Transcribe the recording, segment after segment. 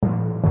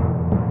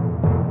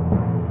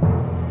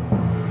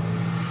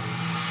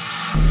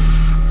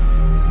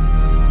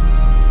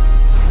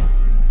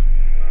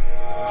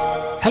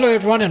Hello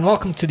everyone and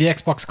welcome to the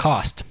Xbox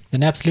Cast.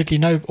 In absolutely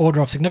no order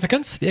of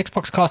significance, the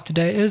Xbox Cast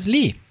today is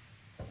Lee.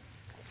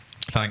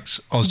 Thanks.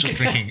 I was just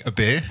drinking a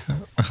beer.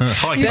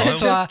 Hi, Yeah, Kyle.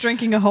 it's Just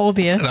drinking a whole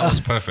beer. That was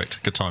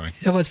perfect. Good timing.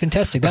 It was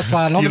fantastic. That's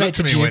why I You looked at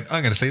nominated me you. and went,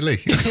 I'm going to say Lee.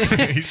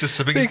 He's just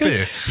sipping his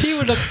beer. He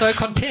would look so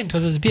content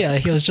with his beer.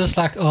 He was just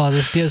like, oh,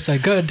 this beer's so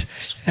good.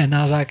 And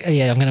I was like, oh,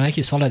 yeah, I'm going to make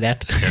you swallow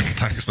that. Yeah,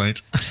 thanks,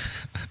 mate.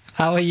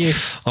 How are you?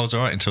 I was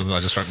all right until I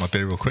just drank my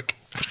beer real quick.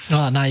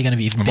 Oh, now you're going to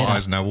be even And my better.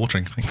 eyes are now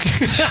watering. I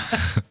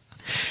think.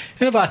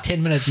 In about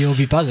 10 minutes, you'll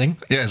be buzzing.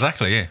 Yeah,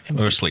 exactly. Yeah.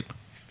 Or asleep.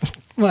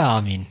 Well,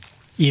 I mean,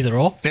 either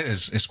or. It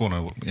is. It's one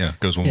of,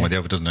 goes one Yeah. way or the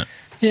other, doesn't it?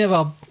 Yeah,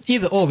 well,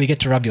 either or, we get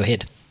to rub your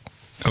head.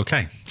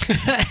 Okay.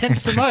 And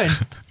Simone,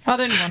 I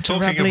don't want to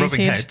Talking rub of Lee's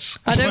rubbing head. heads.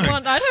 I don't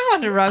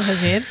want to rub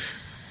his head.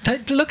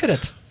 don't look at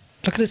it.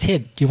 Look at his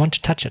head. You want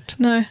to touch it.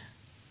 No.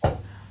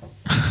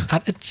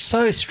 It's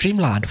so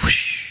streamlined.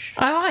 Whoosh.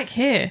 I like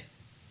hair.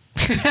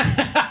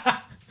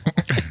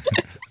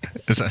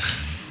 Is that,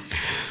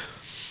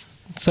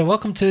 So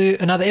welcome to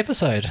another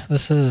episode.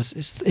 This is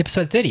it's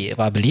episode 30,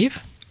 I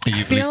believe. you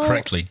believe Feel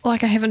correctly?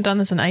 like I haven't done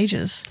this in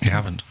ages. You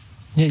haven't.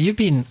 Yeah, you've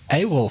been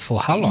AWOL for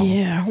how long?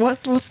 Yeah.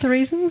 What's the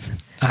reasons?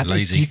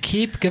 Lazy. You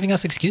keep giving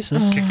us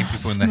excuses. Kicking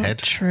people in the Not head.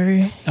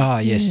 True. Oh,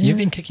 yes. Yeah. You've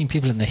been kicking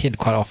people in the head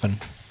quite often.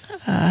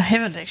 I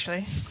haven't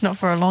actually. Not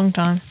for a long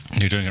time.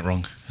 You're doing it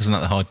wrong. Isn't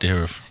that the idea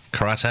of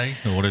karate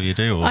or whatever you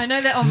do? Or I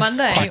know that on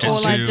Monday, Jujitsu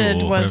all I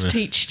did or was whatever.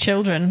 teach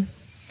children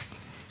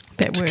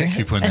that To were kick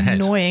people in the head.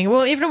 annoying.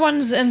 Well,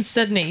 everyone's in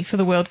Sydney for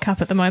the World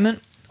Cup at the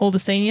moment, all the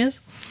seniors.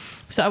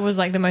 So I was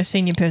like the most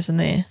senior person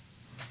there.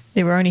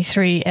 There were only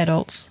 3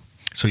 adults.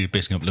 So you're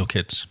beating up little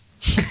kids?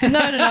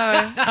 No.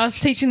 I was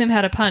teaching them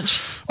how to punch.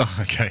 Oh,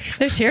 okay.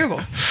 They're terrible.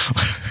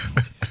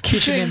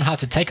 Teaching them how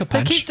to take a They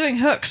punch. keep doing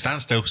hooks.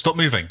 Stand still. Stop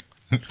moving.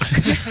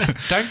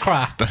 Don't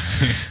cry.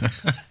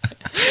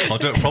 I'll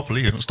do it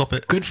properly. You don't stop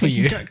it. Good for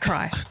you. Don't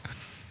cry.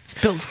 It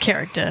builds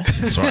character.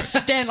 That's right.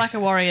 Stand like a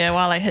warrior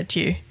while I hit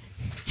you.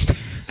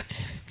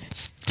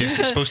 Yes,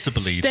 it's supposed to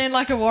bleed. Stand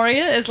like a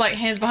warrior is like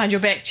hands behind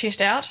your back,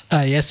 chest out.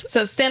 Yes.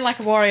 So it's stand like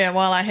a warrior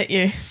while I hit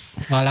you,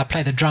 While I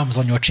play the drums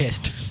on your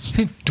chest.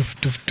 Doof,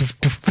 doof, doof,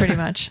 doof. pretty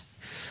much.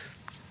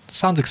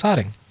 Sounds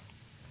exciting.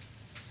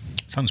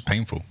 Sounds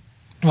painful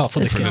Well, for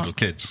the It's for not. little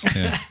kids.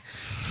 Yeah.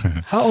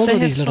 How old They are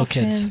have these little soft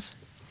kids? hands.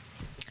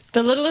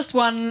 The littlest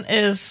one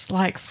is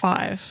like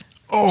 5.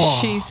 Oh.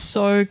 She's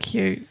so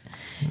cute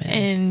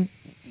and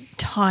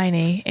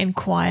tiny and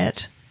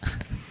quiet.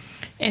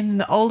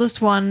 And the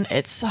oldest one,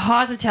 it's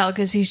hard to tell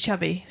because he's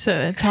chubby, so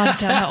it's hard to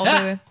tell how old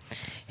they were.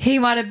 He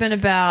might have been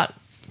about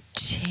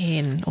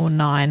 10 or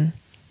 9.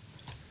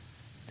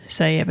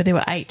 So yeah, but there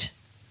were 8.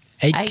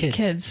 8 8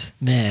 kids.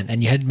 Man,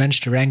 and you had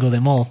managed to wrangle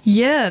them all.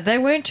 Yeah, they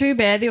weren't too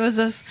bad. There was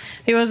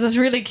this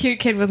really cute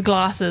kid with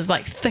glasses,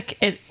 like thick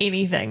as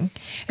anything,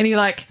 and he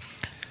like.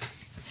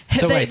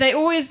 So wait. They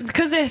always,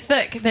 because they're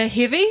thick, they're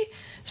heavy,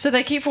 so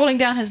they keep falling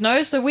down his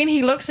nose. So when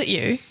he looks at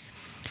you,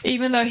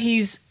 even though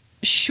he's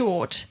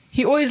short,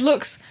 he always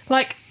looks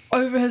like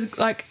over his,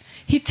 like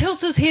he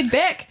tilts his head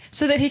back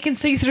so that he can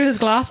see through his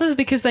glasses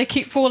because they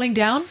keep falling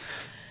down.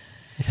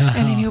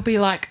 And then he'll be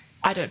like,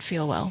 I don't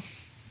feel well.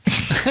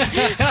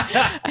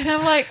 And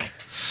I'm like,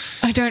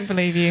 I don't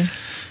believe you.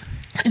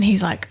 And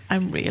he's like,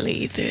 I'm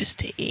really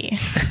thirsty.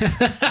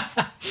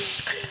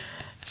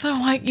 So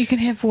I'm like, you can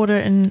have water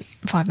in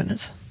 5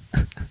 minutes.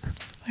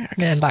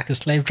 Man, like a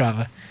slave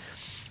driver.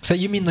 So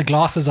you mean the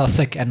glasses are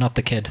thick and not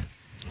the kid?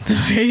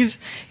 He's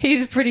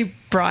pretty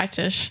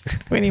brightish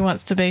when he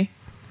wants to be.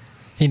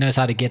 He knows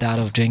how to get out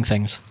of doing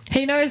things.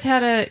 He knows how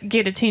to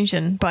get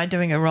attention by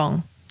doing it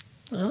wrong.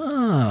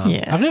 Oh,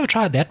 Yeah. I've never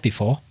tried that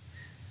before.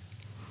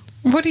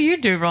 What do you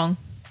do wrong?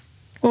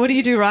 Or what do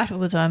you do right all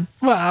the time?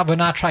 Well, when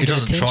I try He to get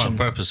doesn't try on attention,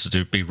 purpose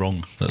to be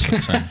wrong. That's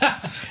what I'm saying.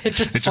 it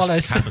just It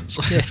follows. just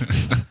happens. Yes.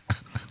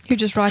 You're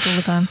just right all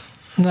the time.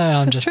 No,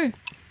 I'm That's just. true.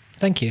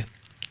 Thank you.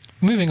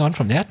 Moving on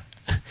from that,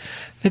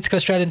 let's go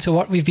straight into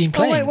what we've been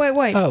playing. Oh,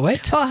 wait. Oh,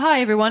 wait. Oh, hi,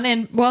 everyone,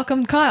 and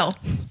welcome, Kyle.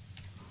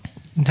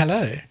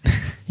 Hello.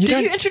 Did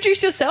don't- you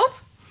introduce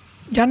yourself?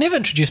 I never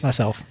introduced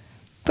myself.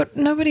 But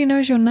nobody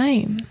knows your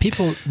name.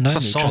 People know It's a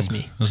me, song, trust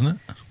me. isn't it?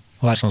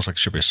 What? Sounds like it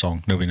should be a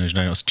song. Nobody knows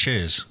your name. It's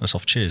Cheers. That's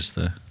off Cheers.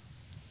 The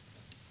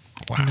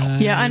wow. No.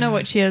 Yeah, I know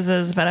what Cheers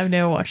is, but I've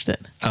never watched it.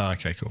 Oh,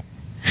 okay, cool.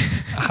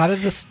 How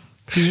does this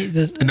be?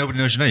 And nobody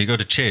knows your name. You go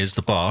to Cheers,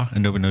 the bar,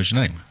 and nobody knows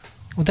your name.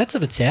 Well, that's a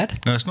bit sad.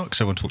 No, it's not because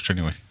everyone talks to you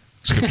anyway.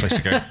 It's a good place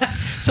to go.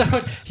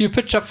 So you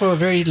pitch up for a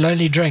very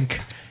lonely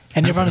drink,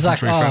 and everyone's like,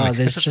 Everyone's really "Oh, friendly.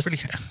 there's It's a just." really...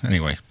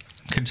 Anyway,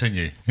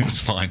 continue. It's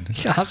fine.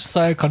 I'm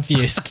so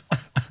confused.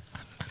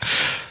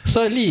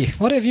 So Lee,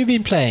 what have you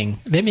been playing?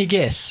 Let me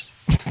guess.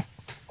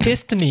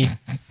 Destiny.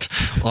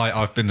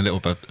 I've been a little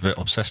bit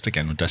obsessed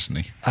again with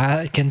Destiny.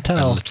 I can A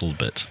tell little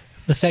bit.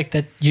 the fact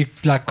that you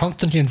like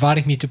constantly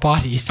inviting me to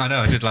parties. I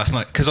know, I did last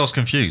night because I was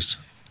confused.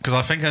 Because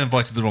I think I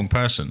invited the wrong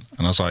person.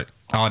 And I was like,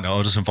 oh, no,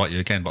 I'll just invite you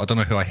again. But I don't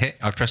know who I hit.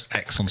 I pressed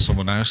X on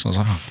someone else. And I was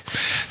like, oh.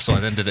 So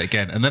I then did it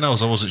again. And then I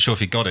wasn't sure if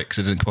he got it because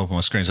it didn't come up on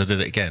my screen. So I did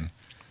it again.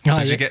 Oh, So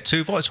did yeah. you get 2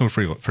 invites or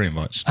 3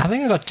 invites? I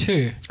think I got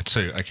 2 2,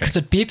 okay. because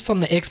it beeps on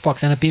the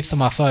Xbox and it beeps on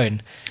my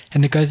phone,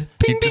 and it goes. He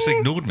Bing, just bing,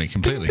 ignored me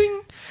completely. bing,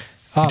 bing.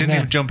 Oh He didn't man!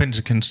 even jump in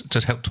to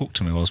help talk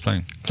to me while I was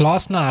playing.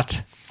 Last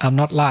night, I'm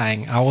not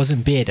lying. I was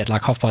in bed at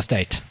like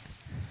 8:30.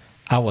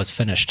 I was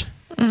finished.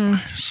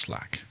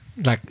 Slack.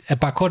 Like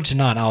by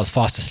 8:45, I was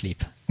fast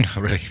asleep.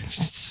 Really?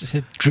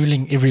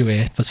 Drooling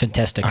everywhere. It was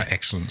fantastic.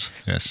 Excellent.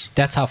 Yes.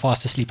 That's how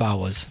fast asleep I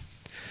was.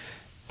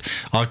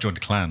 I've joined a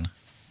clan.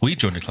 We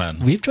joined a clan.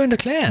 We've joined a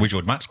clan. We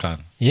joined Matt's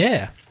clan.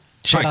 Yeah.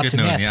 Shout Very out good to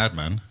knowing Matt.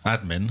 the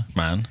admin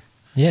man.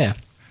 Yeah.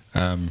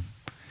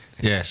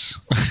 Yes.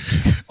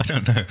 I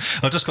don't know.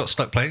 I just got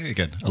stuck playing it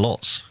again.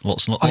 Lots you-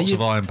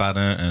 of Iron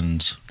Banner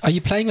and Are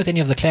you playing with any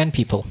of the clan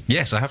people?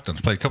 yes, I have done.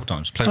 Played a couple of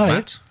times. Played Oh, with yeah.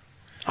 Matt,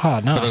 Oh,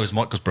 but nice. his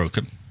mic was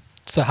broken.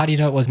 So how do you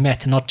know it was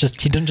Matt and not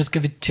just, he didn't just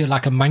give it to you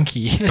like a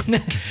monkey?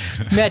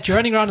 Matt, you're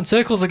running around in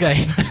circles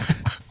again.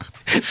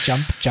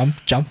 Jump, jump,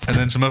 jump. And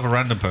then some other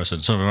random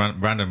person, some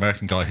random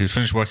American guy who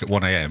finished work at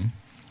 1 a.m.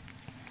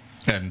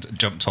 and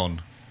jumped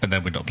on, and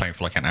then we're not playing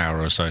for like an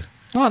hour or so.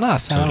 Oh,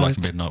 nice. So like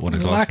midnight, 1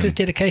 o'clock. Like his and-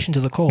 dedication to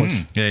the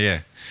cause. Yeah.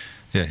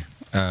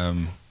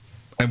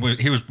 And we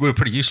were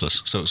pretty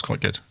useless, so it was quite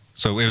good.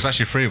 So it was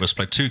actually 3 of us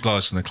played 2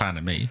 guys from the clan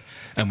and me,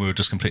 and we were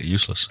just completely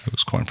useless. It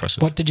was quite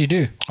impressive. What did you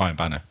do? Iron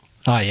Banner.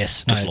 Oh,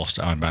 yes. Just No, lost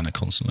at Iron Banner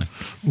constantly.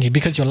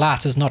 because your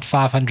light is not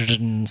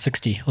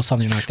 560 or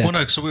something like that. Well,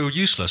 no, so we were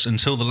useless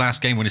until the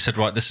last game when he said,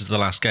 right, this is the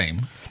last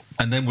game.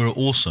 And then we were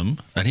awesome,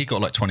 and he got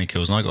like 20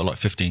 kills, and I got like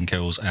 15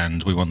 kills,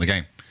 and we won the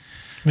game.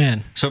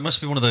 Man. So it must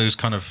be one of those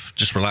kind of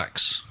just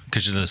relax,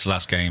 because this is the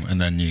last game,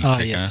 and then you Oh,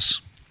 kick yes.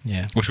 ass.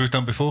 Yeah. Which we've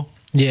done before.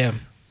 Yeah.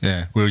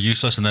 Yeah, we were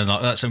useless, and then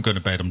like, that's it, I'm going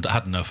to bed, I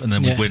had enough, and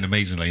then we Yeah. win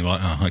amazingly. We're like,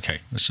 oh, okay,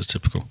 that's just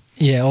typical.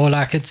 Yeah, or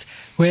like it's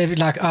where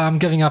like, oh, I'm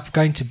giving up,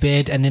 going to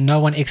bed, and then no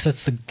one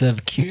exits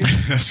the queue.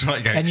 That's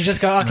right, And you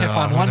just go, okay, "No,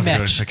 fine, I'm one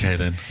never match. going." Okay,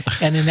 then.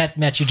 And in that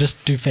match, you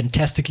just do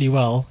fantastically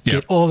well, Yep.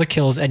 get all the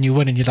kills, and you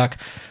win, and you're like,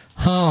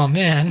 oh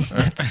man,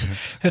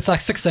 it's like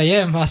 6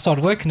 a.m. I start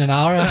working an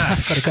hour,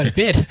 I've got to go to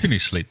bed. Who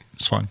needs sleep?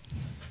 It's fine.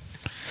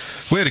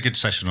 We had a good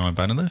session on Iron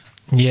Banner,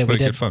 though. Yeah, we Very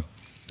did. good fun.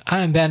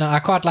 Iron Banner, I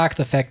quite like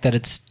the fact that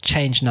it's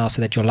changed now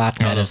so that your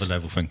light I love matters. the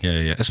level thing.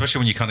 Yeah. Especially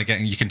when you kind of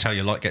you can tell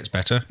your light gets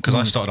better. Because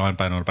I started Iron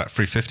Banner on about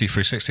 350,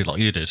 360 like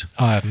you did.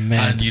 Oh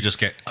man, And you just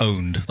get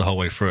owned the whole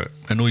way through it.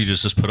 And all you do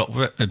is just put up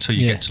with it until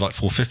you Yeah. get to like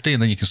 450,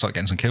 and then you can start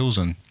getting some kills.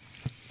 And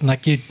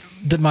like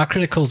my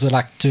criticals were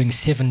like doing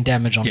 7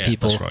 damage on yeah,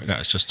 people. that's right.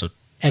 That's just And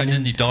and then-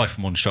 then you die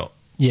from one shot.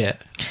 Yeah,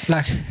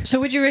 like So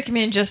would you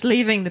recommend just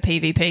leaving the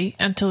PvP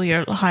until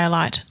you're higher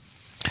light?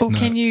 Or No.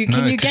 can you No,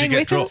 'cause gain you weapons?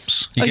 get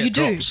drops. Oh, get you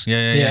do? drops.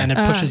 Yeah. yeah, and it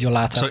pushes your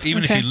light So up.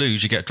 even Okay. if you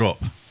lose, you get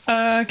drop.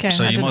 Okay.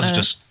 So I you didn't might as know well that.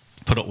 just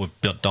put up with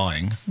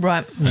dying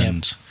Right. Yeah.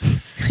 and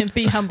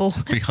Be humble.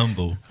 be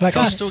humble. Like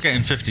I was us. still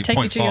getting Take you to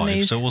your 50.5,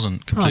 knees. so it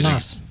wasn't completely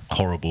nice.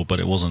 horrible, but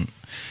it wasn't.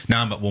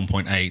 Now I'm at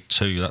 1.8,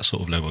 2, that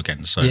sort of level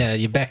again. So Yeah,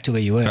 you're back to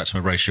where you were. that's my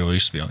ratio I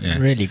used to be on. Yeah,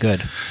 Really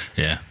good.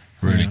 yeah,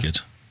 really Yeah. good.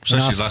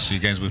 Especially Nice. the last few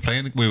games we were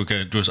playing, we were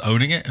just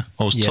owning it.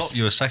 I was Yes. top,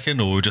 you were second,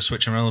 or we were just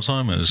switching around all the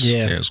time. It was,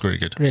 Yeah. it was really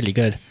good. Really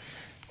good.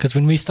 Because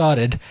when we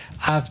started,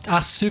 I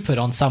supered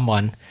on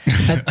someone.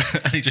 And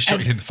And he just shot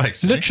and you in the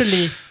face. didn't he?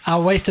 literally, I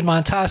wasted my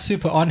entire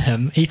super on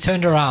him. He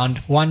turned around,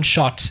 one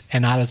shot,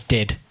 and I was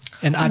dead.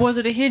 And I Was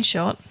it a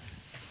headshot?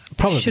 Should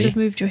probably, have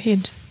moved your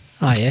head.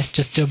 oh yeah,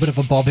 just do a bit of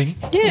a bobbing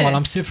Yeah. while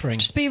I'm supering.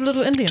 Just be a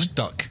little Indian. Just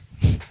duck.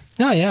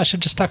 No, yeah, I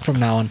should just duck from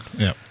now on.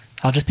 Yeah.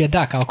 I'll just be a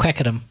duck. I'll quack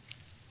at him.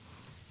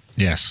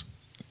 Yes.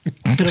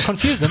 It'll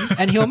confuse him,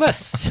 and he'll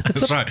miss. It's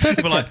That's a right.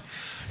 perfect Well, like,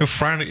 he'll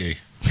frown at you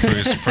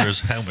for his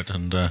helmet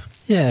and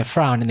yeah,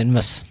 frown and then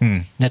miss. Hmm.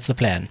 That's the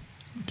plan.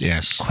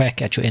 yes.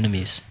 Quack at your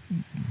enemies.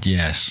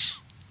 Yes.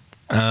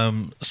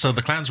 So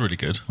the clan's really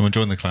good. I'm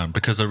enjoying the clan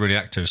because they're really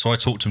active. So I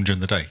talk to them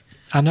during the day.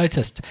 I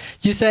noticed.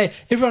 You say,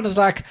 everyone is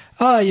like,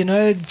 oh, you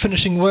know,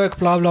 finishing work,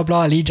 blah, blah,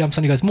 blah. Lee jumps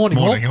on, he goes, morning,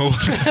 Morning all. all.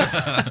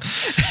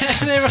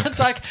 And everyone's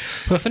like,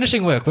 we're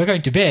finishing work, we're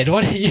going to bed.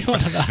 What are you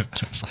on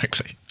about?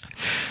 Exactly.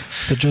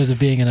 The joys of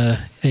being in a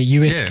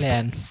US Yeah.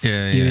 clan.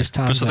 Yeah. US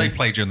time But so they zone.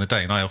 play during the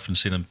day, and I often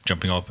see them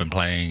jumping up and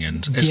playing,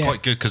 and it's Yeah.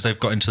 quite good because they've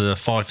got into the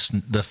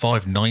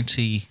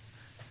 590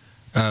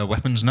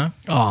 weapons now.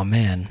 Oh,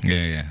 man.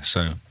 Yeah.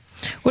 So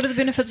What are the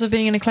benefits of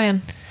being in a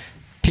clan?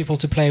 People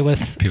to play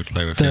with. people to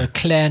play with. The yeah.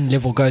 clan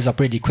level goes up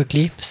really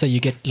quickly, so you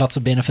get lots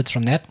of benefits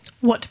from that.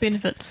 What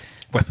benefits?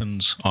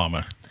 Weapons,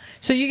 armor.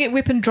 So you get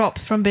weapon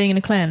drops from being in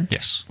a clan.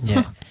 Yes.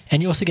 Yeah.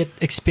 And you also get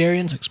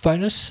experience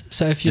bonus.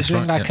 So if you're That's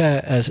doing right,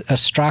 like a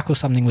strike or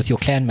something with your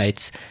clan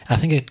mates, I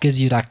think it gives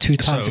you like 2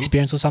 times So-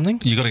 experience or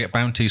something. You got to get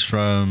bounties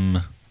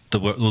from the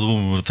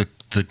woman with the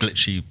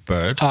glitchy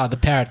bird. Ah, the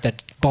parrot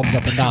that bombs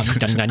up and down.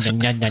 Dun, dun, dun,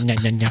 dun, dun, dun,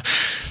 dun, dun.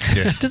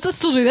 Yes. Does this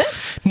still do that?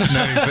 No, They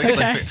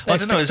I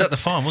don't know. fixed Is that the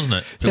farm, wasn't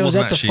it? It was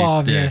wasn't at the actually,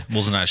 farm, yeah. It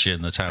wasn't actually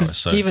in the tower. 'Cause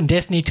So even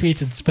Destiny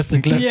tweets it with the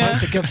gif, Yeah.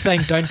 the gif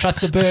saying, don't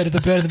trust the bird in the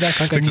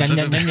background going, "Nyah,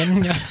 nyah, nyah,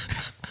 nyah,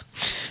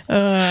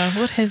 nyah."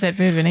 What has that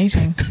bird been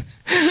eating?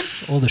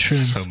 All the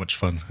shrooms. so much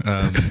fun.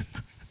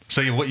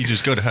 So what you do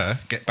is go to her,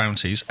 get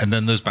bounties, and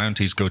then those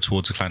bounties go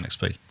towards the clan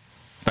XP.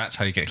 That's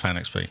how you get clan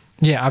XP.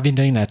 Yeah, I've been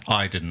doing that.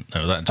 I didn't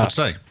know that until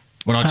today.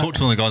 When I talked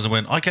to one of the guys, I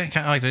went,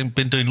 I've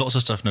been doing lots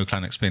of stuff, no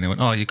clan XP. And they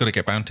went, oh, you've got to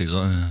get bounties.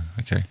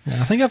 Okay.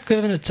 Yeah, I think I've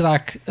given it to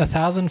like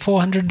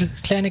 1,400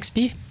 clan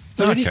XP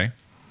already. Okay.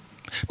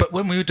 But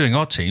when we were doing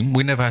our team,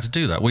 we never had to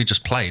do that. We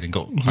just played and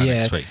got clan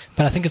Yeah, XP.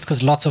 but I think it's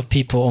because lots of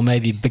people, or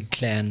maybe big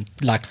clan,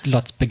 like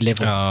lots big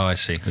level. Oh, I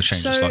see. They've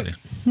changed it So slightly.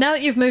 now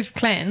that you've moved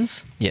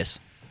clans, Yes.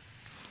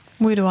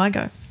 where do I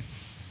go?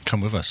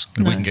 Come with us.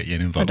 And we No, can get you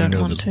an invite. I don't we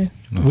know want the, to.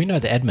 No, We know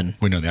the admin.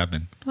 we know the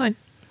admin.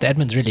 The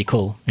admin's really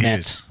cool. He Matt.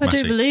 is. I do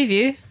Matty. believe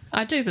you.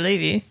 I do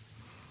believe you.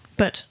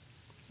 But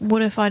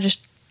what if I just,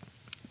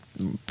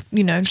 just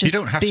You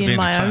don't have be to in be in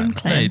a my clan. own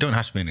clan? No, you don't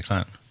have to be in a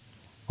clan.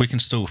 We can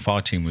still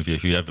fire team with you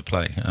if you ever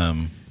play.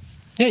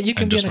 Yeah, you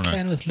can And be just in a wanna-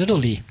 clan with Little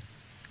Lee.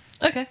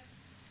 Okay.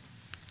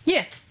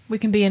 Yeah, we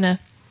can be in a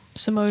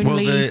Simone well,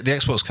 Lee. the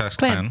Xbox Cast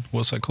clan. clan,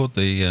 what's that called?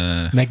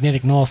 The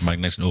Magnetic North.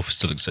 Magnetic North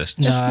still exists.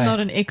 No. It's not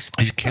an X.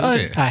 Oh, you killed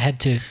it. I had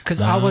to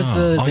because I was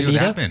the Oh, you were the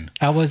leader. admin.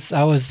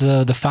 I was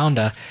the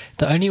founder.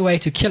 The only way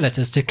to kill it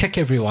is to kick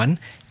everyone,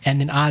 and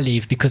then I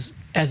leave because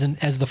as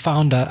the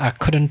founder, I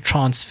couldn't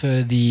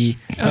transfer the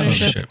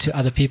ownership Ownership. to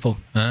other people.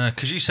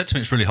 Because you said to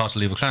me it's really hard to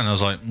leave a clan. I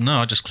was like, no,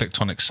 I just clicked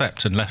on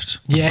accept and left.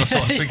 Yeah. That's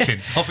what I was thinking.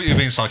 I thought you were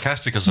being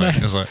sarcastic or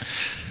something. I was like,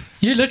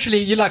 You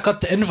like got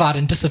the invite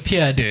and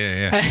disappeared.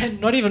 Yeah. And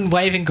not even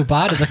waving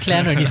goodbye to the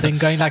clan or anything,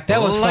 going like that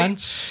was fun.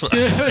 Lights.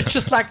 You were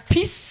just like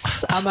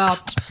peace, I'm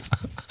out.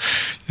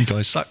 You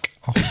guys suck.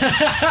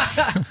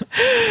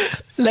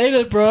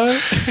 Later, bro.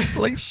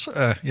 Lights.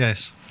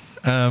 Yes.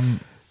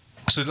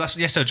 So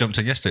yesterday I jumped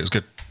in. Yesterday it was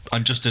good. I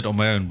just did it on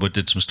my own. We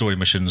did some story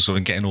missions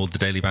and getting all the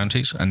daily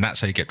bounties, and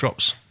that's how you get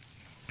drops.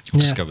 Yeah.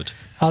 Discovered.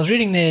 I was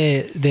reading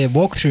their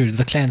walkthrough,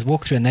 the clan's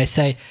walkthrough, and they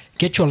say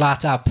get your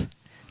light up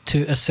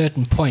to a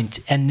certain point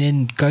and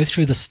then go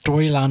through the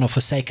storyline of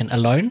Forsaken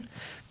alone,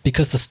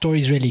 because the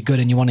story's really good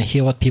and you want to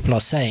hear what people are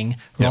saying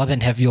rather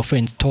than have your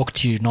friends talk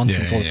to you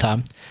nonsense all the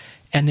time.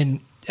 And then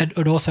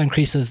it also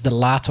increases the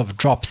light of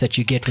drops that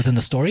you get within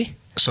the story.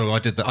 So I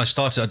did that.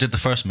 I did the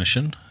first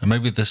mission and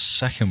maybe the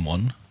second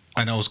one,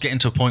 and I was getting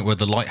to a point where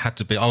the light had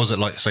to be. I was at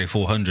like say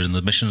 400, and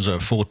the missions are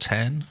at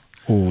 410.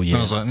 Oh And I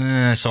was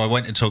like, so I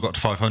went until I got to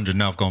 500.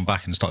 Now I've gone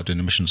back and started doing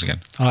the missions again.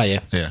 Oh yeah.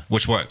 Yeah,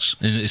 which works.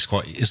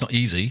 It's not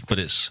easy, but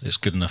it's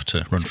good enough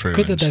to run through.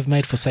 Good that and- they've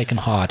made Forsaken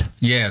hard.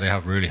 Yeah, they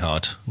have really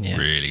hard. Yeah.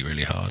 Really,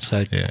 really hard.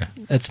 So yeah,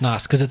 it's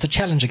nice because it's a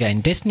challenge again.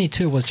 Destiny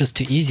 2 was just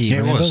too easy. Yeah, it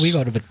Remember, was. we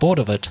got a bit bored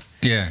of it,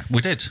 yeah,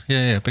 we did.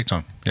 Yeah, big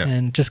time. Yeah,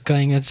 and just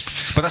going, it's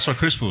but that's why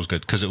Crucible was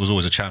good because it was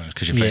always a challenge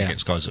because you're playing Yeah.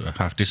 against guys that were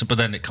half decent. But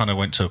then it kind of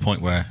went to a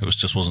point where it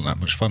wasn't that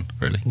much fun,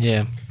 really.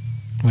 yeah.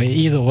 Well,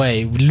 either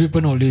way,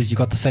 win or lose, you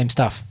got the same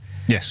stuff.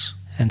 Yes,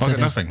 And I so got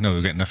there's- nothing. No, we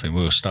were getting nothing.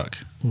 We were stuck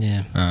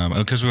Yeah.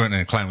 because we weren't in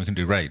a clan. We can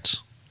do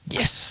raids,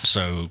 Yes.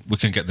 so we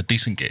can get the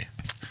decent gear,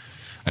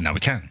 and now we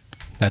can.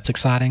 That's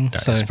exciting.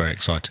 That so is very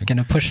exciting. going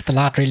to push the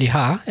light really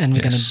high, and we're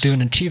going Yes. to do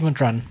an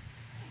achievement run.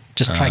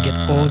 Just try to get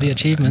all the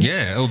achievements.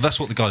 Yeah, well, that's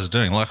what the guys are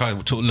doing. Like I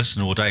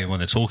listen all day when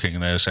they're talking,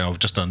 and they're saying, "I've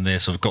just done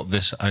this. I've got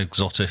this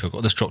exotic. I've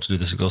got this drop to do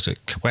this exotic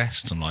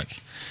quest." I'm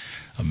like,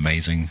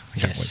 amazing! I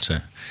can't Yes. wait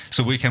to.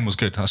 So weekend was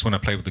good. That's when I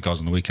played with the guys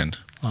on the weekend.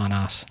 Oh,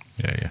 nice.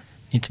 Yeah.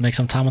 Need to make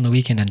some time on the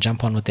weekend and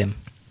jump on with them.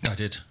 I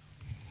did.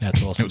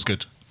 That's It awesome. was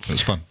good. It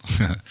was fun.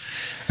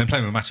 And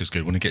playing with Matthew was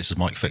good. When he gets his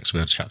mic fixed, we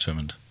had to chat to him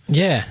and.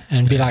 Yeah,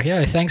 and be like,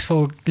 yo, thanks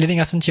for letting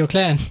us into your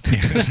clan. Yeah,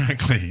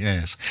 exactly.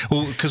 Yes.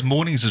 Well, because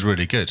mornings is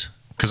really good.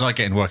 Because I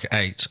get in work at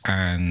 8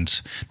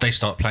 and they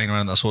start playing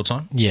around that sort of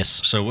time. Yes.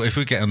 So if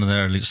we get on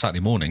there early Saturday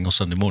morning or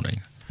Sunday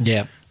morning,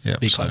 Yeah. yeah,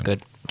 Be quite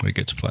good. We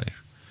get to play.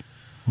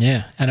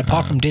 Yeah. And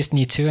apart from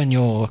Destiny 2 and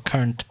your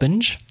current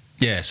binge,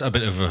 Yes, a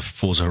bit of a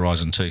Forza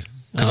Horizon 2.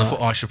 Because I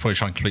thought I should probably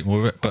try and complete more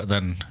of it, but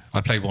then I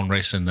played one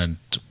race and then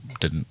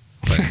didn't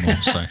play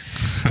anymore. So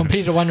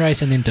completed one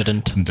race and then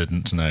didn't.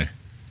 didn't know.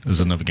 There's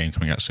another game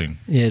coming out soon.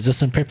 Yeah, is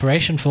this in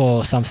preparation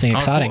for something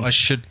exciting? I thought I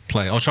should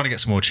play. I was trying to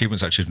get some more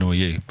achievements actually to annoy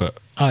you, but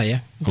Oh, yeah.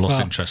 I lost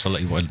Well, interest. I'll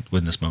let you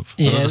win this month.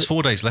 Yeah. There's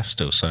 4 days left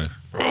still, so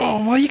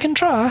Oh, well, you can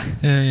try.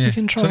 yeah. You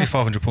can It's try. only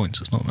 500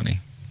 points. It's not many.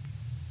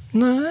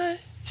 No,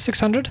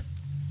 600.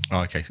 Oh,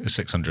 okay. It's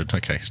 600.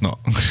 Okay, it's not.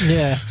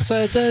 Yeah, so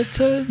it's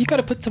a, you got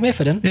to put some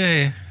effort in.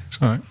 yeah.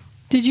 It's all right.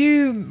 Did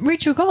you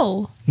reach your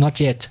goal? Not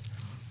yet.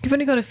 You've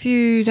only got a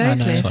few days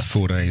know. left. It's like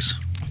 4 days.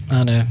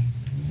 I know.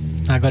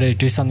 I got to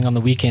do something on the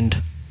weekend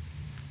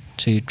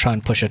to try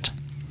and push it.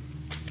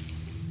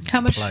 How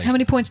much? Play. How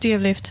many points do you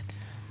have left?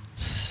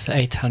 It's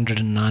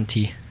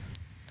 890.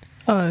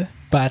 Oh,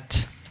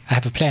 But I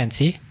have a plan,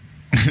 see?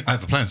 I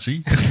have a plan.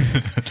 See.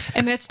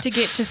 and that's to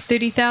get to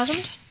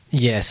 30,000.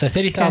 Yeah, so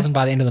 30,000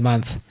 by the end of the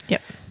month.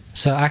 Yep.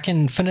 So I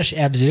can finish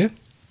Abzu,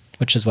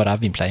 which is what I've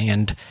been playing,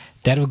 and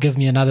that will give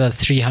me another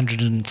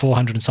 300 and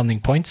 400 and something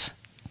points.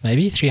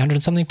 Maybe 300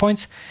 and something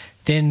points.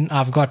 Then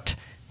I've got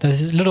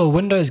those little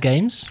Windows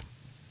games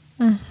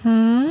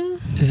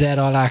that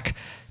are like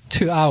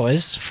 2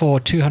 hours for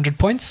 200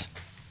 points.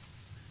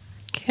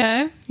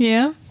 Okay.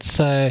 Yeah.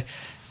 So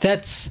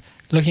that's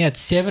looking at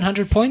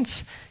 700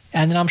 points.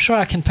 And then I'm sure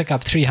I can pick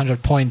up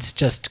 300 points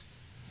just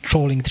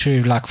trawling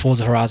through like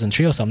Forza Horizon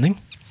 3 or something.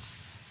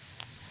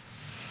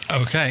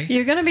 Okay.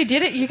 You're going to be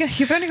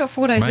you've only got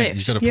 4 days Mate, left.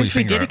 you've gotta You pull have to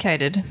your be finger out.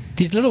 dedicated.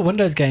 These little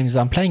Windows games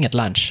I'm playing at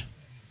lunch.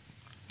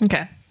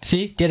 Okay.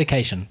 See?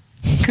 Dedication.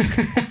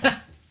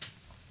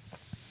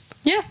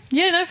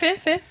 Yeah, no,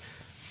 fair.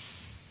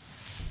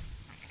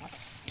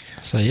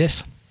 So,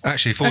 yes.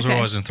 Actually, Forza Okay.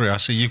 Horizon 3, I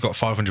see you've got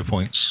 500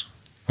 points,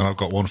 and I've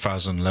got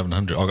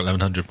 1,100. I've got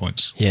 1,100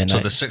 points. Yeah, So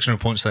no. there's 600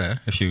 points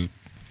there if you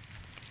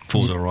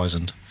Forza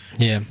Horizon.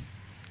 Yeah.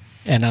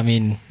 And I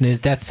mean,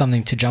 that's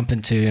something to jump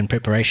into in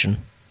preparation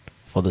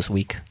for this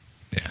week.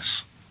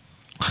 Yes.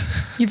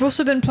 You've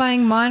also been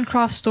playing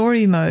Minecraft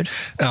Story Mode.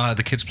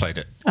 The kids played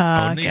it.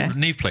 Okay.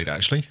 Neve played it,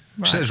 actually.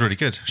 Right. She said it was really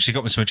good. She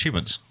got me some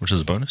achievements, which is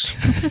a bonus.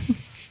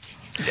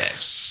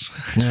 Yes.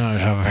 No,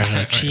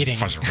 cheating.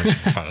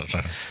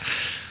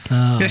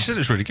 Yeah, she said it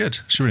was really good.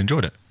 She really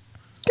enjoyed it.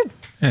 Good.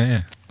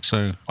 Yeah.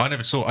 So I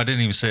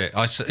didn't even see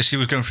it. She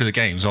was going through the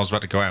games. I was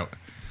about to go out.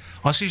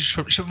 I see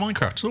she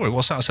Minecraft. Sorry,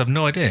 what's that? I said, I have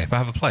no idea, but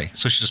have a play.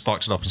 So she just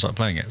sparked it up and started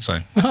playing it. So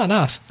Oh,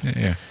 nice.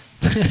 yeah.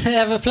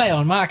 Have a play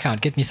on my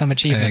account. Get me some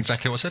achievements.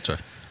 Exactly what I said to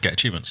her. Get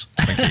achievements.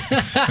 Thank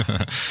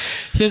you.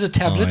 Here's a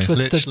tablet Oh, with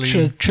the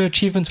literally- True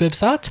Achievements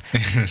website.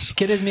 Yes.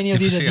 Get as many of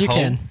If these see as a you hole,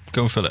 can.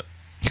 Go and fill it.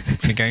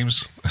 Any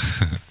games?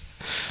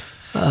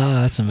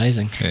 Oh, that's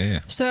amazing.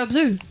 Yeah. So,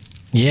 Abzu.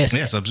 Yes.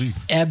 Yes, absolutely.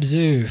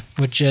 Abzu,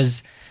 which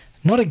is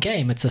not a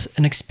game, it's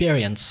an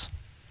experience.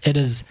 It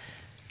is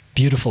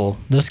beautiful.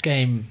 This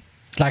game,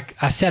 like,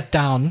 I sat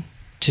down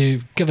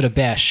to give it a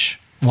bash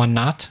one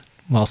night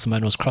while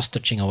Simone was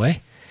cross-stitching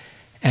away.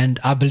 And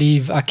I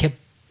believe I kept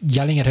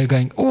yelling at her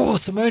going, "Oh,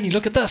 Simone,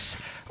 look at this.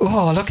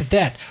 Oh, look at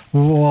that.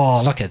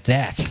 Whoa, look at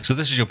that." So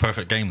this is your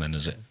perfect game then,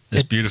 is it? It's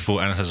It's- beautiful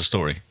and it has a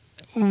story.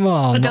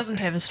 Well, It not- doesn't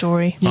have a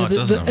story. Oh, it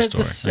doesn't have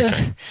a story.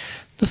 Okay.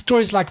 The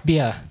story's like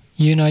beer.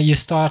 You know, you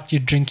start, you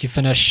drink, you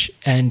finish,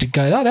 and you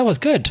go, "Oh, that was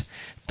good."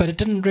 But it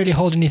didn't really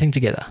hold anything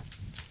together.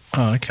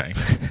 Oh, okay.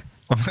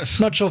 Well, that's-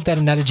 Not sure if that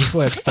analogy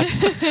works, but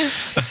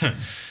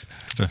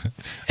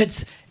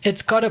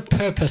it's got a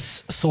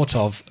purpose, sort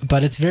of,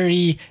 but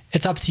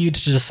it's up to you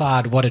to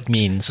decide what it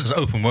means. So it's an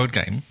open world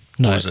game?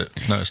 No. Or is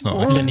it? No, it's not.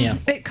 Linear.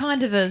 It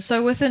kind of is.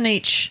 So, within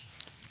each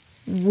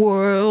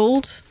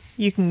world,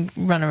 you can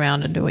run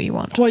around and do what you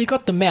want. Well, you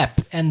got the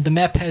map, and the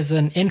map has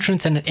an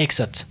entrance and an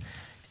exit,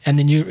 and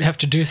then you have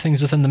to do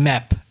things within the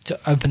map to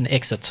open the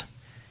exit,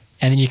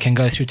 and then you can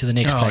go through to the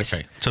next Oh, place.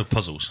 okay. So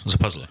puzzles. It's a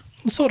puzzler.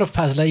 Sort of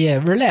puzzler, yeah.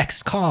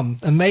 Relaxed, calm,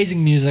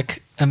 amazing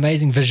music,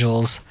 amazing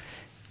visuals,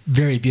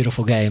 very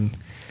beautiful game.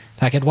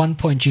 Like at one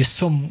point, you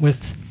swim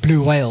with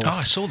blue whales. Oh,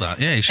 I saw that.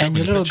 Yeah, you showed And me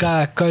your the little picture.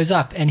 guy goes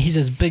up and he's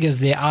as big as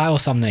their eye or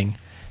something.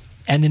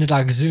 And then it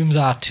like zooms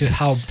out to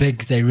how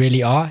big they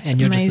really are. And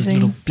you're just this amazing.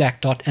 little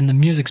black dot. And the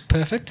music's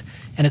perfect.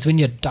 And it's when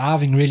you're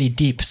diving really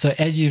deep. So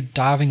as you're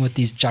diving with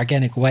these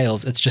gigantic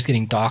whales, it's just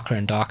getting darker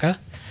and darker.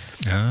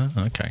 Ah,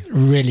 okay.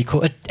 Really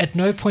cool. At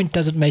no point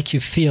does it make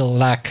you feel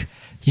like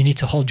you need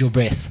to hold your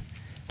breath.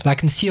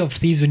 Like in Sea of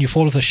Thieves, when you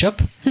fall off a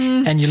ship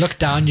and you look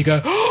down, you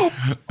go,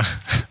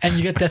 and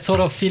you get that sort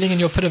of feeling in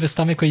your pit of your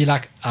stomach where you're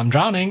like, I'm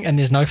drowning and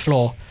there's no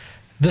floor.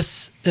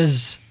 This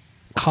is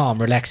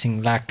calm,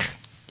 relaxing. Like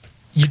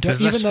you don't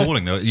There's less even though,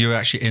 falling though. You're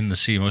actually in the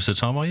sea most of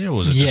the time, are you?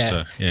 Or is it yeah, just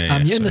a... you're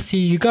in so- the sea.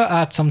 You go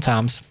out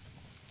sometimes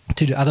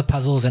to do other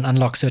puzzles and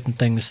unlock certain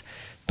things,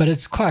 but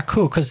it's quite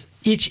cool because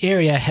each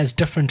area has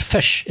different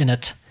fish in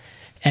it.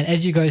 And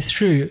as you go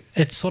through,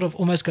 it sort of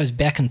almost goes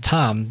back in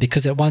time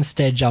because at one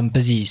stage I'm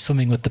busy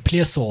swimming with the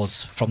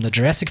plesiosaurs from the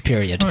Jurassic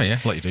period. Oh, yeah,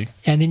 like you do.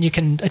 And then you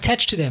can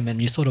attach to them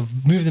and you sort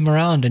of move them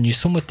around and you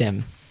swim with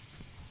them.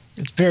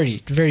 It's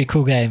very, very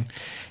cool game.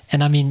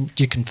 And I mean,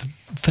 you can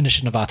finish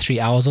in about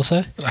 3 hours or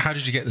so. How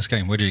did you get this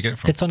game? Where did you get it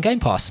from? It's on Game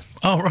Pass.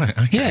 Oh, right.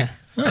 Okay. Yeah.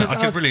 Oh, 'Cause I I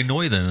could was- really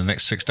annoy them in the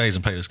next 6 days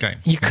and play this game.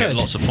 You And get could.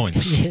 lots of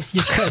points. Yes,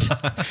 you could.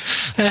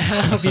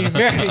 I'll be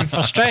very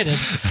frustrated.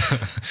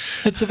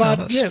 It's about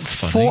that's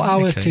funny. 4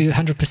 hours Okay. to I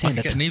 100%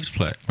 could get it. Neve to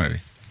play it, maybe.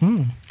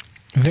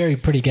 Very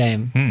pretty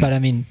game. But I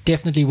mean,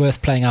 definitely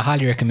worth playing. I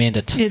highly recommend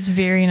it. It's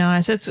very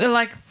nice. It's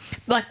like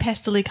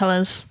pastel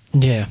colours.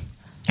 Yeah.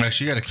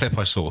 Actually, you had a clip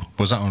I saw.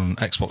 Was that on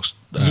Xbox?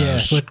 Yeah,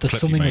 with the clip you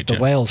swimming with made, the yeah.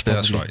 whales, Yeah,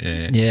 probably. that's right.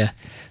 Yeah. Yeah.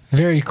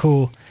 Very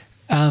cool.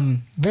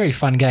 Very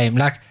fun game.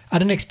 Like, I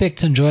didn't expect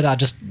to enjoy it. I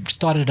just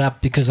started it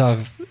up because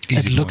of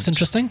Easy it looks points.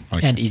 interesting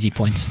Okay. and easy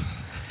points.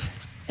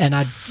 And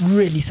I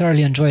really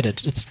thoroughly enjoyed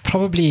it. It's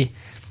probably,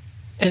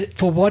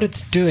 for what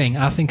it's doing,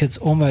 I think it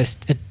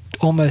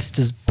almost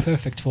is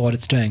perfect for what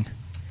it's doing,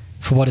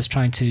 for what it's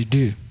trying to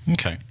do.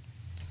 Okay.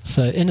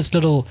 So in its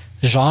little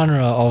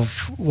genre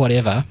of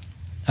whatever,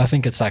 I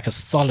think it's like a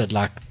solid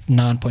like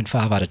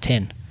 9.5 out of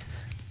 10.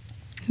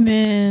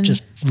 Man.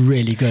 Just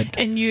really good.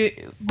 and you,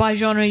 by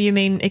genre, you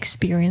mean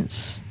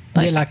experience.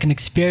 Like an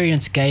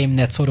experience game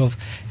that sort of,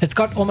 it's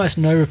got almost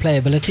no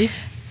replayability.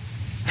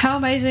 How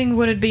amazing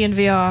would it be in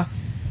VR?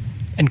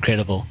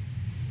 Incredible.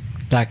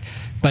 Like,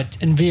 but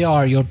in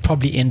VR, you'll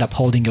probably end up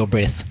holding your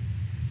breath.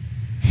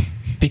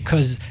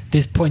 Because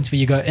there's points where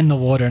you go in the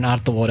water and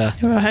out the water,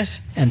 Right.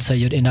 and so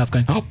you'd end up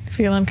going, oh,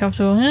 Feel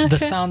uncomfortable. Okay. the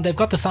sound, they've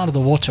got the sound of the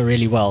water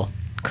really well.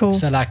 Cool.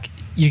 So like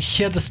you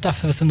hear the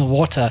stuff within the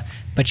water,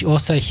 but you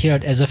also hear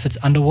it as if it's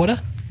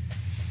underwater.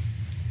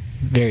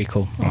 Very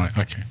cool. Right,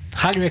 okay.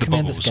 Highly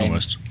recommend this bubbles game.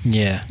 almost.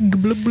 Yeah,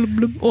 Blub, blub,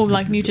 blub, or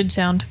like muted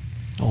sound.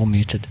 all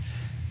muted.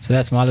 So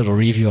that's my little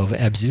review of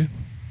Abzu. I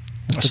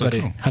That's still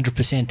so got cool. to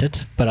 100%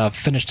 it, but I've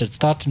finished it,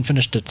 started and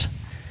finished it.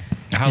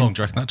 How long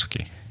do you reckon that took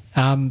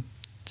you?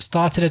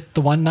 Started it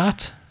the one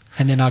night,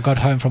 and then I got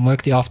home from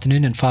work the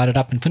afternoon and fired it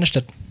up and finished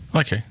it.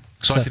 Okay.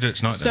 So I So- could do it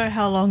tonight So then.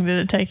 how long did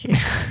it take you?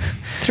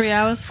 3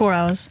 hours? 4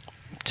 hours?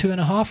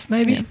 2.5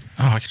 maybe. Yeah.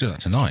 Oh, I could do that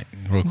tonight,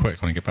 real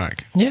quick when I get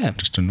back. Yeah.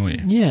 Just to annoy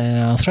you.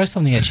 Yeah, I'll throw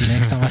something at you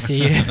next time I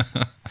see you.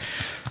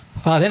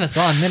 Oh, then it's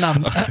on. Then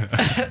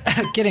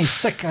I'm getting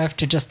sick. I have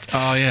to just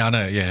Oh, yeah, I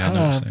know. Yeah, I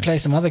know. play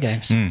some other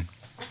games. Mm.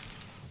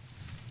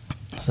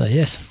 So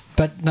yes,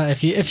 but no,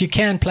 if you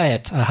can play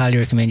it, I highly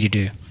recommend you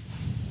do.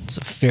 It's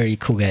a very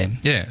cool game.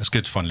 Yeah, it's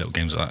good to find little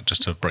games like that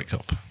just to break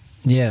up.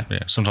 Yeah. Yeah,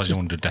 sometimes you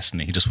don't want to do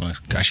Destiny. You just want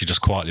to actually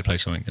just quietly play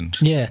something. And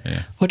Yeah.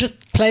 yeah. Or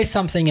just play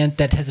something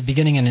that has a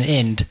beginning and an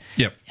end,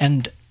 Yep.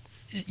 and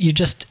you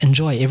just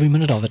enjoy every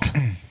minute of it.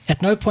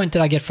 At no point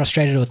did I get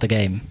frustrated with the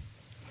game.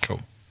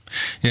 Cool.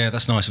 Yeah,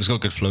 that's nice. It's got a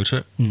good flow to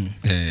it. Mm.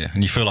 Yeah.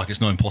 And you feel like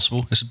it's not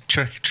impossible. It's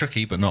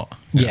tricky, but not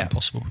Yeah.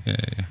 impossible. Yeah.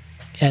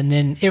 And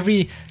then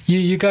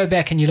you go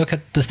back and you look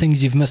at the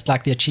things you've missed,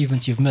 like the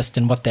achievements you've missed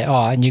and what they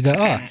are, and you go,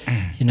 oh,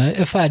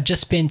 if I had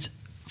just spent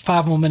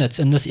 5 more minutes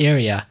in this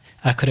area,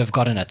 I could have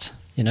gotten it,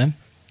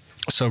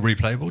 So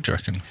replayable, do you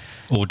reckon?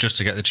 Or just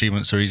to get the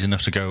achievements are easy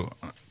enough to go,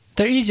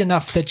 They're easy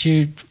enough that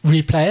you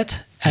replay it,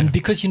 and Yeah.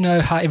 because you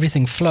know how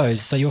everything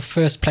flows, so your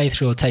first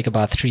playthrough will take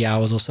about 3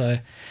 hours or so.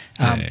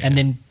 Yeah. And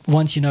then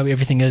once you know where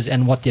everything is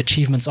and what the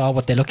achievements are,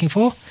 what they're looking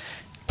for,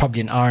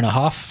 probably an hour and a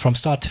half from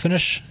start to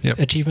finish Yep.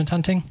 achievement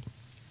hunting.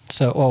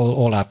 So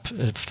all up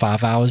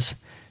 5 hours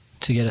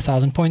to get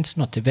 1,000 points,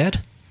 not too bad.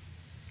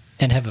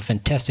 And have a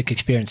fantastic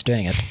experience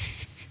doing it.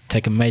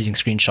 Take amazing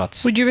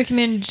screenshots. Would you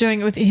recommend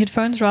doing it with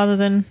headphones rather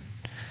than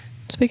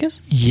speakers?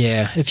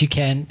 Yeah, if you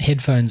can,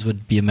 headphones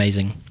would be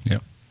amazing.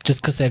 Yep.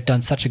 Just because they've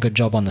done such a good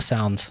job on the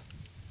sounds.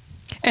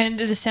 And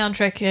the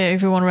soundtrack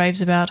everyone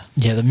raves about.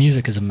 Yeah, the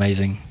music is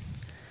amazing.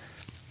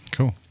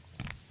 cool.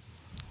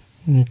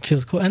 It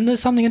feels cool. And there's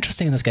something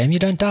interesting in this game. You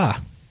don't die.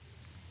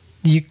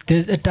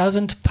 It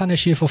doesn't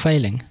punish you for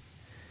failing.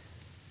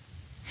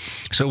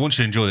 So it wants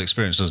you to enjoy the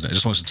experience, doesn't it? It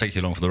just wants to take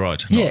you along for the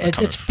ride. Yeah, not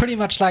kind it's of- pretty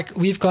much like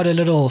we've got a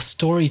little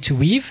story to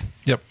weave.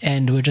 Yep.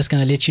 And we're just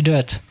going to let you do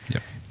it.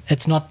 Yep.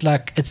 It's not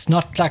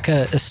like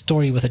a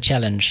story with a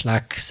challenge,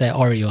 like say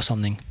Ori or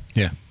something.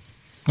 Yeah.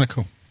 Oh,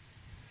 cool.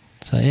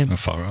 So yeah, I'll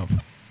fire up.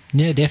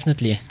 yeah,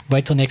 definitely.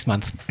 Wait till next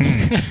month.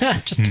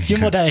 Just a few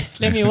more days.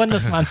 Let me win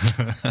this month.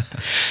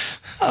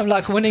 I'm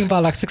like winning by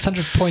like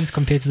 600 points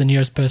compared to the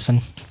nearest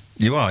person.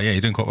 You are, yeah,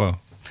 you're doing quite well.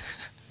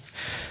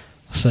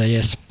 So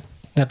yes,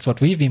 that's what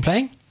we've been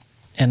playing.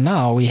 And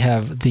now we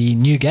have the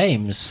new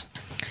games.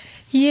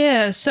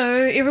 Yeah, so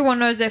everyone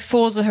knows that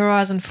Forza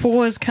Horizon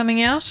 4 is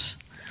coming out.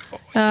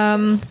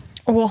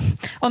 Or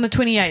on the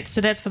 28th,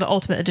 so that's for the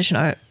Ultimate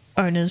Edition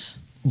owners.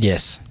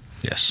 Yes,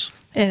 Yes.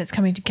 And it's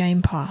coming to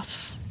Game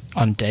Pass.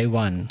 on day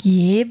 1,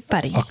 Yeah,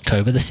 buddy.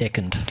 October the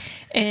 2nd.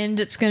 And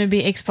it's going to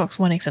be Xbox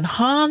One X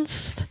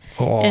Enhanced.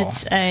 Oh.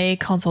 It's a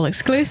console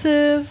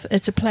exclusive.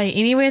 It's a Play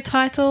Anywhere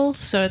title,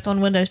 so it's on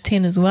Windows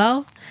 10 as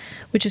well,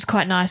 which is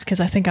quite nice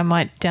because I think I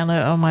might download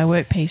it on my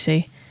work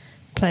PC,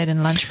 play it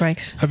in lunch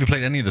breaks. Have you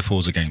played any of the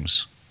Forza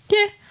games?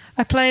 Yeah,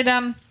 I played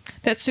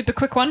that super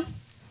quick one,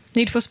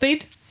 Need for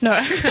Speed. No,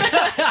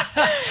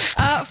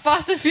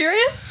 Fast and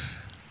Furious.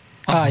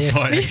 Ah, yes.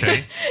 Right,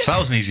 okay. So that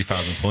was an easy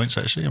 1,000 points,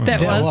 actually. I remember That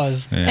That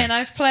was. was. Yeah. And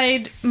I've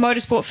played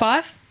Motorsport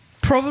 5,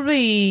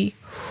 probably,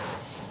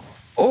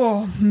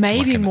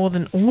 maybe Like an- more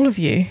than all of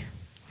you.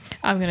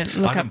 I'm going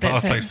to look up that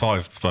I've thing. played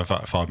 5 by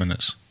about 5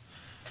 minutes.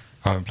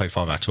 I haven't played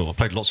 5 at all. I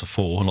played lots of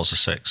 4 and lots of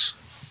 6.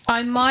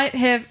 I might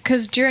have,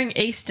 because during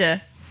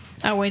Easter,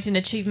 I went and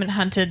achievement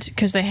hunted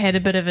because they had a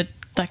bit of a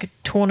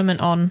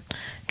tournament on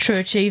True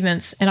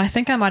Achievements, and I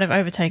think I might have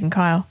overtaken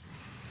Kyle.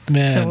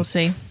 Man, So we'll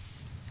see.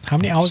 how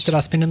many hours did I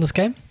spend in this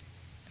game?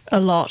 A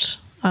lot.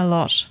 I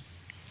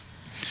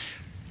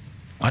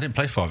didn't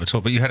play 5 at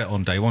all, but you had it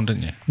on day 1,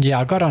 didn't you? Yeah,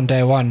 I got on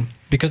day 1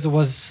 because it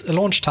was a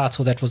launch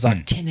title that was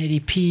like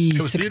 1080p, It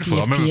was 60 beautiful.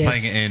 I remember FPS.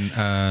 playing it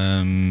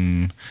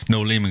in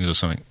Noel Leemings or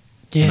something.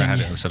 Yeah, And they had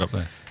yeah. it set up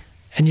there.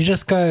 And you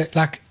just go,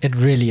 like, it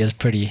really is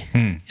pretty.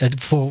 Hmm.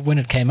 For when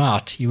it came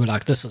out, you were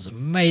like, this is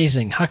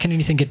amazing. How can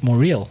anything get more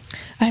real?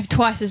 I have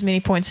twice as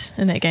many points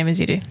in that game as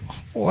you do.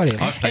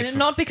 Whatever. I played And for-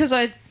 not because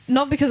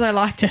I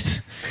liked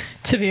it,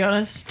 to be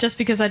honest, just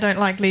because I don't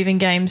like leaving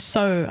games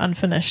so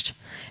unfinished.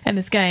 And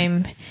this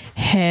game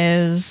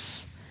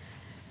has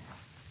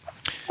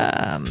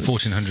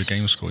 1,400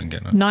 game score you can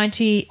get now.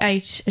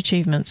 98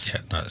 achievements. Yeah,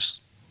 that's.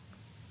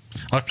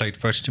 I've played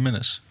 32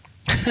 minutes.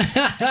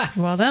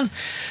 Well done.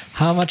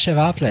 How much have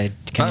I played?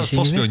 Can That you was see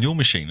possibly me? on your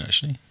machine,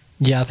 actually.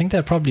 Yeah, I think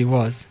that probably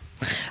was.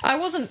 I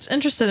wasn't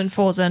interested in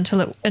Forza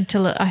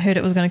until I heard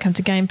it was going to come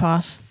to Game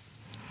Pass.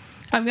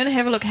 I'm going to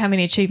have a look how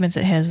many achievements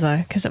it has, though,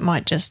 because it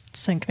might just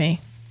sink me.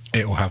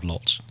 It will have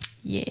lots.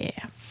 Yeah.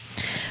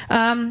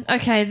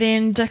 Okay,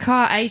 then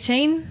Dakar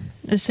 18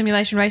 is a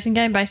simulation racing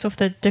game based off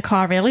the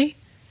Dakar Rally.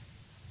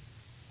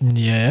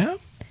 Yeah.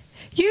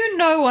 You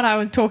know what I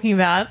was talking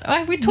about.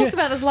 We talked Yeah.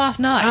 about this last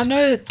night. I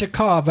know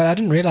Dakar, but I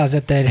didn't realize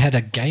that they'd had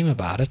a game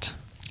about it.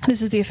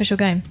 This is the official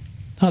game.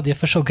 Oh, the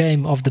official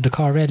game of the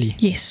Dakar Rally.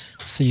 Yes.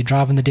 So you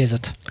drive in the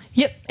desert.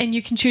 Yep, and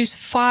you can choose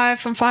from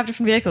 5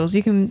 different vehicles.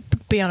 You can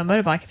be on a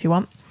motorbike if you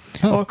want,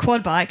 Oh. or a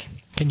quad bike.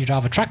 Can you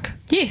drive a truck?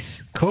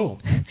 Yes, Cool.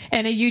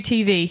 and a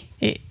UTV.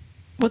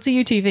 What's a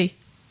UTV?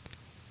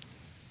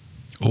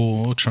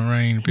 All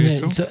terrain Yeah,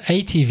 vehicle. it's an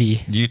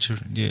ATV,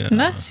 Yeah.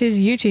 No, it says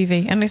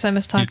UTV, unless I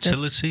mistyped it.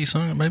 Utility,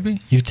 something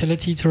maybe.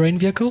 utility terrain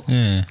vehicle.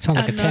 Yeah. Sounds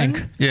like a Unknown?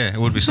 tank. Yeah, it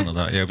would be something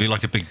like that. Yeah, it'd be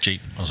like a big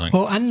jeep or something.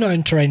 Or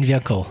unknown terrain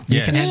vehicle. You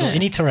Yes. can handle Yeah.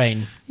 any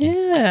terrain.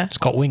 Yeah. It's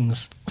got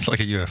wings. It's like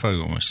a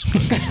UFO almost.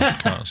 but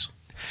cars.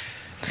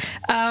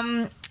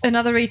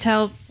 Another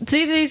retail.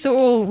 See, these are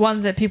all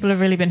ones that people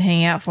have really been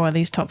hanging out for.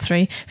 These top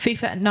 3.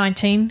 FIFA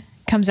 19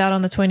 comes out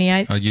on the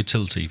 28th. A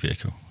utility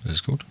vehicle is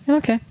it called.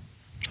 Okay.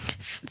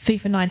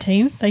 FIFA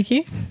 19, thank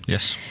you.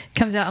 Yes.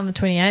 Comes out on the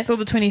 28th or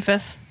the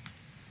 25th.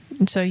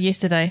 And so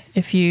yesterday,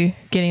 if you're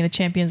getting the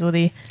Champions or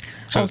the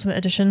So Ultimate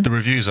Edition. The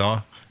reviews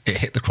are it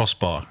hit the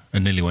crossbar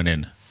and nearly went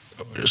in.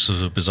 It's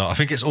sort of bizarre. I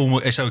think it's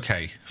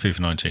okay, FIFA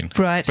 19.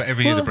 Right. But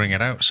every year Well- they bring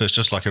it out, so it's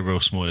just like a real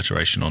small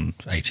iteration on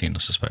 18, I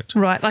suspect.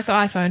 Right, like the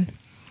iPhone.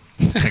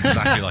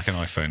 Exactly like an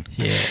iPhone.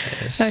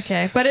 Yes.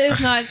 Okay, but it is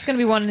nice. It's going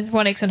to be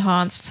 1X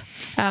enhanced.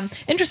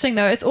 Interesting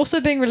though, it's also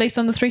being released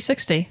on the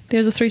 360.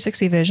 There's a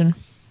 360 version.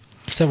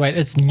 So wait,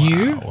 it's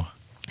new? Wow.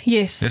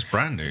 Yes. It's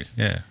brand new.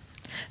 Yeah.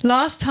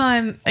 Last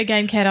time a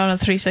game came out on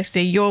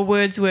 360, your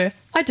words were,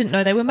 "I didn't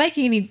know they were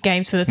making any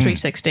games for the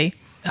 360."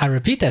 I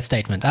repeat that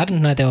statement. I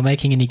didn't know they were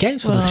making any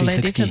games for Well, the they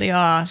 360. definitely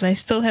are. They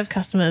still have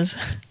customers.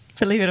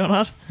 Believe it or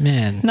not.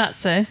 Man,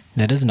 Nuts, eh?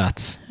 that is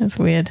nuts. That's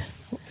weird.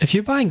 If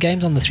you're buying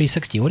games on the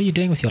 360, what are you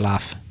doing with your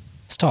life?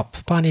 Stop.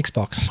 Buy an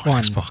Xbox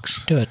One.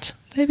 Xbox. Do it.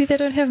 Maybe they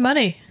don't have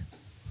money.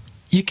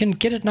 You can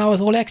get it now with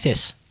All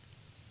Access.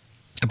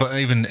 But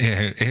even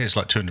here, it's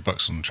like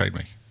 $200 on Trade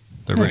Me.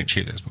 They're really Oh.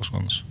 cheap, the Xbox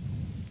Ones.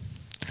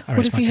 I What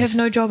rest if my you case. have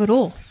no job at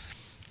all?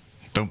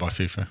 Don't buy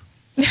FIFA.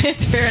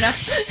 It's fair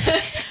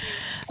enough.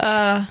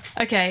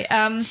 Okay.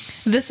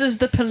 This is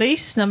The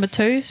Police number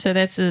 2. So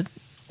that's a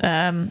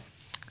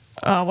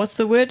what's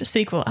the word?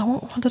 Sequel.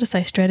 What did I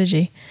say?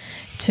 Strategy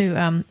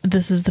to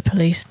This is The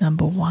Police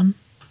number 1,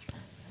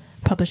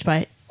 published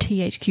by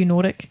THQ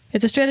Nordic.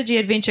 It's a strategy,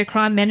 adventure,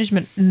 crime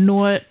management,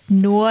 noir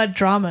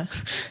drama.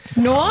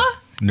 Noir?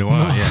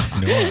 Noir, yeah.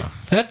 Noir.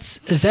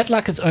 Is that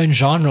like its own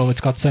genre? It's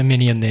got so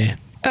many in there.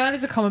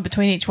 There's a comma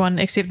between each one,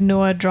 except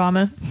noir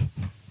drama.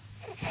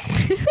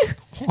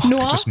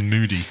 Noir. Just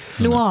moody.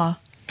 isn't it? Noir.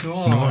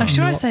 Noir. I'm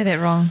sure I say that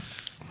wrong.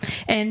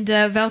 And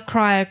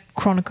Valkyria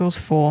Chronicles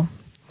 4,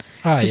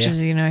 Oh, which yeah.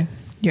 is,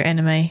 your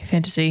anime,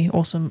 fantasy,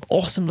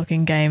 awesome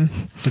looking game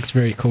Looks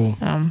very cool.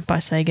 by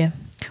Sega.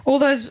 All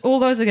those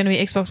are going to be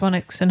Xbox One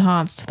X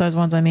enhanced, those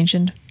ones I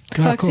mentioned. Oh,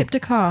 cool. Except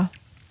Dakar.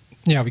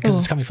 Yeah, because Oh.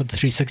 it's coming for the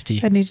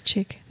 360. I need to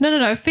check. No.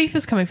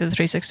 FIFA's coming for the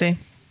 360.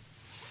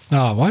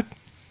 Oh, what?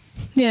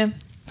 Yeah.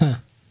 Huh.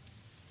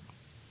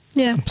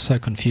 Yeah. I'm so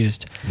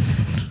confused.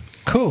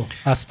 Cool,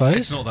 I suppose.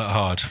 It's not that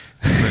hard,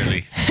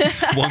 really.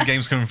 One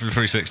game's coming for the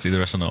 360, the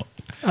rest are not.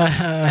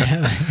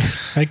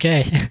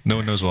 Okay. No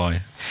one knows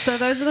why. So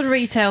those are the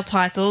retail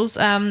titles.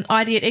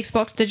 ID at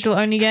Xbox digital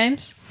only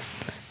games.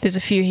 There's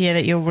a few here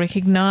that you'll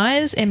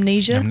recognise.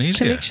 Amnesia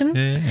Collection.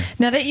 Yeah.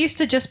 Now that used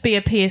to just be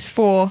a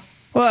PS4,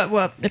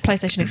 well, a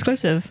PlayStation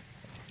exclusive,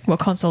 well,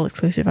 console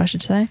exclusive, I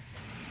should say.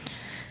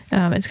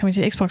 It's coming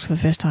to the Xbox for the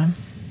first time.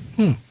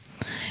 Hmm.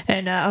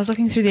 And I was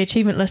looking through the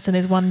achievement list, and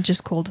there's one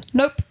just called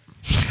Nope,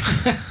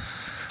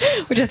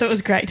 which I thought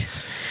was great.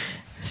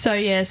 So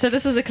yeah, so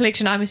this is a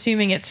collection. I'm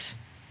assuming it's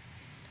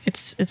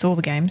all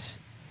the games.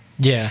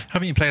 Yeah.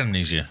 Haven't you played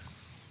Amnesia?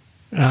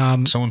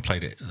 Someone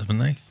played it, haven't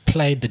they?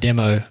 Played the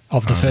demo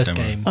of the Oh, the first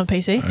demo. game. On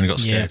PC. And got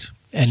scared.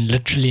 Yeah. And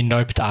literally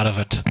noped out of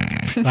it.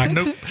 Like,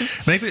 Nope.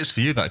 Maybe it's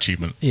for you, that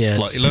achievement. Yes.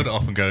 Like, you load it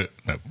up and go,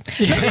 nope.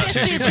 That's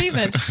the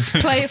achievement.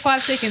 Play it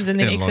 5 seconds and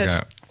then Yeah, log exit.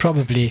 out.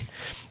 probably.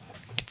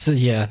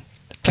 Yeah.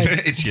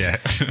 Played, It's, yeah.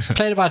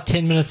 played about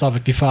 10 minutes of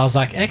it before I was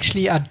like,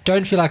 actually, I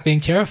don't feel like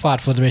being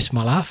terrified for the rest of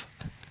my life.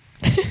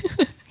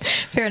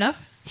 Fair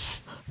enough.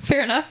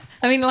 Fair enough.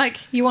 I mean, like,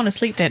 you want to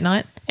sleep that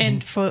night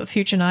and for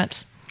future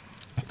nights.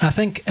 I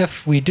think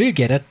if we do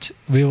get it,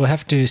 we will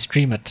have to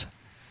stream it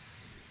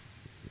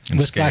And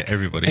with scare like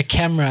everybody. a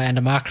camera and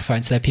a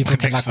microphone so that people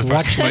can like Next to the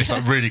watch back, it. it's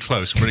like really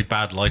close, really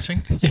bad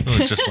lighting.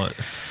 Or just like,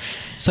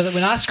 So that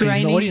when I scream,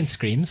 Grainy. the audience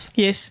screams.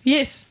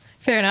 Yes.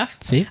 Fair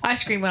enough. See? I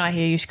scream when I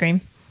hear you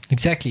scream.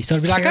 Exactly. So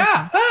it'll be It's like,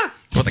 terrifying.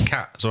 what the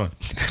cat as well.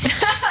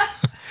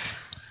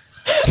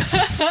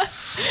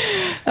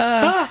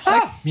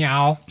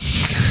 meow.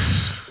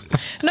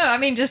 No, I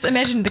mean, just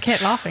imagine the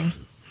cat laughing.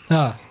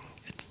 Oh,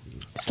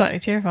 Slightly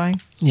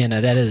terrifying. yeah, no,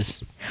 that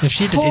is. If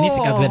she did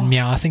anything other than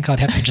meow, I think I'd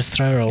have to just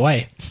throw her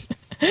away.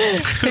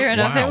 Fair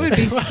enough. That Wow. would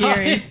be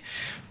scary.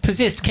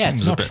 Possessed cats,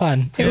 Seems a not bit-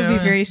 fun. It would be Yeah.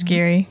 very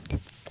scary.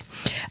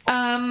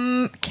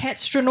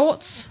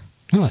 Catstronauts.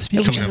 Oh,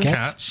 speaking Talking of of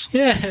cats. cats.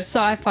 Yeah.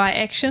 Sci-fi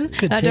action.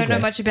 Good I don't know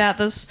segue. much about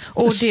this,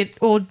 or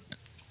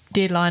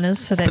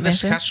Deadliners for that But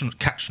this matter.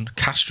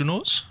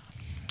 castronauts?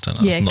 Don't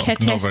know, Yeah,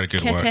 it's not a very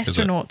good word, is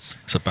it? catastronauts.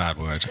 It's a bad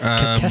word.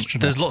 Catastronauts.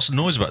 There's lots of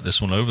noise about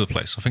this one all over the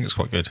place. I think it's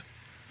quite good.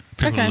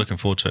 People are looking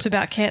forward to It's it.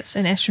 about cats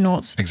and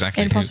astronauts.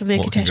 Exactly. And possibly a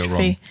What can go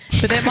catastrophe.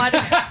 But that might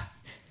have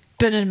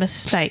been a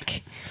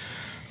mistake.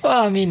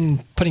 Well, I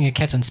mean, putting a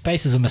cat in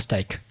space is a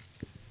mistake.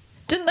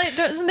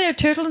 Isn't there a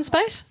turtle in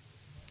space?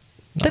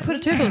 They put a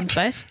turtle in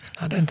space.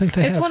 I don't think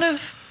they It's have.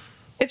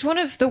 one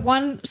of the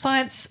one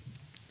science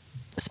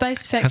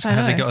space facts I know.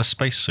 Has he got a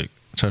spacesuit?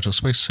 Total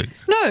spacesuit?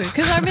 No,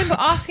 because I remember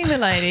asking the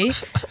lady,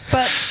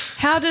 but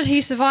how did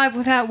he survive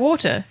without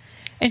water?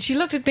 And she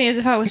looked at me as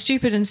if I was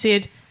stupid and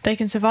said, they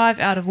can survive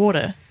out of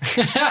water.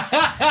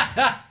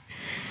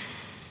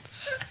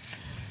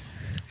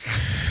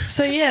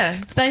 So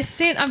yeah,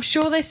 I'm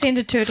sure they sent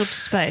a turtle to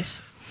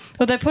space.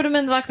 Or they put him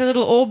in like the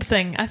little orb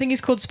thing. I think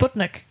he's called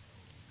Sputnik.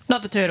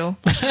 Not the turtle.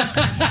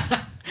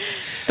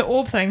 The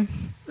orb thing.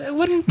 They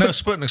wouldn't No, put,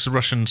 Sputnik's a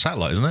Russian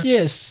satellite, isn't it?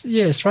 yes,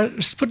 right.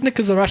 Sputnik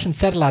is a Russian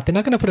satellite. They're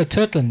not going to put a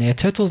turtle in there.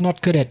 Turtle's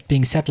not good at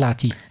being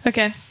satellite-y.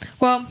 Okay.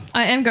 Well,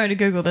 I am going to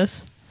Google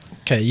this.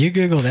 Okay, you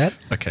Google that.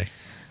 Okay.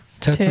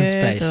 Turtle in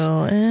space.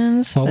 Turtle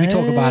in So we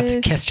talk about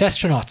space.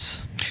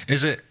 catastronauts.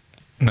 Is it?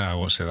 No, I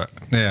won't say that.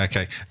 Yeah,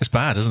 okay. It's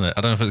bad, isn't it?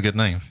 I don't know if it's a good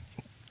name.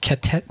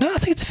 No, I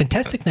think it's a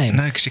fantastic name.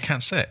 No, because you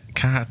can't say it.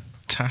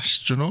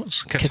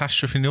 Catastronauts?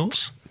 Catastrophe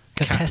nauts?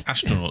 Catas-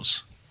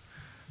 Astronauts.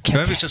 Cat-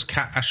 Maybe it's just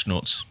cat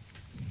astronauts.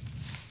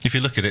 If you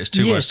look at it, it's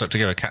two words stuck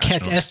together. Cat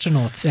cat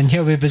astronauts. astronauts. And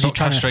here we're busy Not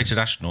trying castrated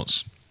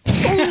astronauts. to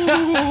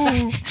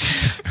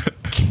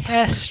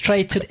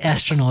castrated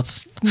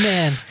astronauts.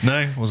 Man,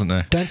 No, wasn't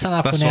there. don't sign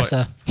up That's for right.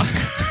 NASA.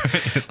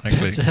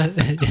 Exactly.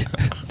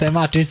 They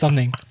might do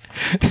something.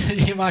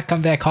 You might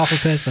come back half a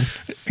person.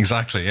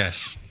 Exactly,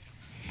 yes.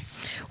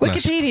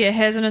 Wikipedia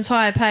has an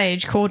entire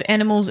page called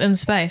Animals in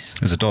Space.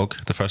 There's a dog.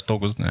 The first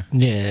dog, wasn't there?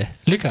 Yeah,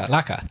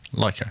 Laka.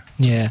 Laika.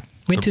 Yeah,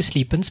 went to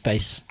sleep in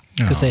space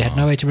because they had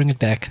no way to bring it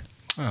back.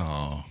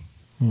 Oh.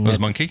 Mm, Was that's- a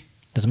monkey?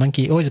 There's a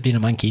monkey. Always been a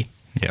monkey.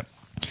 Yep.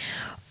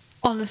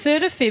 On the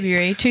 3rd of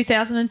February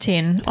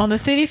 2010, on the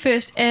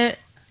 31st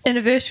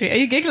anniversary. Are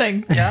you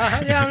giggling?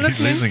 Yeah, I'm He's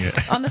losing it.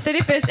 On the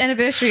 31st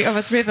anniversary of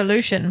its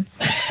revolution.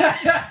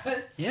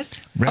 Yes.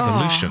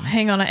 Revolution. Oh,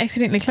 hang on, I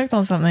accidentally clicked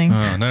on something.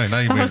 Oh, no, now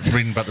you're I was-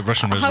 reading about the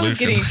Russian I was Revolution.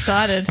 getting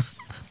excited.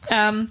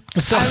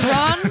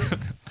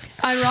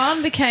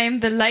 Iran became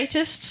the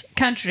latest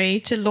country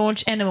to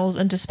launch animals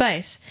into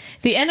space.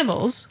 The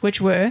animals,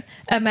 which were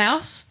a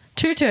mouse,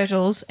 2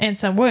 turtles, and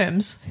some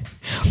worms,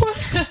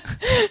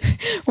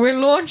 were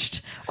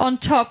launched on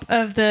top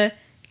of the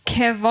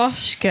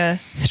Kavoshka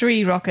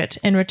 3 rocket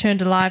and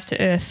returned alive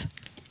to Earth.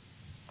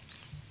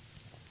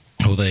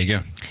 Oh, there you go.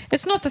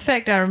 It's not the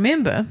fact I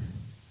remember,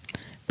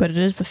 but it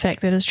is the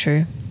fact that is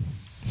true.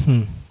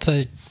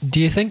 So,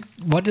 do you think?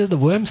 What do the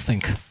worms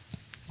think?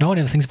 No one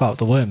ever thinks about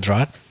the worms,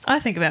 right? I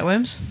think about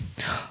worms.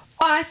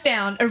 I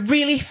found a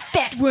really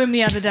fat worm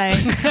the other day.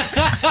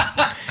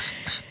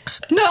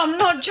 No, I'm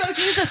not joking.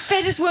 He's the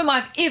fattest worm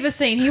I've ever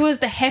seen. He was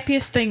the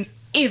happiest thing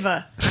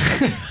ever.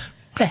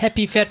 The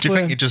happy fat Do you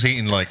worm. think you're just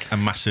eating like a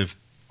massive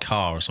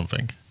car or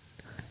something?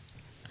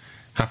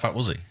 How fat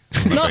was he?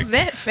 Not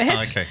that fat.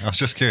 Oh, okay, I was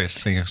just curious.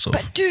 Seeing sort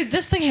of But dude,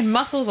 this thing had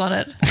muscles on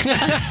it.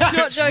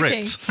 Not joking.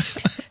 ripped.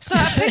 So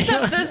I picked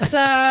up this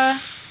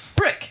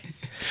brick,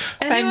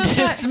 and, it and was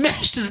just like,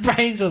 smashed his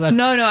brains with it.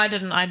 no, I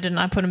didn't.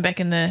 I put him back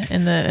in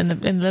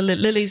the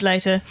lilies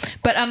later.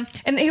 But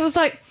and he was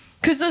like,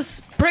 because this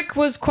brick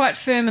was quite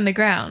firm in the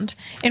ground,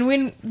 and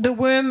when the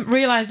worm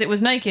realized it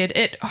was naked,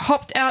 it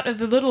hopped out of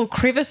the little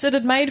crevice it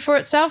had made for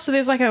itself. So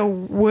there's like a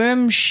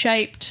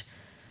worm-shaped,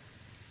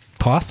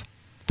 Path.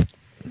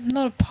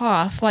 not a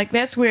path, like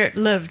that's where it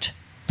lived.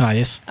 Oh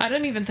yes, I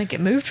don't even think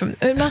it moved from.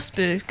 It must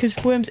be because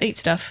worms eat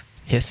stuff.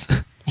 yes.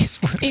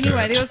 Yes, worms.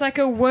 Anyway, there was like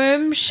a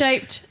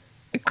worm-shaped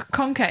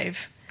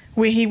concave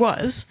where he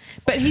was,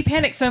 but he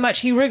panicked so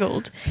much he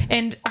wriggled,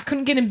 and I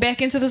couldn't get him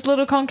back into this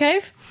little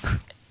concave,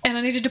 and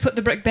I needed to put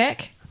the brick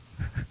back.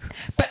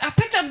 But I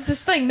picked up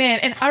this thing, man,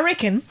 and I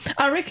reckon,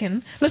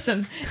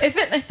 listen, if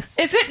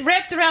it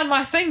wrapped around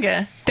my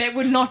finger, that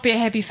would not be a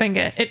happy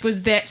finger. It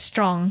was that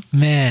strong.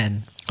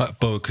 Man, like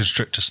boa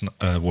constrictor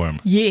worm.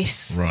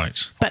 Yes.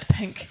 Right, But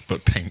pink.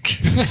 but pink.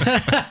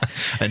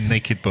 A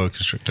naked boa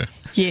constrictor.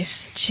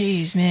 Yes.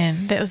 Jeez,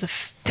 man. That was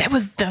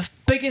the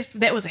biggest,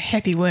 that was a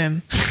happy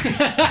worm.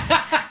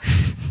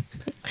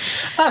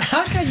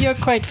 how come you're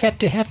quite fat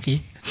to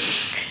happy?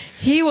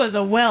 He was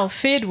a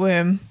well-fed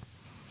worm.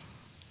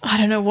 I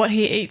don't know what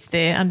he eats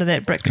there under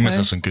that brick. You must though.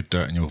 have some good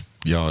dirt in your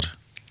yard.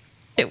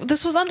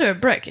 This was under a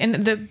brick, and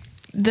the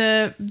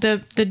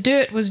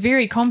dirt was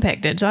very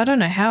compacted, so I don't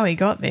know how he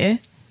got there.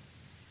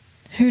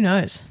 Who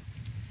knows?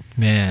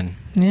 Man,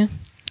 Yeah,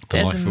 The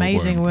that's life of a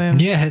amazing worm. worm.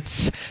 yeah,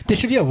 there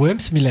should be a worm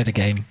simulator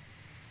game.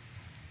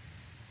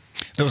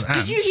 There was ants.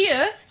 Did you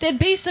hear that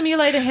Bee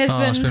Simulator has Oh,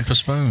 it's been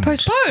postponed.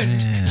 postponed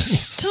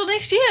Yes. till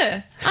next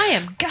year? I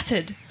am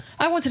gutted.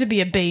 I wanted to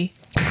be a bee.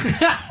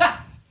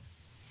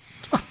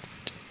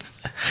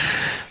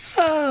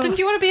 Didn't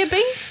you want to be a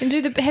bee and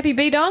do the happy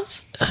bee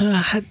dance?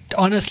 I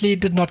honestly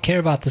did not care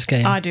about this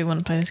game. I do want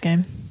to play this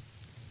game.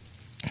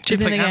 Do you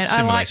Then play again, Ant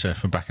I like- Simulator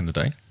from back in the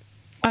day?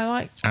 I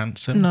like. Ant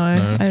Sim? No,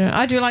 I don't.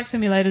 I do like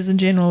simulators in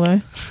general, though.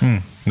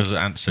 There's an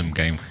Ant Sim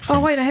game. Oh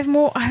wait, I have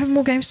more. I have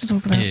more games to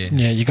talk about. Yeah.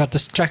 Yeah, you got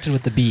distracted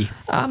with the bee.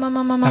 I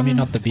mean,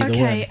 not the bee, the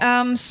Okay,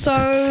 so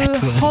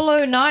Fat worm.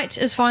 Hollow Knight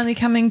is finally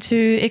coming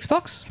to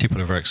Xbox.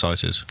 People are very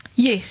excited.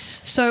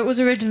 Yes, so it was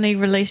originally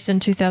released in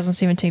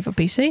 2017 for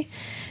PC,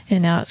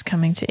 and now it's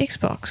coming to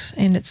Xbox.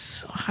 And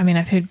it's, I mean,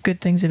 I've heard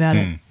good things about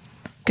it.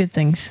 Good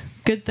things,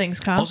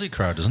 Carl. Aussie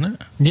crowd, isn't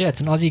it? Yeah,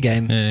 it's an Aussie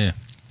game. Yeah.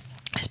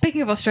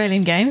 Speaking of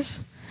Australian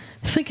games,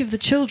 Think of the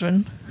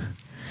Children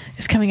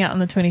is coming out on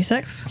the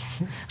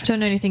 26th. I don't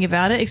know anything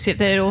about it except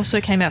that it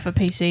also came out for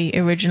PC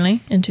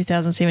originally in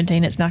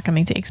 2017. It's now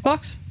coming to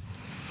Xbox.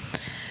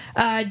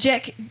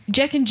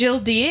 Jack and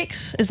Jill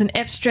DX is an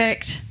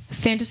abstract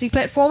fantasy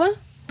platformer.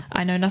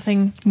 I know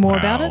nothing more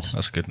about it.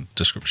 That's a good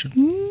description.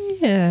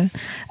 Yeah.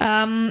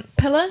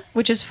 Pillar,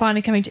 which is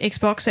finally coming to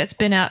Xbox. That's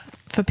been out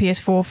for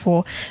PS4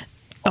 for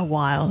a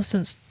while,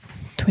 since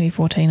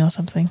 2014 or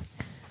something.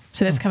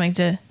 So that's coming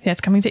to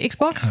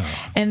Xbox.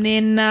 Oh. And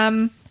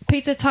then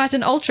Pizza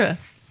Titan Ultra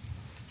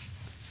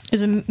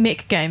is a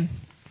mech game.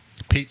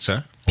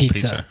 Pizza?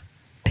 Pizza.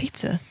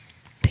 Pizza.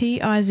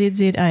 Pizza.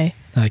 Okay.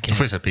 I thought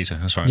you said Peter,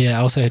 that's right. Yeah,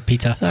 I also had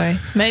Peter. Sorry.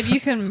 Maybe you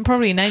can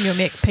probably name your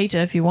mech Peter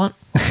if you want.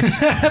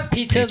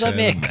 Peter the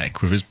mech.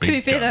 With his big To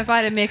be fair, gun. though, if I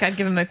had a mech, I'd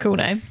give him a cool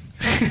name.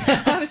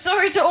 I'm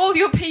sorry to all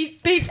your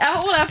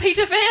all our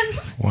Peter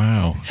fans.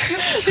 Wow.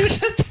 Who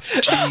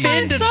just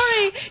I'm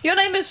sorry. Your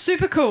name is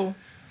super cool.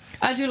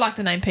 I do like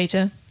the name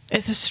Peter.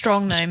 It's a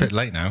strong It's a name. bit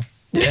late now.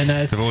 Yeah,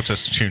 no, They've all it's,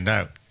 just tuned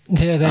out.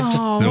 yeah, they're just,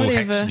 Oh, They're all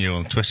whatever. hexing you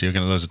on Twitter. You're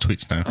getting loads of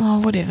tweets now. Oh,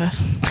 whatever.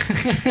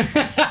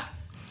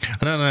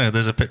 I don't know.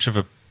 There's a picture of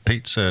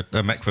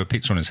a mech with a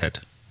pizza on his head.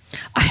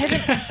 I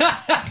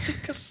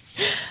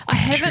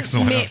haven't Why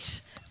not?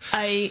 met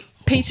a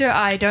Peter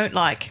I don't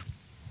like.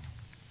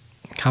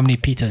 how many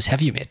Peters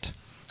have you met?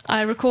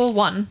 I recall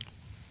one.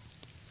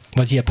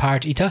 Was he a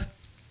pirate eater?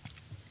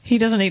 He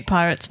doesn't eat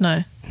pirates,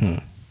 no.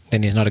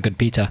 Then he's not a good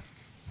Peter.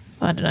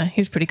 I don't know.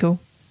 He's pretty cool.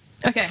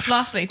 Okay,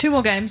 lastly, 2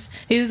 more games.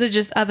 These are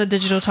just other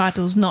digital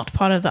titles, not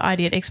part of the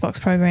ID at Xbox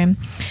program.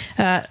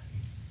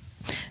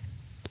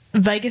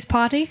 Vegas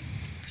Party,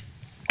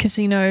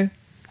 casino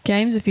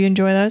games, if you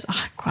enjoy those. Oh,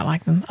 I quite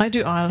like them. I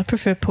do. I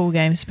prefer pool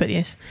games, but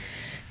yes.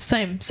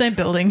 Same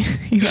building.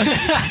 You know.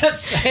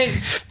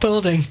 Same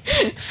building.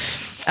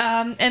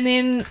 And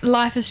then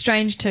Life is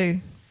Strange 2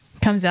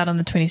 comes out on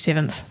the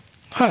 27th.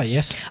 Oh,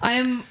 yes. I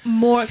am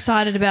more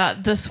excited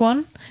about this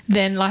one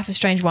than Life is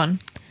Strange 1,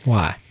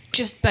 Why?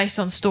 just based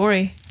on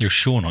story. You're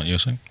Sean, aren't you?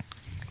 Saying?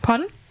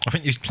 Pardon? I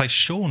think you play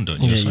Sean,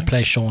 don't you? Yeah, or you something?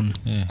 play Sean.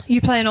 Yeah. You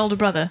play an older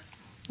brother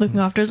looking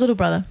after his little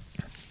brother,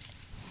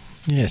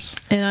 Yes.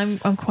 and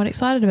I'm quite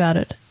excited about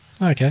it.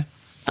 Okay.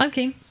 I'm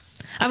keen.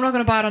 I'm not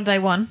going to buy it on day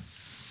one.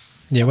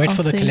 Yeah, wait I'll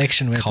for the see.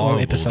 collection where it's all Carl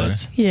will,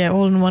 episodes. Yeah,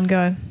 all in one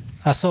go.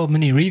 I saw a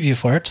mini review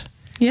for it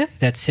Yeah.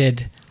 that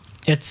said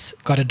it's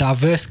got a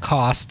diverse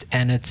cast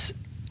and it's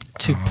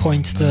to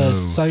point the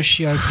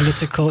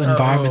socio-political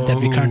environment that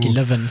we currently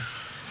live in.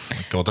 Oh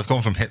my God, they've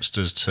gone from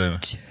hipsters to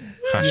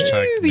hashtag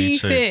To me be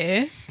too.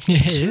 fair,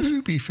 Yes.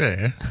 To be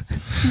fair.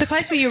 the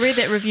place where you read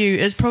that review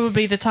is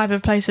probably the type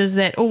of places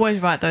that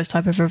always write those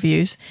type of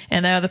reviews,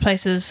 and they are the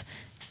places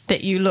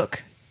that you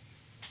look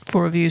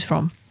for reviews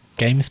from.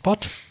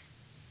 GameSpot?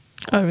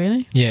 Oh,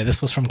 really? Yeah, this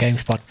was from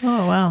GameSpot.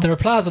 Oh, wow. The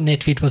replies on their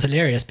tweet was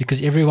hilarious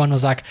because everyone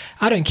was like,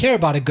 I don't care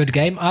about a good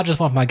game. I just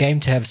want my game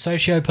to have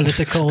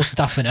socio-political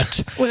stuff in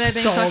it. Were they being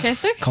Sold.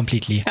 sarcastic?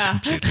 Completely. Ah.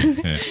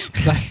 Yes.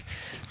 Like,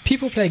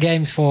 people play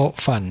games for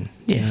fun.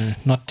 Yes.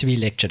 Not to be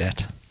lectured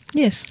at.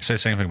 Yes. Say the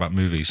same thing about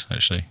movies,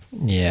 actually.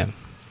 Yeah.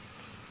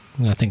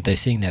 And I think they're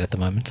seeing that at the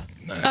moment.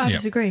 I yeah.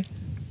 disagree.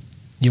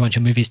 You want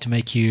your movies to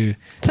make you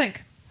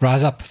Think.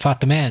 rise up, fight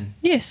the man,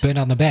 Yes. burn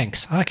down the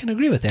banks. I can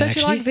agree with that, Don't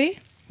actually. you like V?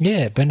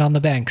 Yeah, burn down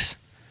the banks.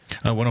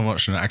 When I'm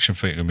watching an action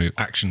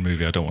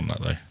movie, I don't want that,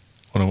 though.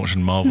 When I'm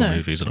watching Marvel No.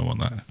 movies, I don't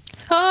want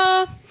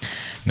that.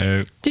 Did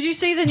No. you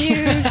see the new?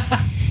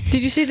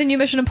 Did you see the new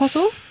Mission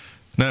Impossible?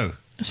 No.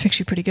 It's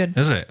actually pretty good.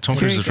 Is it? Tom It's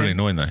Cruise very is really good.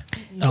 annoying,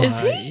 though.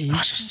 Is he? I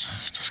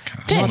he's- just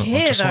can't. That I just hair,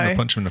 want to though.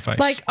 punch him in the face.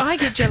 Like, I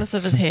get jealous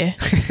of his hair.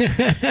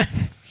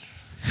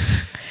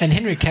 And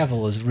Henry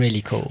Cavill is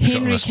really cool. He's got a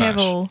Henry moustache.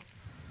 Cavill.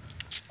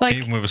 Like,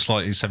 Even with a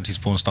slightly 70s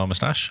porn star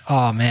moustache.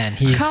 Oh, man.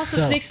 He's Carl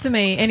sits still... next to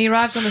me and he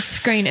arrived on the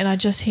screen and I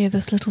just hear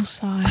this little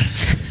sigh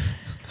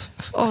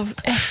of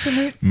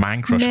absolute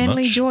Man crush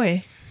manly much?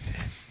 joy.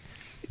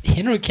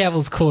 Henry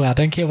Cavill's cool. I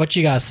don't care what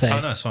you guys say.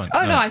 Oh, no, it's fine.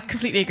 Oh, no, I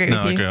completely agree No,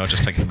 with I you. agree. I'll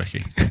just take the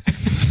mickey.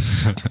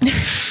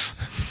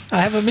 I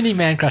have a mini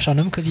man crush on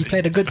him because he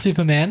played a good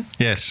Superman.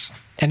 Yes.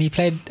 And he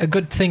played a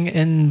good thing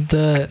in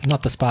the...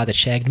 Not the spy that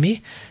shagged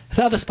me.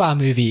 The other spy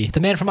movie. The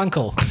Man from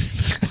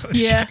U.N.C.L.E.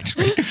 Yeah.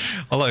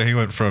 Although he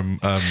went from,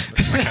 I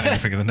can't even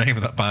think of the name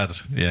of that bad.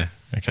 Yeah,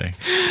 okay.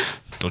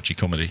 Dodgy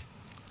comedy.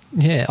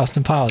 Yeah,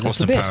 Austin Powers. It's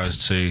Austin the best.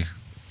 Powers to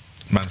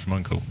Man from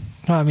U.N.C.L.E.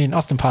 No, I mean,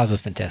 Austin Powers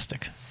is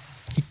fantastic.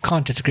 You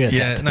can't disagree with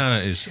Yeah, that. no,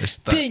 it's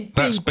that, Bing,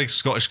 that's bing. big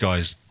Scottish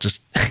guys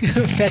just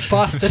Fat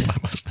bastard. I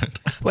must admit.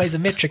 Weighs a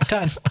metric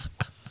ton.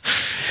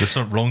 There's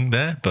something wrong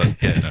there,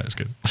 but yeah, no, it's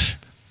good.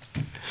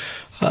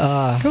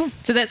 Cool.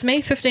 So that's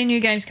me. 15 new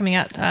games coming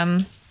out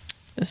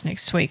this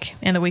next week,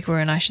 and the week we're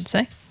in, I should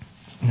say.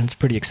 It's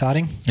pretty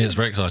exciting. Yeah, it's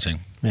very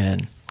exciting.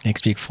 And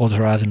next week, Forza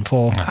Horizon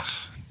 4.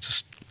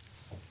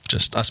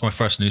 Just that's my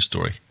first news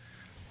story.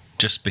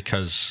 Just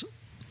because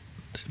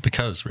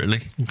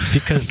really.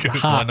 Because why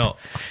hype. not?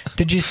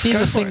 Did you see Go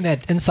the for thing it.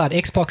 that Inside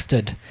Xbox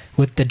did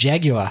with the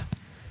Jaguar?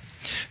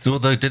 So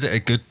they did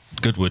it at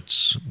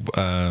Goodwood's,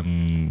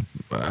 something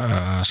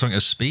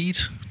at Speed,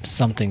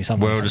 Something.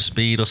 World of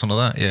Speed or something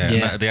like that. Yeah, and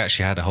Yeah. they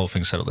actually had a whole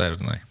thing set up there,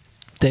 didn't they?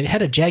 They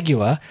had a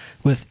Jaguar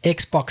with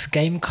Xbox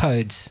game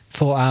codes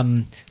for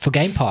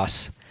Game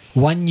Pass.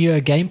 1 year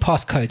Game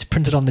Pass codes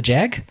printed on the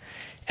Jag.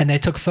 And they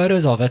took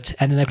photos of it,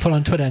 and then they put it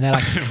on Twitter, and they're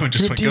like, Everyone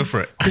just went, "Go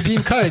for it."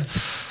 Redeem codes.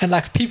 And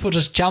like people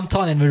just jumped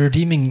on and were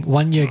redeeming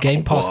 1 year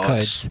Game Pass What?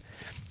 codes.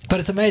 But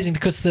it's amazing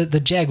because the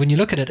Jag, when you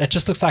look at it, it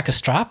just looks like a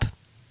stripe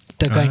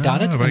going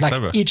down it. very And like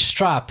clever. each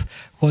stripe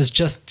was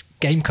just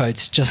game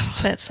codes.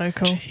 Just That's so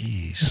cool.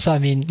 Jeez. so I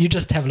mean, you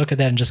just have a look at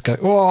that and just go,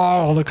 oh,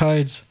 all the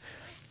codes.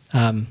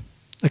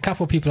 A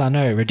couple of people I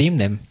know redeemed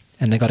them,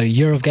 and they got a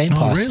year of Game Oh,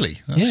 Pass.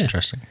 really? That's Yeah.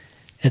 interesting.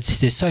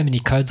 There's so many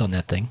codes on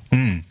that thing.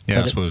 Yeah, But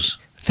I suppose.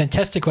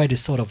 Fantastic way to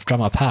sort of drum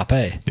up hype,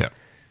 eh? Yeah.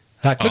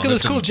 Like, look Oh, at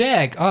this they've cool done-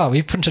 Jag. Oh,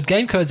 we printed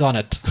game codes on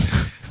it.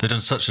 They've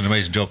done such an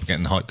amazing job of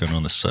getting hype going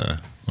on this on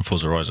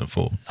Forza Horizon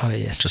 4. Oh,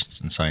 yes.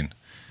 Just insane.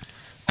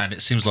 And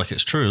it seems like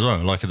it's true as well.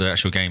 Like the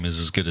actual game is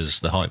as good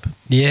as the hype,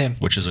 Yeah.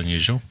 which is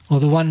unusual.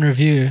 Well, the one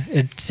review,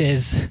 it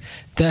says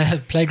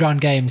the Playground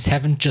games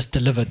haven't just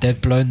delivered,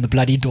 they've blown the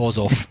bloody doors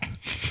off.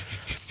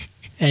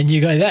 And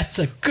you go, that's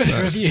a good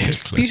That's review.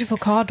 good clip. Beautiful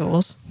car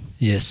doors,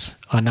 Yes.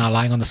 Are now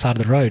lying on the side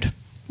of the road.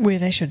 where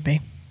they should be.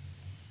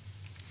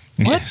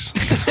 What?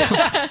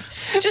 Yes,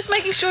 Just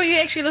making sure you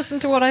actually listen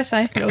to what I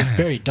say. It was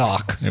very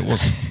dark. it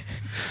was.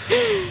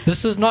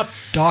 This is not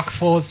Dark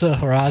Forza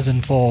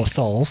Horizon 4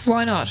 Souls.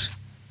 Why not?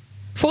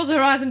 Forza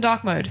Horizon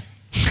Dark Mode.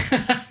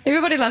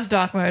 Everybody loves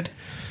Dark Mode.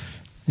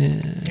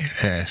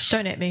 Yes.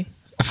 Don't at me.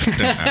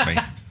 Don't at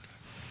me.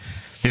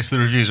 Yes, the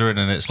reviews are in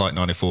and it's like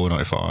 94,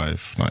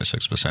 95,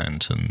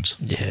 96%. And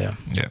Yeah.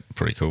 yeah,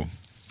 pretty cool.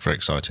 Very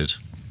excited.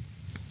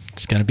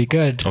 It's going to be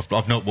good.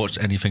 I've not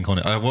watched anything on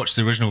it. I watched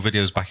the original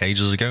videos back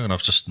ages ago and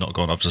I've just not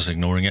gone. I'm just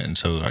ignoring it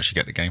until I actually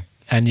get the game.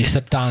 And you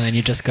sit down and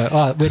you just go,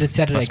 oh, where did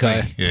Saturday That's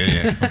go? me.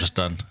 Yeah. I'm just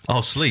done.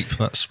 I'll sleep.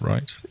 That's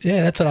right.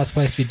 Yeah, that's what I was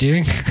supposed to be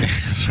doing.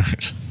 That's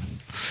right.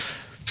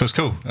 So it's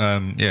cool.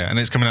 Yeah, and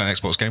it's coming out on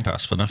Xbox Game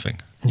Pass for nothing.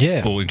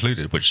 Yeah. All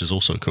included, which is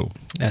also cool.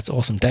 That's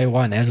awesome. Day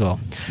one as well.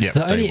 Yeah,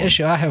 the day only one.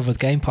 issue I have with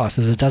Game Pass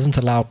is it doesn't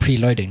allow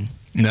preloading,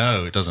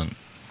 No, it doesn't.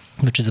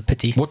 which is a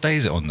pity. What day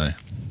is it on there?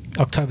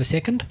 October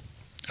 2nd?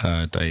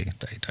 Day.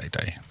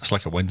 It's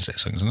like a Wednesday, or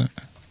something, isn't it?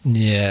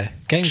 Yeah.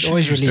 Games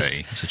always release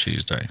It's a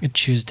Tuesday. a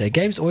Tuesday.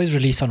 Games always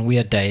release on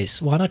weird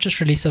days. Why not just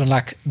release it on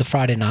like the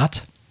Friday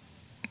night?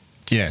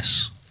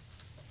 Yes.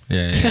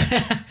 Yeah.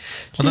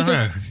 I don't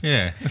know.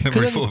 Yeah, I never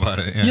really thought about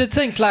it. Yeah. You'd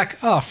think like,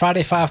 oh,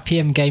 Friday 5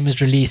 p.m. game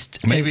is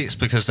released. Maybe it's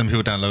because then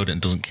people download it and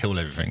it doesn't kill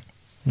everything.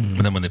 And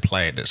then when they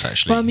play it, it's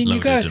actually Well, I mean, you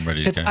loaded go, and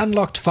ready to it's go.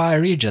 unlocked via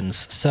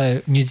regions.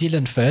 So New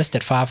Zealand first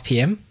at 5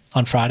 p.m.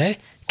 on Friday,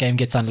 game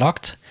gets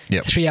unlocked.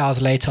 Yep. 3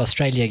 hours later,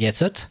 Australia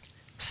gets it.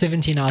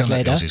 17 hours Don't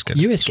let the later, Aussies get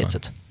it, US it's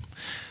gets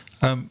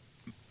fine.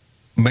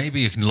 it.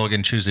 Maybe you can log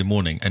in Tuesday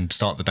morning and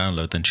start the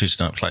download, then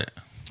Tuesday night play it.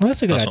 Well,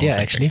 that's a good That's what idea, I'm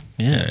actually.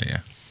 thinking. Yeah. Yeah.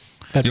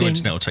 But Your being,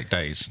 internet will take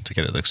days to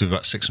get it there because we've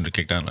got 600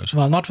 gig download.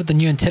 well, not with the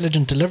new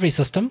intelligent delivery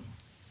system.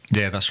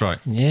 Yeah, that's right.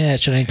 Yeah,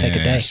 it should only take a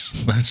day. Yes,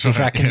 That's If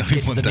I right. can Yeah,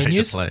 get to one the day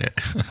menus. to play it.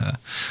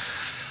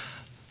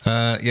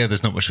 Yeah,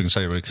 there's not much we can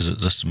say really because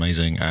it's just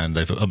amazing and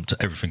they've upped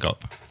everything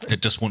up.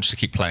 It just wants you to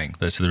keep playing.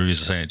 That's the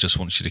reviews are saying it just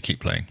wants you to keep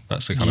playing.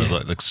 That's the kind of Yeah.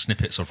 like the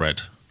snippets I've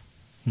read.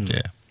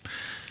 Yeah.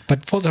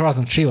 But Forza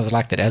Horizon 3 was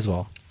like that as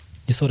well.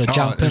 You sort of Oh,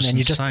 jump it in was and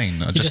you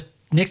insane. I you just- just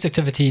next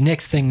activity,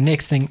 next thing,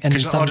 and then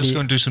Because I'll suddenly just go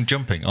and do some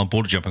jumping. I'm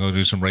bored of jumping. I'll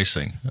do some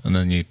racing, and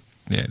then you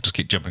just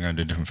keep jumping around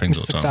doing different things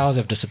all the 6 time. hours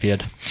have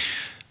disappeared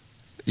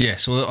Yeah,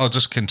 so I'll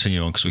just continue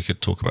on because we could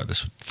talk about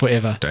this for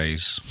forever.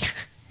 days.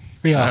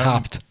 We are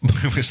hyped.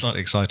 We're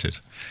slightly excited.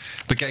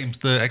 The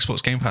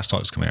Xbox Game Pass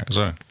title's coming out as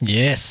well.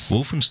 Yes.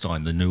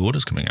 Wolfenstein: The New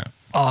Order's coming out,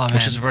 Oh man,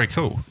 which is very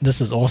cool. this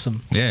is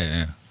awesome.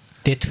 Yeah.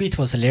 Their tweet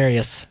was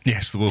hilarious.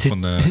 Yes, the wolf To-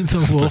 on the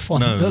the wolf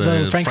on no,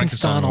 the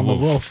Frankenstein on the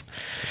wolf.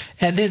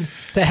 And then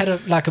they had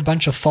a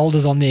bunch of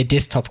folders on their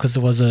desktop because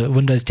it was a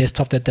Windows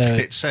desktop that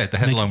they It said the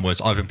headline was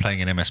 "I've been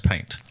playing in MS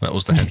Paint." That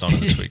was the headline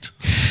of the tweet.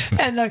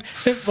 and like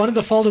one of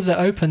the folders they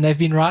opened, they've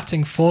been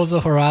writing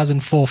Forza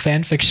Horizon 4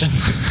 fan fiction.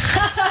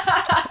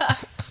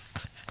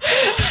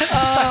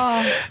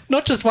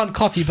 Not just one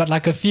copy, but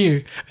like a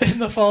few in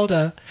the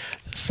folder.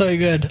 So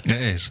good. It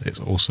is. It's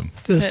awesome.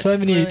 There's That's so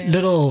many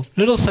brilliant.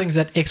 little things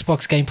that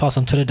Xbox Game Pass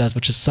on Twitter does,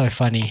 which is so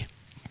funny.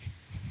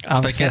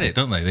 They get it,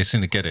 don't they? They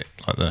seem to get it.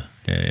 Like the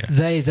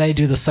yeah. They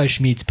do the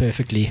social medias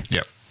perfectly.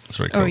 Yep. That's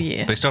very cool. Oh,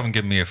 yeah. They still haven't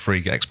given me a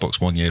free Xbox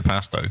 1 year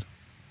pass though.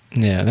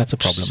 Yeah, that's a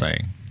problem. Just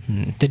saying.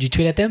 Did you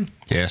tweet at them?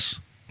 Yes.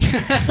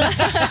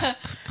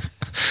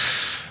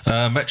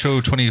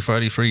 Metro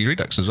 2033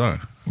 Redux as well.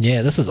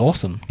 Yeah, this is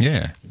awesome.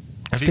 Yeah.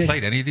 Have you big.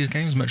 played any of these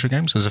games, Metro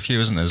games? There's a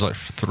few, isn't there? There's like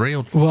 3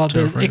 or Well, 2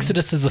 or the 3.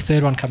 Exodus is the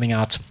third one coming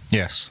out.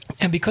 Yes.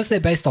 And because they're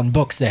based on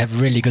books, they have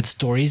really good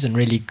stories and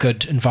really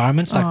good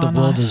environments. Like the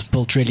world nice. is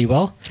built really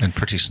well. And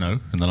Pretty Snow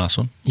in the last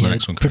one. Yeah, The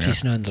next one coming pretty out.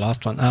 snow in the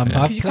last one. Yeah. I've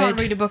Because you played. can't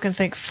read a book and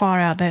think, far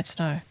out, that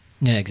snow.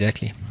 Yeah,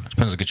 exactly.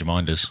 Depends how good your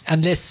mind is.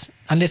 Unless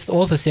the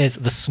author says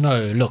the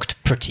snow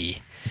looked pretty.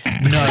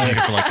 No.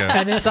 For like a-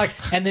 and then it's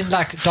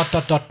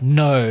like,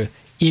 no,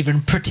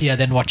 even prettier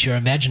than what you're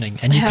imagining.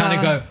 And you kind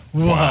of go,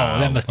 whoa, Wow,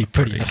 that must be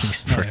pretty looking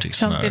snow. Pretty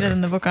Sounds snow. better than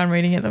the book I'm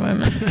reading at the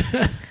moment.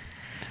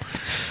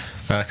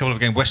 A couple of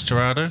games.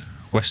 Westerado.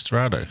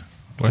 Westerado?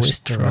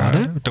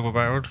 Double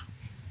barreled?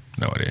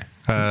 No idea.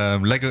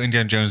 Lego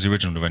Indiana Jones: The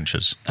Original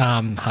Adventures.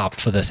 Hyped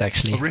for this,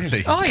 actually.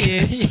 Really? Are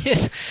you?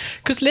 Yes,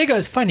 because Lego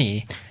is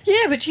funny.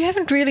 Yeah, but you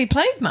haven't really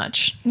played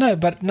much. No,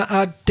 but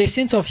their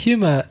sense of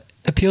humor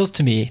appeals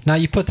to me. Now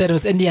you put that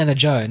with Indiana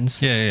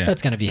Jones. Yeah.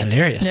 That's going to be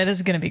hilarious. That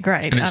is going to be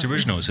great. And it's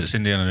original. So it's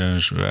Indiana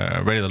Jones,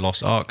 Raiders of the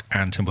Lost Ark,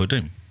 and Temple of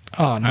Doom.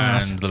 Oh,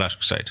 nice. And The Last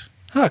Crusade.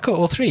 Oh, cool.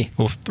 All 3.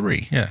 Or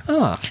 3, yeah.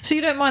 Oh, So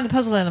you don't mind the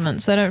puzzle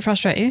elements? They don't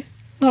frustrate you?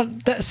 no,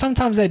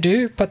 sometimes they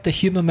do, but the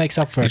humor makes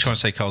up for You it. try and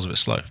say Carl's a bit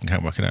slow and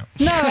can't work it out.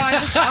 No,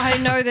 I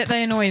know that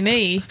they annoy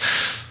me.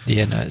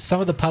 Yeah, no. Some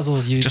of the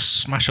puzzles you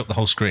Just smash up the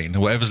whole screen.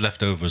 Whatever's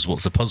left over is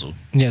what's the puzzle.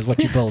 is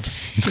what you build.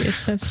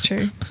 Yes, that's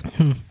true.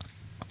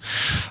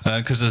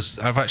 Because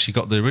I've actually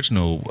got the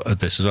original of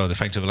this as well, the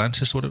Fate of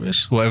Atlantis, what it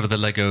is. Whatever the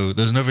Lego.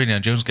 There's another Indiana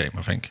Jones game,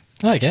 I think.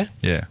 Okay.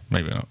 Yeah,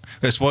 maybe not.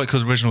 It's why,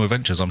 because Original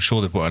Adventures, I'm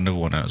sure they brought another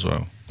one out as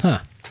well. Huh.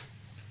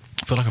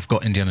 I feel like I've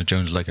got Indiana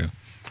Jones Lego.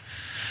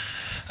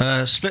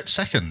 Split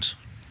Second.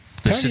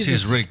 The Apparently city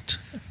is this- rigged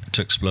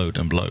to explode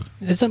and blow.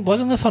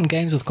 Wasn't this on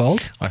Games with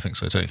Gold? I think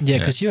so too. Yeah,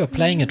 because you were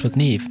playing it with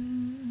Neve.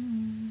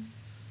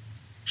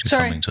 She's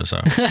Sorry. humming to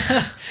herself.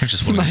 I'm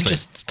just falling Somebody asleep.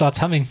 just starts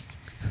humming.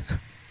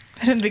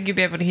 I didn't think you'd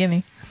be able to hear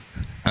me.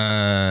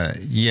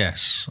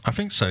 Yes, I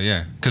think so.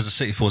 Yeah, because the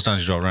city falls down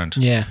as you drive around.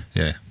 Yeah.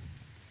 Yeah.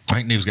 I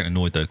think Neve was getting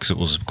annoyed though because it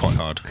was quite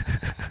hard.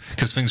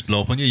 Because things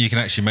blow up on you, you can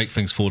actually make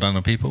things fall down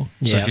on people.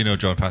 So Yeah. if you know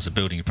drive past a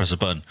building, you press a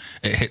button,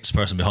 it hits the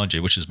person behind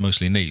you, which is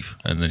mostly Neve,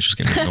 and then she's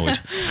getting annoyed.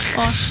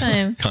 Oh,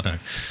 shame. I know.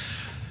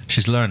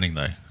 She's learning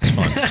though. It's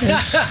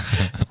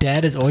fine.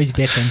 Dad is always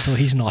better until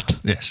he's not.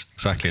 Yes,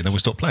 exactly. And then we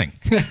stop playing.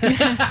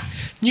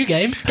 New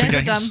game. Games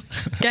are dumb. Games.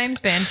 Games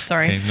banned.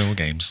 Sorry. Game, no more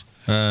games.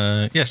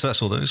 Yes,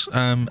 that's all those.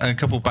 And a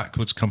couple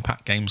backwards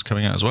compact games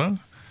coming out as well.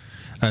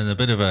 And a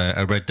bit of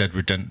a Red Dead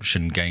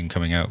Redemption game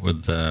coming out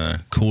with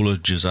Call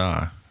of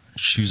Jazar.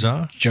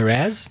 Shuzar?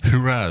 Jaraz.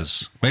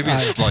 Hurraz. Maybe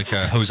it's like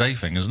a Jose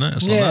thing, isn't it? Or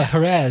something Yeah, like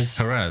that. Haraz.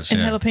 Hurraz,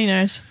 And yeah.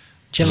 jalapenos.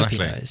 Exactly.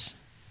 Jalapenos.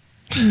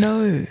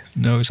 No.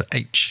 No, it's a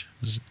H.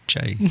 It's a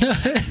J. No,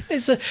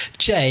 it's a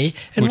J.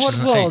 In Which what is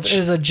an world H.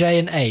 is a J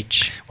and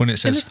H? When it the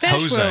says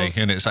Spanish Jose, world.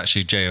 and it's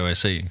actually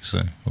Jose,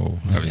 so, or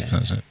however you Yeah.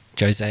 pronounce it.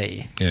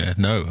 Jose. Yeah,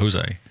 no,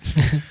 Jose.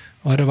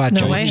 What about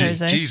No Jose? way,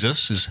 Jose.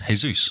 Jesus is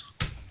Jesus.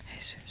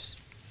 Jesus.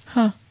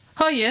 Huh.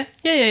 Oh, yeah.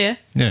 Yeah.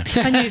 Yeah.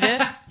 I knew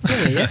that.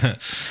 Yeah.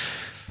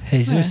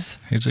 Jesus.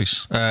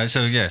 Jesus.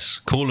 So yes,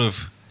 Call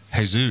of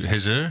Jesus.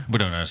 We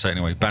don't know how to say it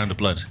anyway. Bound of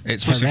Blood.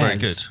 It's supposed to be very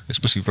good. Perez. It's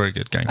supposed to be a very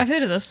good game. I've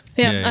heard of this.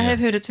 Yeah, Yeah, I yeah. have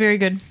heard it's very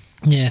good.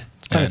 Yeah,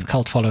 it's got its Um,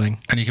 cult following.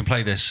 And you can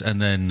play this,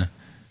 and then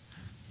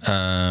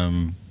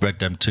Red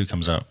Dead 2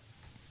 comes out.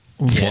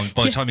 Yeah.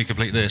 By the time you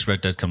complete this,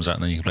 Red Dead comes out,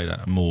 and then you can play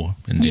that more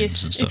in the and Yes,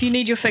 stuff. if you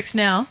need your fix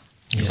now.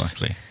 Yes.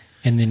 Exactly.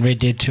 And then Red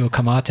Dead 2 will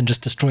come out and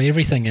just destroy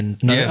everything,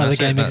 and no yeah, other that's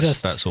game it.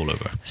 exists. That's all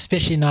over.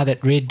 Especially now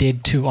that Red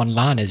Dead 2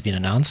 Online has been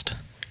announced.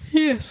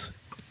 Yes.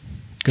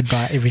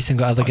 Goodbye, every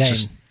single other game.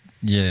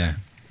 Yeah.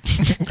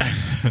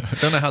 I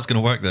don't know how it's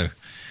going to work though.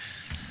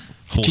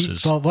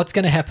 Horses. Well, what's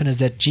going to happen is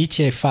that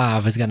GTA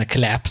 5 is going to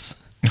collapse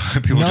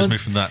People no just one-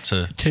 move from that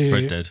to to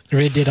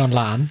Red Dead.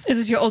 Online. Is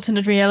this your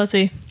alternate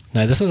reality?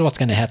 No, this is what's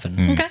going to happen.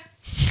 Mm.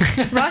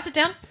 Okay. Write it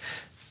down.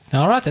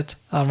 I'll write it.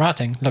 I'm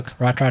writing. Look,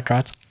 right.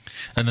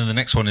 And then the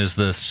next one is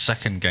the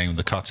second game,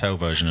 the cartel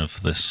version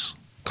of this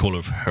Call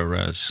of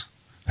Jerez.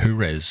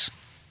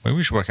 Maybe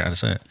we should work out how to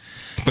say it.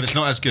 But it's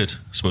not as good,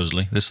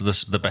 supposedly. This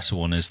the better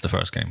one is the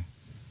first game.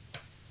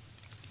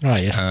 Oh,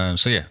 yes.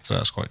 So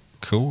that's quite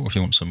cool if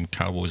you want some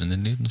cowboys and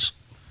Indians.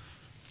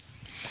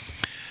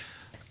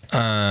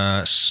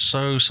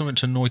 So something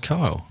to annoy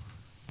Kyle.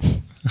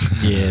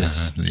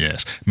 Yes.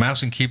 Yes.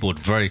 Mouse and keyboard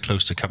very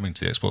close to coming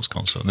to the Xbox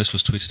console. And this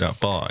was tweeted out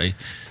by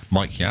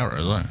Mike Yarra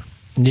as well.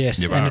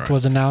 Yes, You're and right. it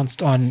was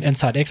announced on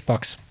Inside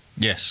Xbox.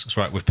 Yes, that's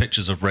right, with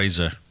pictures of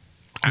Razer.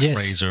 At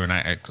Yes. Razer and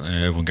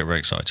everyone get very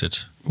excited.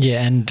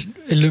 Yeah, and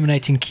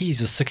illuminating keys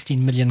with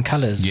 16 million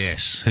colors.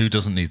 Yes, who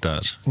doesn't need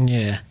that?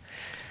 Yeah.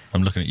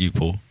 I'm looking at you,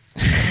 Paul.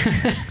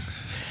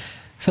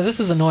 So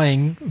this is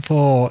annoying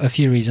for a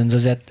few reasons,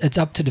 is that it's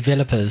up to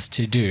developers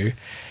to do.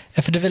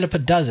 if a developer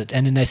does it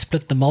and then they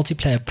split the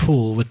multiplayer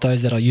pool with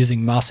those that are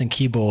using mouse and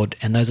keyboard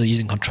and those that are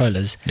using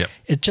controllers, Yep.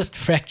 it just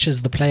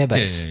fractures the player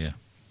base. Yeah.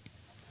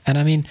 And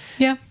I mean,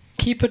 Yeah.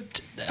 keep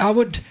it.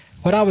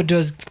 What I would do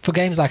is for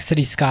games like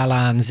City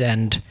Skylines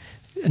and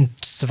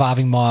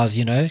Surviving Mars,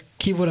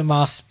 keyboard and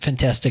mouse,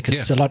 fantastic.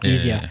 It's Yeah. a lot Yeah,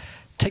 easier.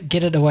 yeah.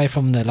 Get it away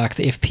from the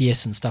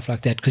FPS and stuff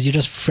like that, because you're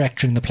just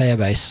fracturing the player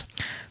base.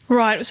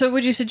 Right. So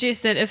would you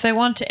suggest that if they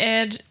want to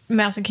add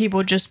mouse and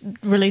keyboard, just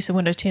release a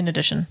Windows 10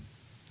 edition?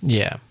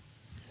 Yeah.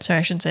 Sorry,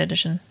 I shouldn't say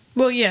edition.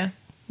 Well, yeah.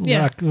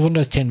 Yeah. Like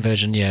Windows 10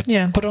 version, yeah.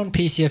 Yeah. Put it on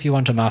PC if you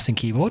want a mouse and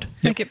keyboard.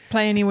 Make it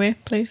play anywhere,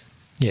 please.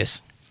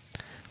 Yes.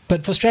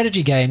 But for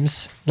strategy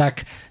games,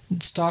 like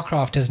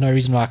StarCraft has no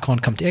reason why it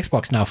can't come to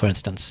Xbox now, for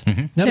instance.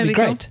 Mm-hmm. That'd be be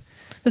cool. great.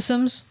 The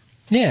Sims,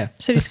 Yeah.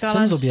 City the Sims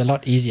Skylines. will be a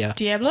lot easier.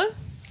 Diablo.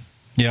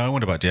 Yeah, I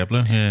wonder about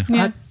Diablo. Yeah.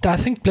 Yeah. I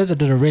think Blizzard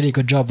did a really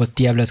good job with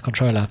Diablo's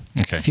controller.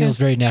 Okay. Feels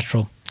very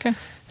natural. Okay.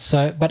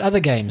 So, but other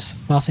games,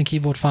 mouse and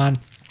keyboard, fine.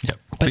 Yep.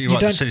 But But you you're right,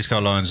 the don't- City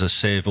Skylines, the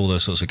Civ, all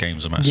those sorts of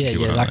games are massive.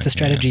 Yeah, like the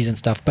strategies and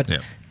stuff. But Yeah.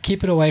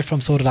 keep it away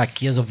from sort of like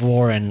Gears of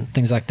War and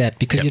things like that,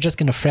 because Yep. you're just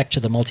going to fracture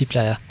the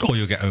multiplayer. Or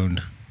you'll get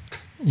owned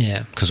Yeah,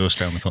 because it'll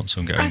stay on the console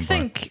and get owned. I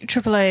think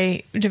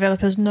AAA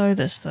developers know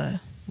this, though.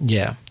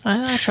 yeah.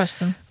 I trust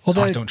them.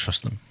 Although I don't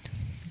trust them.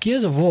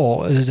 Gears of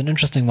War is an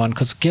interesting one,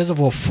 because Gears of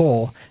War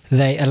 4,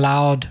 they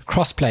allowed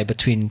crossplay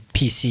between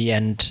PC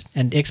and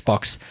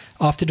Xbox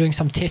after doing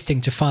some testing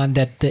to find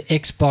that the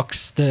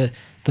Xbox, the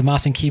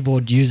mouse and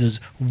keyboard users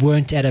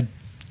weren't at a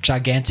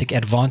gigantic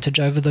advantage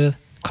over the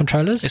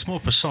controllers. It's more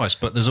precise,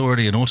 but there's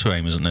already an auto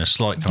aim, isn't there?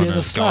 Slight kind There's a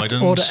of slight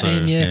guidance. order so,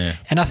 aim, yeah.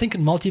 And I think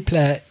in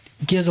multiplayer,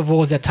 Gears of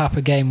War is that type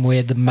of game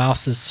where the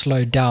mouse is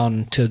slowed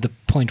down to the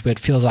point where it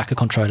feels like a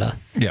controller.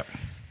 Yeah.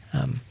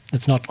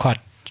 It's not quite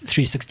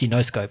 360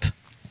 no scope.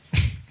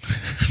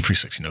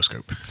 360 no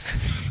scope.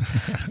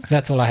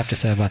 That's all I have to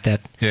say about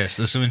that. Yes,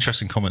 there's some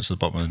interesting comments at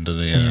the bottom under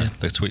Yeah.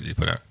 the tweet that you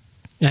put out.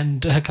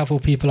 And a couple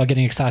of people are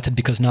getting excited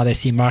because now they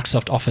see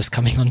Microsoft Office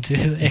coming onto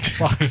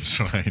Xbox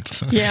That's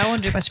right. Yeah, I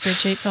want to do my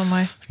spreadsheets on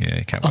my. Yeah,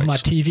 you can't on wait. my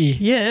TV,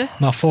 Yeah.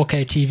 my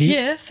 4K TV,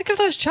 Yeah. Think of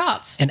those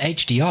charts. and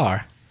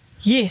HDR.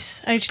 Yes,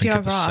 Think HDR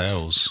of the graphs.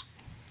 sales.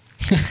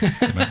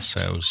 The amount of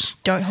sales.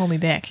 Don't hold me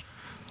back.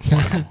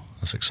 Wow,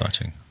 that's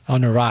exciting. I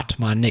want to write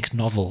my next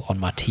novel on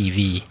my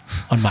TV,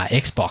 on my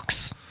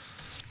Xbox.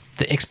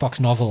 The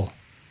Xbox novel.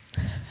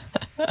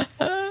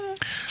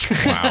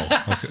 Wow.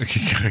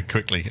 Okay,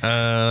 quickly.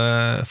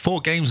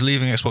 4 games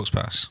leaving Xbox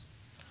Pass.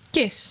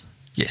 Yes.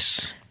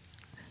 Yes.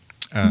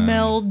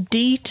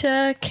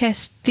 Maldita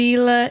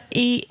Castilla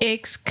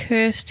EX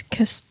Cursed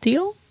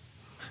Castile?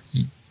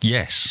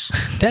 Yes.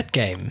 That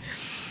game.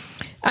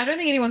 I don't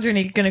think anyone's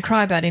really going to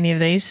cry about any of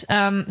these.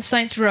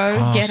 Saints Row,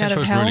 Oh, Get Saints Out of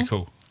Row's Hell. really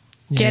cool.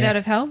 Get Yeah. Out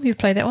of Hell. You've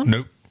played that one?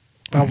 Nope.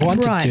 I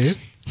wanted Right. to.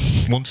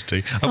 Wanted to.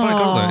 I've already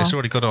got that. It's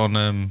already got it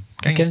on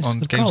Games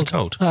with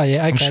Gold. Oh,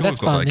 yeah, I'm okay, sure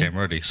that's we've got fine that then. game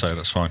ready, so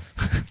that's fine.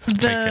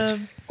 The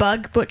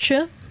Bug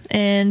Butcher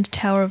and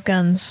Tower of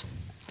Guns.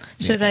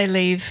 So Yeah. they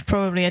leave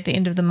probably at the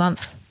end of the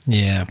month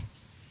Yeah.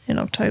 in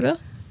October.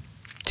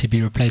 To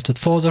be replaced with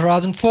Forza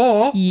Horizon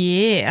 4.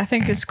 Yeah, I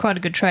think it's quite a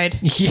good trade,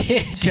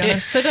 Yeah. to be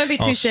honest. So don't be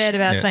too Oh, sad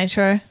about yeah. Saints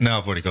Row. No,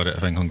 I've already got it, I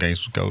think, on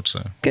Games with Gold,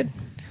 so Good.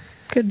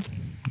 Good.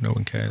 no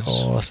one cares.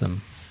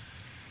 Awesome.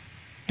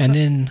 And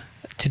then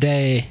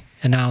today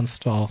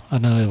announced, well, I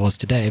know it was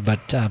today,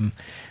 but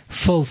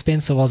Phil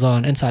Spencer was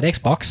on Inside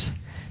Xbox,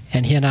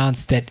 and he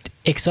announced that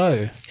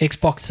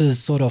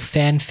Xbox's sort of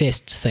fan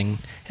fest thing,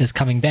 is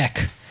coming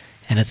back.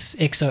 And it's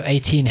XO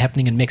 18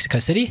 happening in Mexico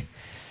City,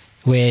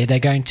 where they're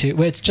going to,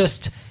 where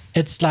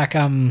it's like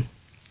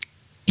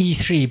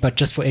E3, but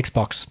just for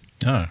Xbox.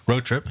 Oh,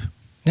 road trip.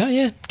 Oh,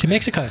 yeah, to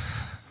Mexico.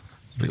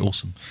 That'd be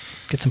awesome.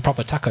 Get some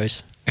proper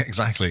tacos.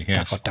 Exactly,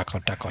 yes.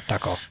 Taco.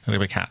 And a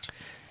big hat.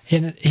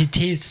 And he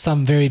teased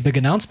some very big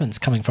announcements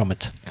coming from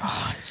it.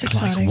 Oh, it's Like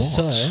exciting. what?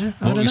 So, I what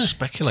don't are you know.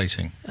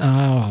 speculating?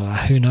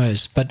 Oh, who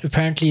knows? But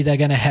apparently they're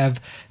going to have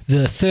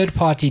the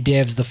third-party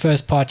devs, the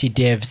first-party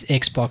devs,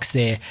 Xbox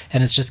there,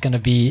 and it's just going to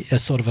be a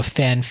sort of a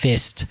fan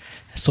fest,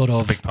 sort A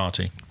of big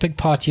party. big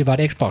party about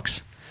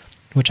Xbox,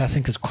 which I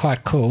think is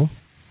quite cool.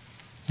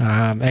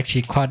 I'm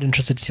actually quite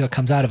interested to see what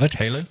comes out of it.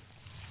 Halo?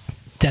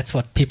 That's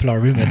what people are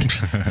rumored.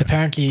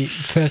 Apparently,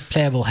 first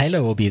playable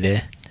Halo will be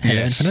there, Halo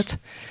Yes. Infinite.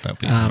 That'd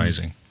be Um,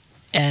 amazing.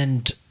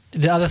 And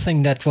the other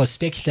thing that was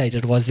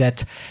speculated was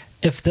that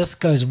if this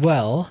goes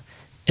well,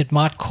 it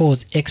might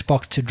cause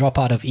Xbox to drop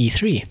out of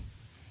E3.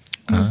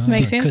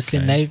 Makes Because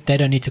sense. then they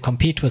don't need to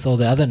compete with all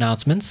the other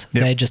announcements.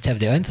 Yep. They just have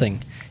their own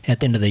thing at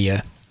the end of the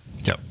year.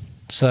 Yep.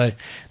 So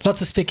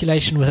lots of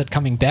speculation with it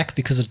coming back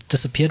because it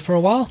disappeared for a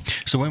while.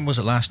 So when was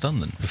it last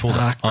done then? Before I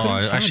that? couldn't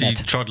I find actually it.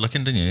 tried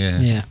looking, didn't you? Yeah.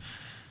 Yeah.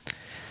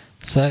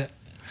 So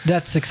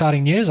that's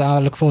exciting news. I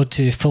look forward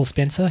to Phil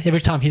Spencer.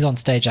 Every time he's on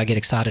stage, I get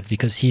excited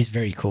because he's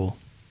very cool.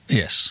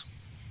 Yes.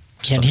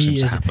 And Stuff he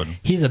seems is, to happen.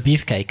 he's a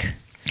beefcake.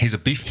 He's a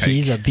beefcake.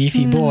 He's a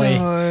beefy boy.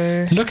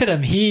 No. Look at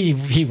him.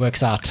 He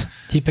works out.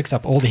 He picks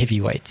up all the heavy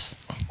weights.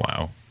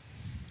 Wow.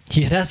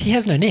 He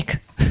has no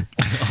neck.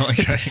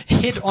 Okay.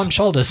 Head on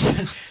shoulders.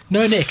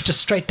 No neck,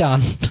 just straight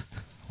down.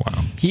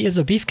 He is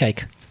a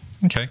beefcake.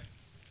 Okay.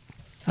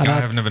 And I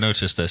have never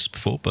noticed this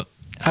before, but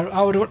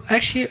I would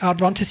I'd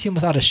want to see him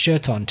without a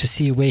shirt on to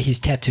see where he's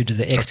tattooed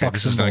the Xbox okay,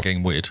 this is symbol. now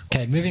getting weird.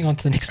 Okay, moving on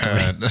to the next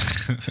story.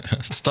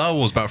 Star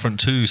Wars Battlefront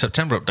 2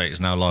 September update is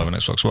now live on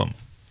Xbox One. Oh,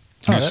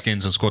 New that's-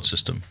 skins and squad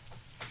system.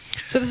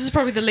 So this is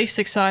probably the least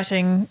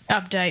exciting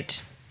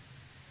update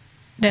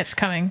that's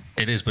coming.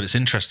 It is, but it's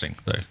interesting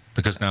though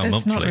because now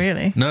It's monthly. not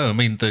really. No, I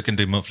mean they can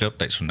do monthly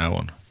updates from now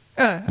on.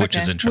 Oh, Which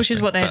is okay. interesting. Which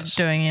is what they're That's-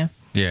 doing, yeah.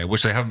 Yeah,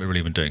 which they haven't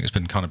really been doing. It's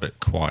been kind of a bit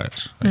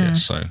quiet, I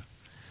guess. So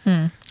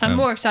I'm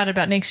more excited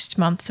about next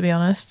month, to be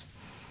honest.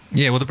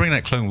 yeah, well they're bringing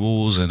out Clone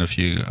Wars and a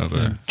few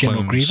other General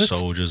clone Grievous?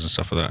 soldiers and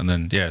stuff like that, and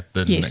then the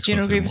Yes, next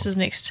General month Grievous more. is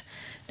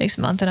next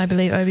month, and I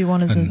believe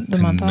Obi-Wan is the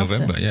in month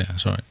November. after. Yeah,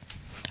 that's right.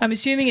 I'm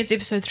assuming it's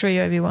episode 3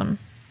 Obi-Wan,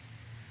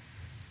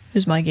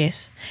 is my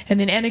guess. And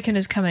then Anakin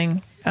is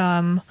coming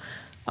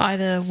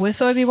either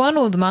with Obi-Wan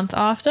or the month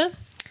after.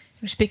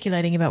 I'm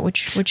speculating about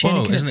which Well,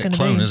 Anakin it's isn't going it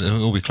to Clone? be. Is it?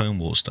 It'll be Clone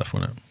Wars stuff,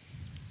 won't it?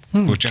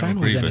 With General Clone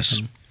Wars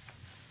Grievous. Anakin.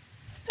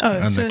 Oh,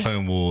 And so the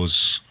Clone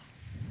Wars.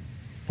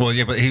 Well,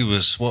 yeah, but he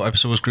was. What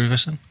episode was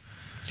Grievous in?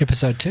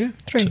 Episode 2?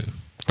 3. 2.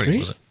 3, Three?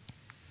 was it?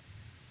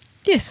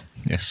 Yes.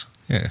 Yes.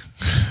 Yeah.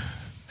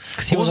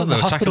 Because he What was on it, the though?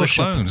 Attack of hospital the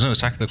ship. Clones. No,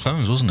 Attack of the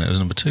Clones, wasn't it? It was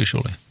number 2,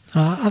 surely.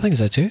 I think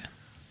so too.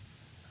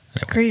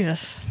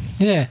 Grievous.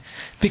 Yeah,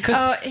 because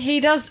Oh,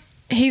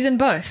 he's in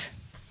both.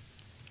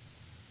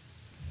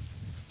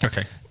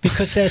 Okay.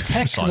 because they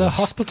attack the Silence.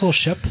 hospital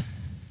ship,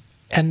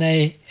 and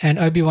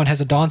Obi-Wan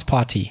has a dance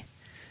party.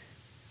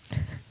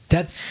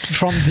 That's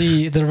from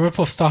the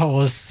rip-off Star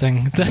Wars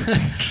thing,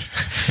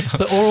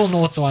 the Oral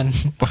Nauts one.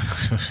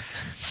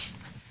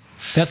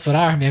 That's what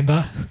I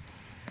remember.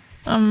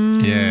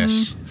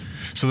 Yes.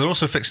 So they're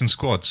also fixing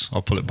squads.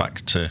 I'll pull it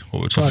back to what we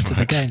were Oh, talking to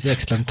the about. game's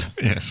excellent.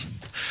 Yes.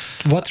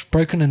 What's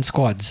broken in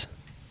squads?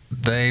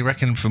 They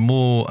reckon for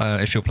more,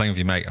 if you're playing with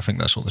your mate, I think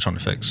that's what they're trying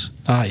to fix.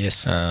 Ah,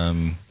 yes.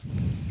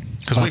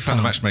 Because we But, found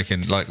the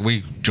matchmaking, like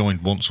we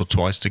joined once or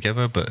twice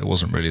together, but it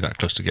wasn't really that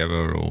close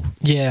together. Or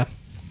Yeah.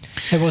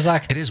 It was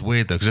like, it is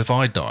weird though, because if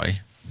I die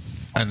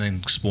and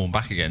then spawn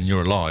back again,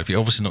 you're alive. You're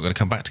obviously not going to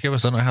come back together.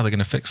 So I don't know how they're going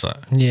to fix that.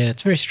 yeah,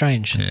 it's very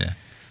strange. Yeah.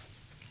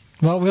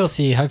 Well, we'll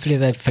see. Hopefully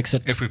they fix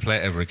it. If we play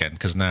it ever again,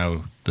 because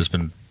now there's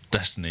been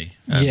Destiny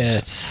and Yeah,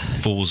 it's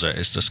Forza,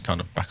 it's just kind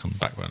of back on the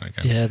back burner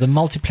again. yeah. The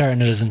multiplayer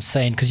in it is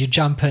insane because you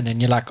jump in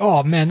and you're like,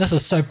 oh man, this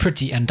is so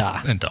pretty, and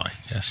die. And die.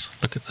 Yes.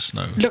 Look at the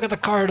snow. Look at the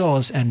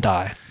corridors and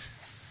die.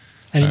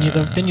 And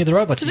then you're the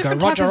robots. It's a You go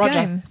different type Roger, of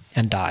Roger, game.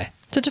 and die.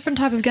 It's a different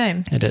type of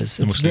game. It is.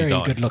 And It's mostly very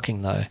die. good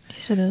looking though.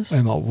 Yes, it is.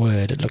 Oh my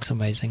word, it looks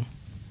amazing.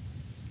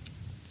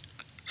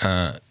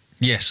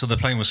 Yes, so they're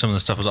playing with some of the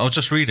stuff. I was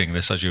just reading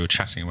this as you were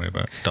chatting away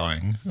about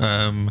dying.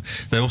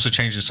 They're also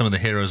changing some of the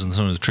heroes and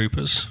some of the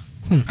troopers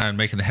and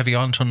making the heavy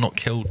iron turret not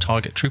kill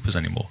target troopers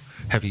anymore.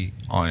 Heavy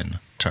iron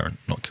turret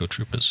not kill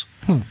troopers.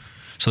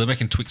 So they're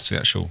making tweaks to the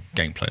actual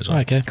gameplay as well.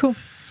 Okay. Cool.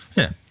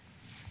 Yeah,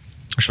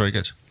 which is very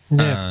good.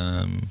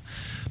 Yeah.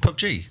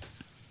 PUBG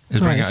is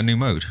bringing Nice. out a new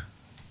mode.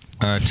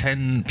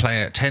 10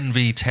 player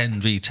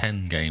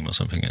 10v10v10 game or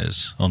something it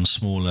is on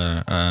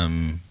smaller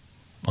on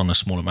a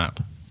smaller map.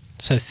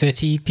 So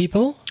 30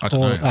 people I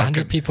don't or know.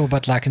 100 people,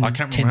 but like in I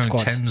can't 10 remember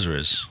how many squads. tens there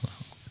is.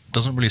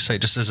 Doesn't really say.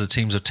 It just says the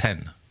teams of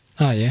 10.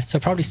 Oh yeah, so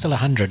probably still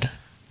 100.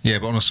 Yeah,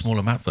 but on a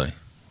smaller map though.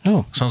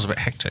 Oh Sounds a bit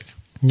hectic.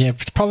 yeah,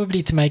 it's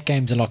probably to make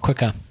games a lot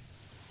quicker.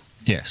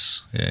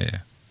 Yes. Yeah.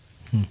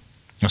 Hmm.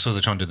 I saw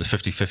they're trying to do the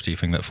 50-50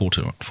 thing that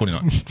Fortnite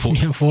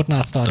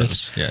Fortnite started.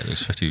 does. Yeah, it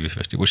was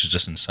 50v50, which is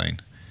just insane.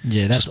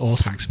 Yeah, that's Just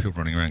awesome. Packs of people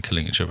running around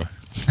killing each other.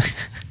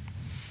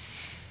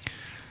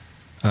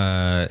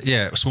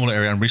 Yeah, a smaller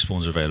area and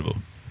respawns are available.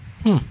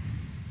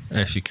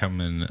 If you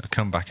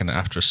come back in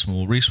after a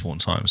small respawn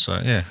time. So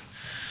yeah,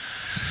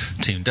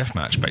 team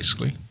deathmatch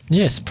basically.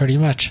 Yes, pretty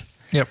much.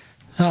 Yep,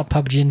 Oh,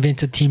 PUBG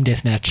invented Team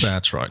Deathmatch.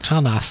 that's right. How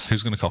nice.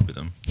 Who's going to copy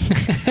them?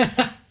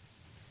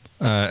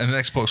 And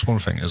an Xbox One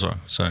thing as well.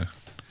 So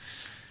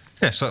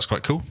yeah, so that's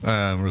quite cool.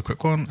 Real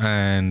quick one.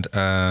 And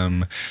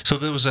so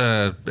there was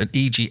an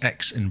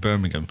EGX in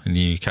Birmingham in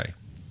the UK.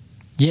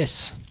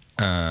 Yes.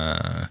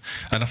 And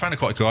I found a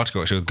quite cool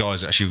article actually with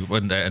guys that actually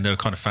went there and they were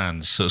kind of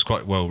fans, so it was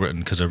quite well written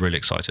because they're really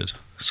excited.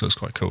 So it's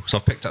quite cool. So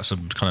I've picked out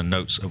some kind of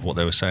notes of what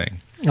they were saying.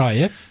 Oh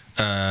yeah.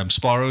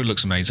 Spyro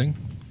looks amazing.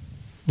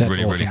 That's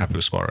really awesome. happy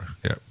with Spyro.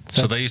 Yeah.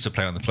 So So it's- they used to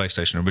play on the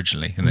PlayStation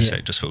originally, and they Yeah. say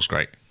it just feels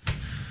great.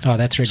 Oh,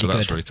 that's really So good.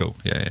 that's really cool.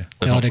 Yeah, yeah. They've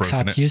That not would broken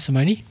excites it. you,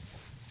 Simone?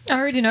 I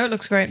already know it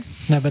looks great.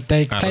 No, but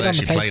they but played they on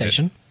the actually played it. PlayStation,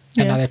 and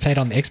Yeah. now they played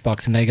on the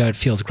Xbox, and they go, it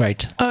feels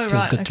great. Oh, feels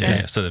right, good to okay. Yeah, play.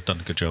 yeah, so they've done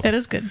a good job. That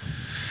is good.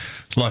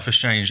 Life is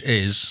Strange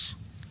is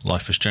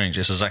Life is Strange.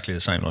 It's exactly the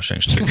same Life is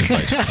Strange 2 we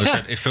played. They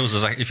said it feels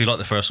as like if you like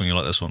the first one, you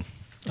like this one.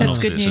 And That's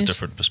obviously good it's news. a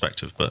different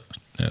perspective, but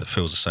yeah, it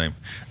feels the same.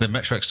 The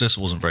Metro Exodus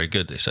wasn't very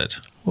good, they said.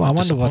 Well, I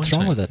wonder what's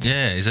wrong with it.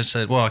 Yeah, he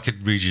said, well, I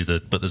could read you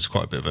but there's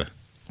quite a bit of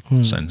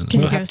a sentence. Can you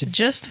We'll give have us to- the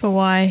gist for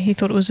why he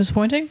thought it was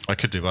disappointing? I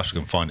could do, but I have to go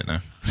and find it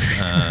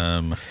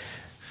now.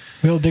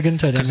 We'll dig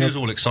into it. Because And he was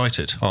all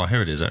excited. Oh,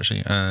 here it is,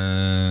 actually.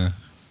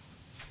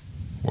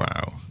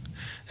 Wow.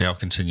 Yeah, I'll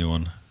continue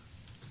on.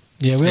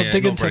 Yeah, we'll Yeah,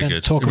 dig not into it very and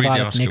good. talk Read about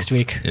the it article. next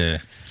week. Yeah.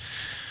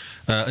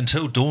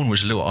 Until Dawn, which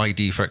is a little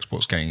ID for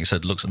Xbox game, he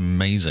said looks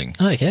amazing.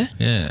 Oh, okay.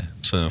 Yeah,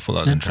 so I thought that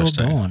was Until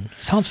interesting. Dawn.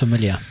 Sounds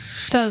familiar.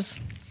 Does.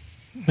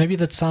 Maybe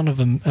that's sound of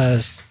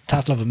a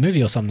title of a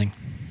movie or something.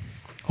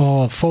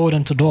 Or Forward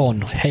Unto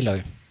Dawn,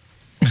 Halo.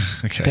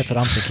 Okay. That's what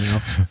I'm thinking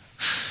of.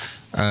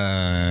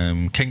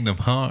 Kingdom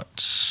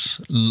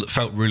Hearts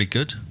felt really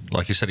good.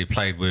 Like he said, he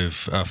played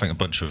with I think a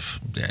bunch of,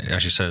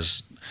 as he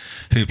says,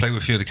 who played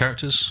with a few of the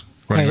characters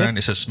running yeah. around.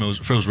 It says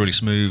feels really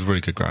smooth,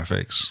 really good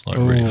graphics. Like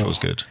really Ooh. feels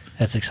good.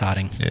 That's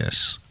exciting.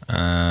 Yes.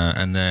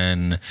 And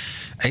then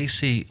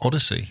AC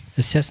Odyssey,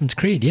 Assassin's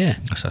Creed, yeah.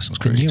 Assassin's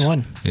The Creed, new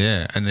one.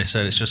 Yeah, and they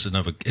said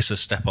it's a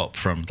step up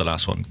from the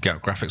last one,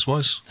 graphics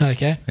wise.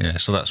 Okay. Yeah,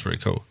 so that's really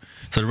cool.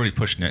 So they're really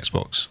pushing the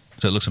Xbox.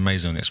 So it looks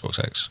amazing on the Xbox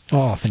X.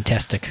 Oh,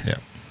 fantastic. Yeah.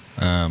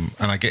 And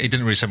I get, it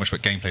didn't really say much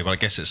about gameplay, but I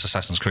guess it's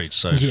Assassin's Creed,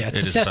 so Yeah, it's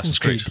it is Assassin's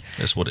Creed.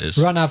 That's what it is.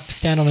 Run up,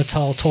 stand on a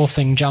tall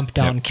thing, jump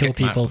down, Yep, kill kick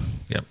map. people.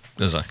 Yep,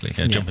 exactly.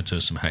 Yeah, jump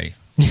into some hay.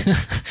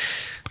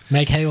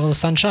 Make hay while the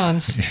sun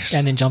shines. Yes.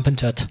 And then jump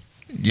into it.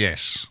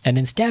 Yes, And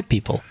then stab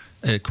people.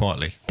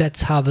 quietly.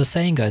 That's how the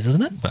saying goes,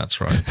 isn't it?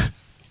 That's right.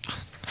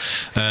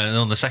 And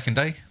on the second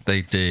day,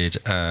 they did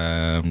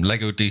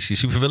Lego DC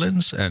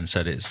Supervillains and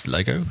said it's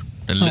Lego.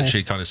 And Oh, yeah.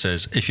 literally kind of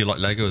says, if you like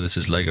Lego, this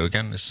is Lego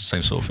again. It's the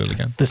same sort of feel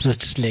again. This is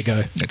just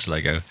Lego. It's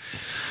Lego.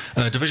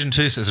 Division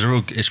 2 says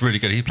it's really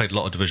good. He played a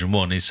lot of Division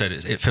 1. He said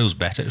it feels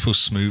better. It feels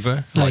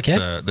smoother. Like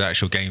Okay. the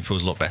actual game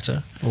feels a lot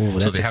better. Oh,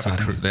 so that's they have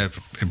exciting. they've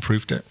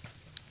improved it.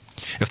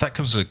 If that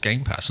comes with a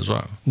Game Pass as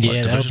well. Yeah,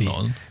 like that'll Division be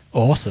on.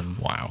 awesome.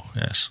 Wow,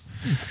 yes.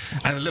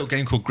 And a little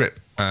game called Grip,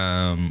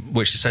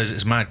 which says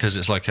it's mad because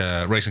it's like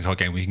a racing car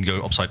game where you can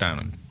go upside down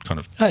and kind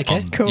of...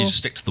 Okay, cool. You just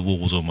stick to the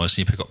walls almost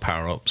and you pick up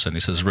power-ups, and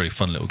it says it's a really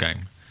fun little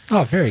game.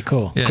 Oh, very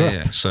cool. Yeah, Grip.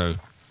 yeah. So,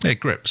 yeah,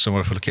 Grip. So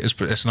if I look at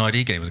it's an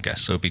ID game, I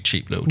guess, so it'll be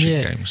cheap little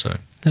Yeah. game, so...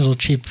 Little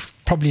cheap,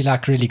 probably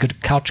like really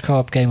good couch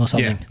co-op game or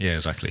something. Yeah,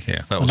 exactly.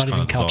 Yeah, that Or was not kind even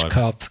of the couch vibe.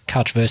 co-op,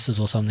 couch versus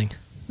or something.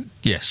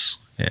 Yes,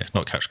 yeah,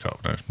 not couch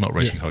co-op, no, not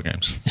racing Yeah. car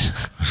games.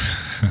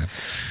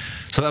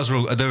 So that was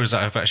real.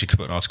 I've actually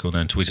put an article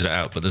there and tweeted it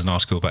out, but there's an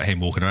article about him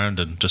walking around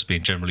and just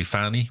being generally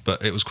fanny,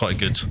 but it was quite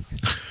good.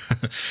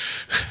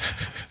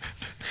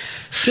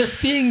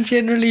 Just being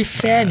generally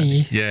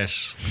fanny.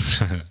 Yes.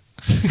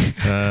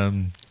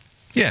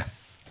 Yeah.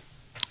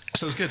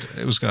 So it was good.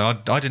 It was good. I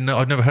didn't know.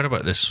 I'd never heard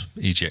about this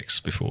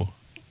EGX before.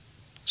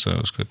 So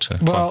it was good to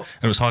Well- find.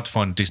 And it was hard to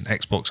find decent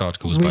Xbox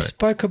articles We about it.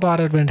 spoke about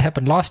it when it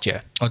happened last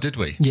year. Oh, did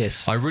we?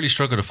 Yes. I really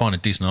struggled to find a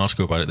decent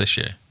article about it this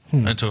year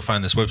until I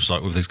found this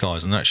website with these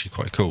guys, and they're actually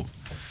quite cool.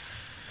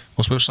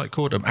 What's the website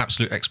called?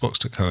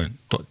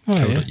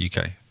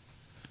 AbsoluteXbox.co.uk.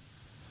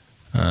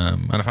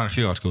 And I found a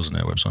few articles on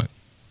their website.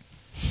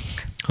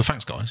 Well,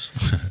 thanks, guys.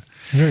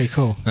 Very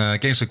cool.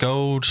 Games for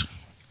Gold.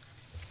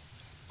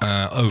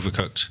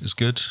 Overcooked is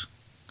good.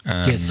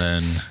 And Yes.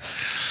 then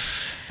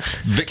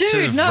Victor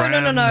Dude, no.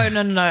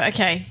 Vran-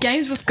 Okay,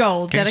 games with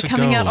gold Games that for are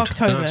coming out Gold.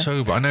 October. They're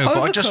October. I know,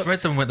 but I just Overcooked. read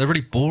them. They're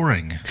really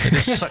boring. They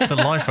just sucked the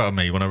life out of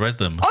me when I read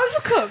them.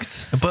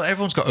 Overcooked. But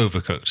everyone's got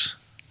Overcooked.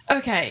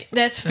 Okay,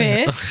 that's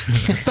fair,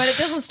 but it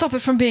doesn't stop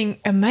it from being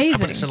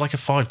amazing. But it's like a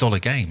 $5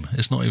 game.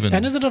 It's not even.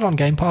 And isn't it on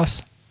Game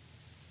Pass?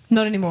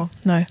 Not anymore.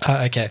 No.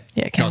 Okay.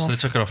 Yeah, it came Oh, so they off.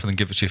 took it off and then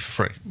give it to you for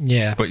free.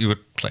 Yeah. But you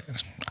would play.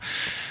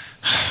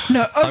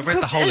 No, I read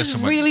the Overcooked whole is list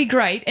and went- really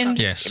great, and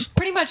Yes.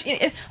 pretty much.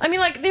 I mean,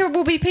 like there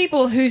will be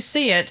people who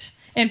see it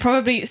and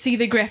probably see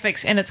the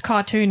graphics and it's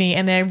cartoony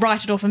and they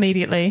write it off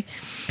immediately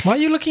Why are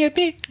you looking at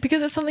me?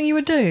 because it's something you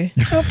would do.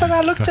 Oh, but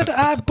I looked at it.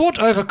 I bought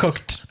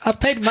Overcooked. I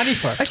paid money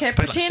for it. Okay,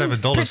 Paid like $7 for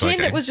that pretend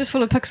game. it was just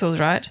full of pixels,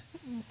 right?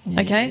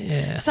 Okay,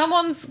 Yeah.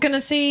 someone's gonna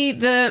see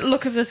the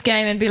look of this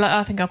game and be like,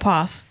 "I think I'll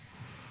pass."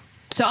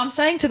 So I'm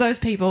saying to those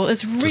people,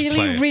 it's play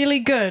really, it. really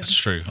good. It's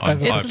true. I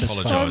It's It's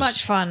apologise. so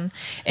much fun,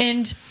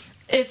 and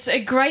it's a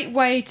great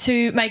way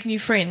to make new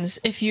friends.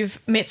 If you've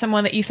met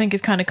someone that you think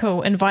is kind of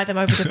cool, invite them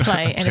over to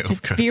play, and it's a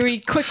Overcooked. very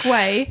quick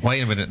way.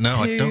 Wait a minute.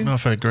 No, I to- don't know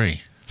if I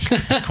agree.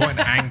 It's quite an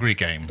angry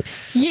game.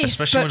 Yes,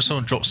 Especially but when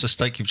someone drops the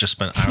steak you've just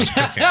spent hours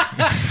cooking.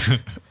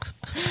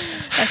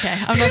 okay,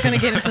 I'm not going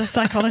to get into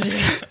psychology.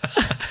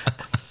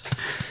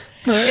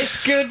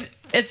 It's good.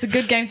 It's a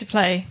good game to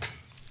play.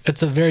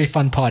 It's a very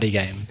fun party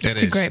game.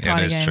 It's a great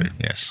party It is game. true,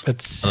 yes.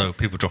 It's Although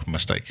people dropping my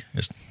steak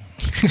is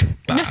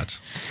bad.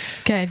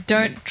 Okay,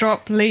 don't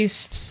drop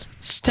Lee's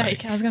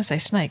steak. I was going to say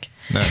snake.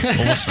 No,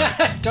 also.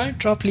 Don't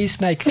drop Lee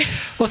Snake.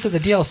 Also, the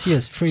DLC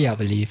is free, I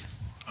believe.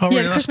 Oh, really?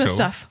 Yeah, the That's Christmas cool.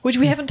 stuff, which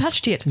we haven't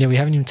touched yet. Yeah, we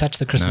haven't even touched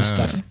the Christmas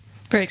No. stuff.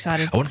 Very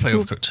excited. I want to play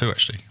Overcooked 2,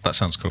 actually. That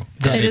sounds cool.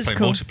 That you is play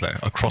cool.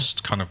 multiplayer across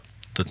kind of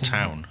the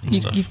town and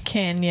You, stuff. you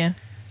can, yeah.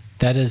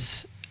 That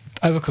is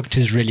Overcooked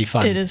is really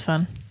fun. It is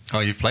fun. Oh,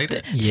 you've played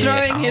it? Yeah.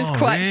 Throwing is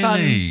quite fun.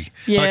 really?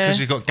 Yeah. Because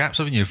you've got gaps,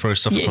 haven't you? Throw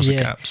stuff Yes. across the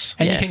Yeah. gaps.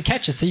 And Yeah. you can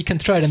catch it, so you can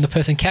throw it and the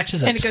person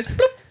catches it. And it goes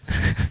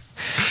bloop.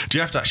 Do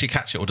you have to actually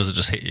catch it, or does it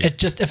just hit you? It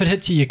just, if it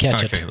hits you, you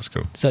catch Okay, it. that's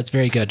cool. So it's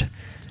very good.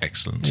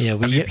 Excellent. Yeah,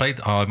 have you played?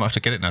 Oh, I might have to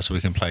get it now so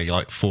we can play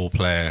like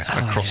 4-player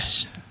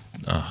across.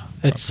 Oh,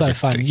 It's so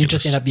fun. You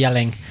just end up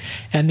yelling,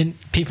 and then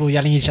people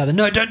yelling at each other.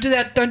 No, don't do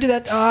that! Don't do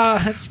that!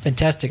 Ah, it's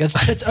fantastic. It's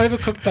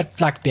Overcooked, but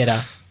like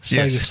better.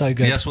 So good.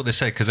 Yeah, that's what they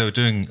said because they were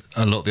doing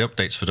a lot of the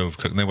updates for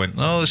Overcooked, and they went,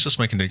 "Oh, let's just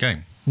make a new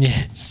game."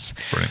 Yes.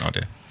 Brilliant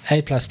idea.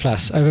 A++,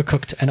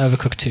 Overcooked and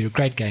Overcooked 2,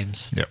 great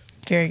games. Yep.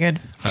 Very good.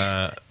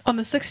 On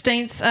the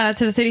 16th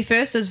to the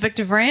 31st is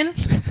Victor Vran,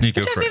 You go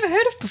which I've for it. never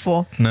heard of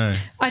before. No,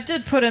 I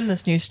did put in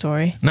this news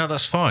story. no,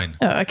 that's fine.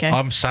 Oh, okay.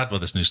 I'm sad by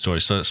this news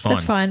story, so it's fine.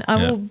 That's fine. I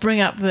will bring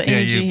up the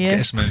energy yeah, here.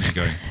 get some energy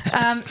going.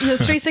 The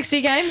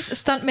 360 games,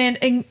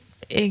 Stuntman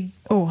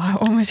I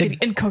almost said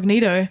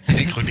Incognito.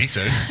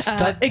 Incognito.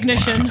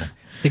 Ignition. Wow.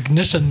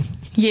 Ignition.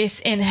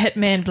 Yes, and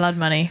Hitman Blood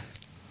Money,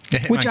 Yeah,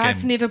 Hitman which I've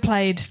game, never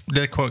played.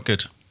 they're quite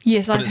good,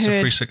 Yes, but I've it's a heard.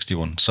 360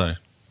 one, so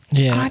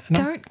Yeah. I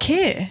don't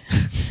care.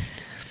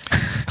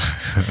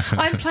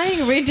 I'm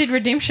playing Red Dead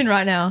Redemption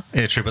right now.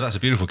 yeah, true. But that's a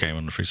beautiful game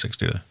on the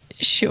 360, though.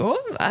 Sure.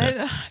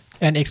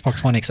 And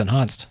Xbox One X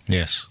Enhanced.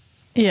 Yes.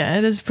 Yeah,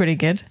 it is pretty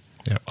good.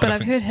 Yeah, But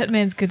I've heard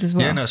Hitman's good as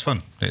well. Yeah, no, it's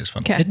fun. It's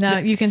fun. Okay, now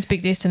you can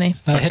speak Destiny.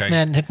 Okay.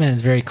 Hitman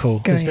is very cool.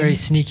 Go It's very ahead.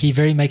 sneaky,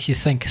 very makes you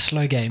think.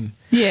 Slow game.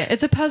 Yeah,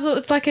 it's a puzzle.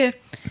 It's like a.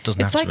 It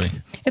doesn't It's have like to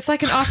be. it's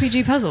like an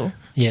RPG puzzle.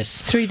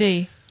 Yes.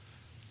 3D.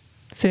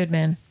 Third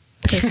man.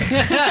 Person.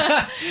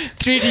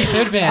 3D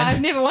third man.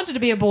 I've never wanted to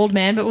be a bald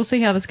man, but we'll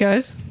see how this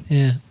goes.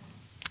 Yeah.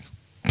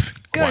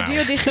 Go, Wow. do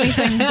your Destiny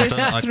thing. There's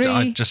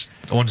I just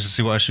wanted to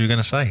see what else you were going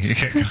to say. You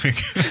kept going.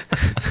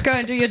 Go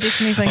and do your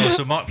Destiny thing. Oh,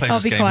 so Mark plays I'll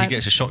this be game. quiet. He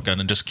gets a shotgun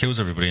and just kills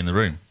everybody in the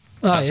room.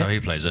 Oh, That's yeah. how he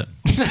plays it.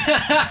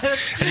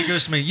 And he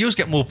goes to me, "You always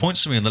get more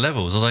points than me in the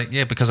levels." I was like,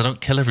 "Yeah, because I don't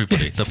kill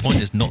everybody. The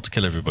point is not to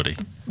kill everybody."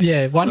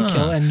 Yeah, one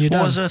kill and you're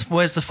done.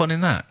 Where's the fun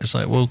in that? It's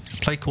like, well,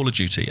 play Call of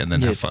Duty and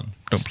then Yes. have fun.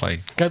 Don't play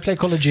Go play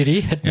Call of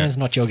Duty. Hitman's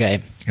not your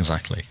game.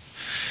 exactly.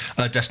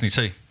 Destiny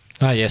 2.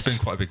 Oh, It's been yes.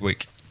 quite a big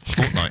week.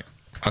 Fortnite.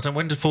 I don't.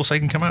 When did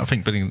Forsaken come out? I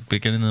think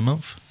beginning of the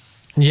month.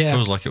 Yeah.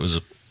 Feels like it was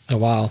A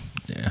while.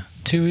 yeah.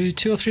 2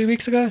 or 3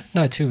 weeks ago?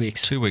 No, 2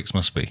 weeks. 2 weeks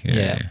must be.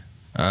 Yeah.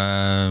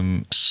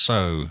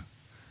 So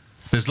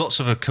there's lots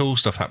of cool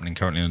stuff happening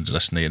currently on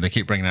Destiny, and they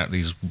keep bringing out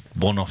these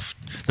one-off.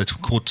 They're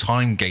called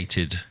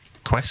time-gated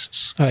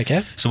quests. Oh,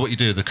 okay. So what you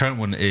do, the current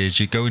one is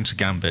you go into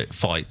Gambit,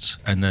 fight,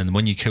 and then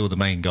when you kill the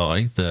main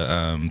guy,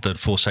 the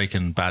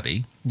Forsaken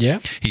baddie, Yeah.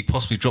 he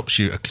possibly drops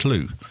you a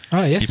clue.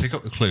 Oh, You yes. pick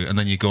up the clue, and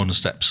then you go on the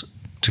steps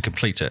to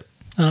complete it,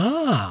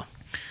 Ah.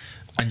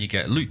 and you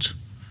get loot.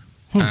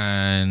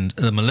 And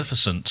the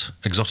Maleficent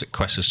exotic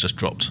quest has just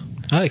dropped,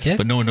 Oh, okay.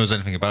 but no one knows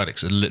anything about it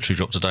because it literally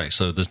dropped today.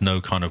 So there's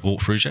no kind of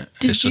walkthroughs yet.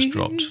 Did it's just you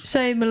dropped.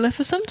 say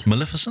Maleficent?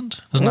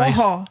 Maleficent? Isn't that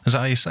Whoa. is that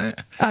how you say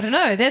it? I don't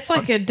know. That's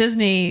like a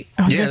Disney.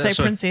 I was Yeah, going to that's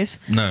say what- princess.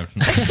 No,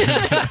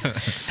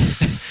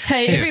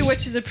 Hey, every Yes.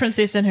 witch is a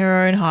princess in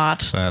her own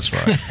heart. that's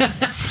right.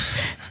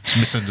 It's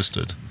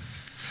misunderstood.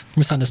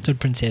 Misunderstood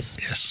princess.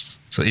 Yes.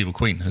 It's the evil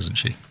queen, isn't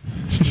she?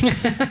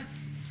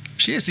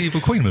 She is the evil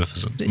queen,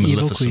 Maleficent. The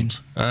evil Maleficent.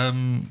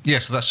 Yeah,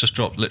 so that's just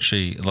dropped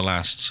literally the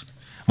last.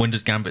 When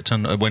did Gambit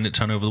turn? When did it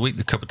turn over the week?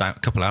 A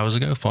couple hours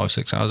ago,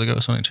 5-6 hours ago,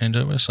 or something changed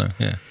over. So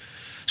yeah,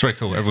 it's very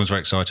cool. Everyone's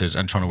very excited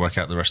and trying to work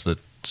out the rest of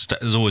the.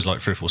 There's always like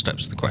 3 or 4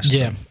 steps to the quest.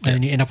 Yeah. And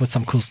then you end up with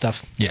some cool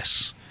stuff.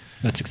 Yes.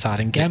 That's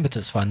exciting. Gambit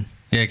is fun.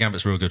 Yeah,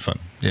 Gambit's real good fun.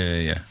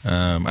 Yeah.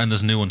 And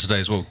there's a new one today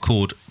as well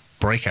called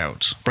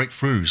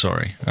Breakthrough.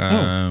 Sorry.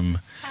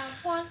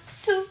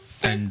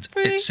 And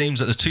it seems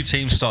that there's 2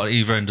 teams start at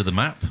either end of the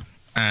map,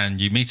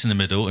 and you meet in the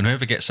middle, and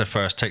whoever gets there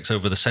first takes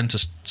over the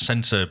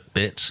center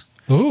bit.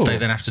 Ooh. They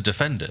then have to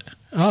defend it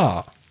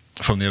Oh.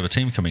 from the other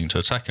team coming to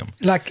attack them.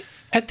 Like,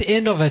 at the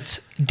end of it,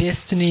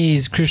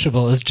 Destiny's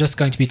Crucible is just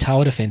going to be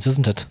tower defense,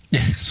 isn't it?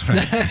 Yeah, that's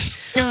right.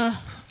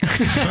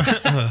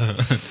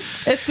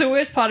 It's the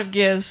worst part of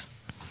Gears.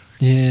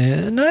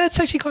 Yeah. No, it's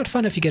actually quite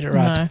fun if you get it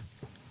right. No.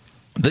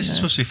 This is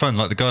supposed to be fun.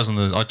 Like the guys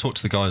I talked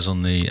to the guys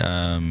on the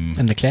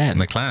And the clan. in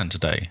the clan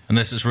today, and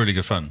this is really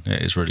good fun. Yeah,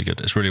 it's really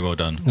good. It's really well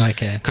done.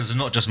 Okay. Because it's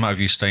not just a matter of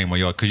you staying where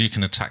you are, because you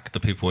can attack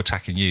the people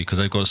attacking you because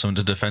they've got something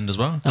to defend as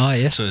well. Oh,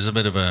 yes. So there's a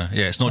bit of a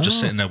it's not just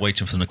Oh. sitting there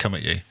waiting for them to come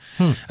at you.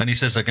 Hmm. And he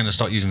says they're going to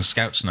start using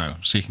scouts now,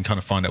 so you can kind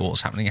of find out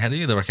what's happening ahead of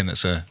you. They reckon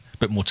it's a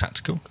bit more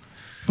tactical,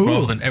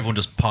 rather than everyone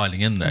just piling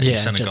in there. You Yeah,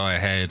 send a just guy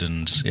ahead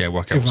and work out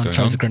what's Everyone going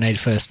throws on. a grenade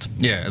first.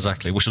 Yeah,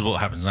 exactly. Which is what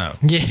happens now.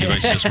 Yeah. You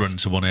basically just run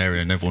to one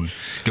area and everyone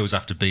goes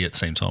after B at the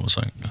same time or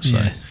something. So,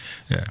 Yeah.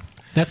 yeah.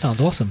 That sounds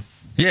awesome.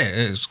 Yeah,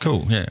 it's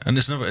cool. Yeah, and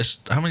it's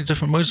how many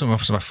different modes?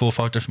 It's about 4 or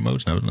 5 different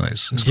modes now, isn't it?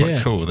 It's quite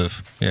Yeah. cool.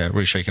 They've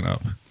really shaken it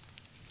up.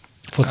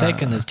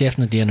 Forsaken is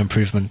definitely an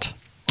improvement.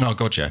 Oh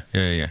god, yeah.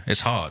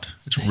 It's hard.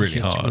 It's really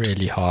hard.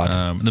 really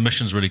hard. The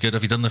mission's really good.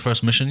 Have you done the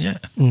first mission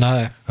yet?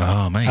 No.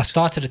 Oh mate. I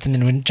started it and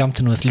then jumped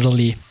in with Little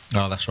Lee.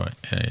 Oh, that's right.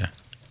 Yeah.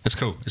 It's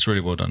cool. It's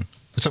really well done.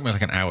 It took me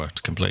like an hour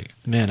to complete.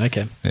 Man,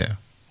 okay. Yeah.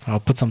 I'll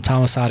put some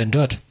time aside and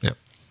do it. Yep.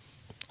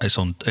 It's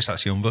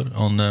actually on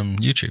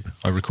YouTube.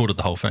 I recorded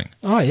the whole thing.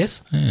 Oh,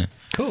 yes. Yeah.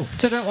 Cool.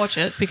 So don't watch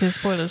it because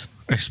spoilers.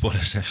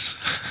 Spoilers, yes.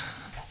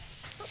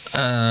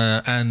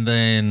 And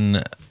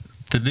then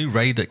the new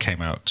raid that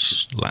came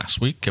out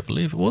last week, I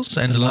believe it was,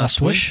 end of last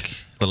Last Wish? week.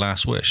 The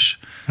Last Wish.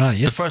 Oh,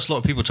 yes. The first lot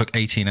of people took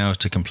 18 hours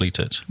to complete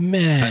it.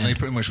 Man. And they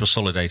pretty much were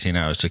solid 18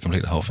 hours to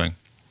complete the whole thing.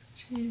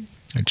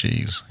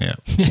 Jeez, yeah.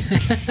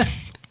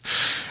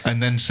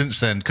 And then since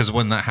then, because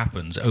when that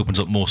happens, it opens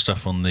up more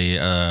stuff on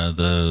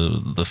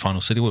the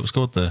final city. What it was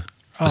called? The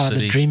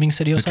Dreaming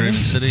City or the something?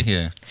 Dreaming City,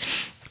 yeah.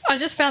 I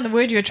just found the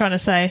word you were trying to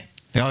say.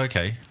 Yeah,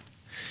 okay.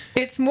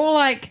 It's more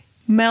like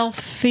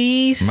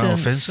malfeasance.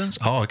 Malfeasance?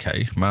 Oh,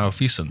 okay.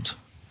 Malfeasant.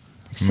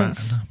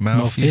 Sense.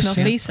 Malfeasant.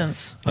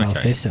 Malfeasance. Okay.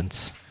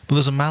 Malfeasance. But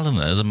there's a mal in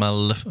there. There's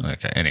a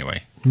okay,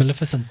 anyway.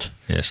 Maleficent.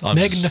 Yes.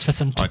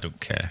 Magnificent. I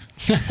don't care.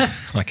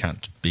 I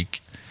can't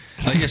speak.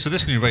 Yeah, so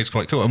this new raid's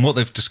quite cool. And what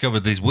they've discovered,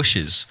 these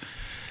wishes.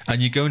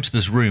 And you go into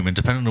this room, and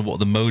depending on what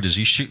the mode is,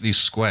 you shoot these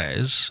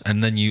squares,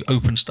 and then you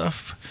open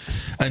stuff.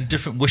 And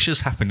different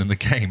wishes happen in the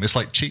game. It's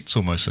like cheats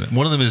almost in it.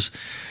 One of them is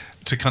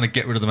to kind of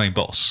get rid of the main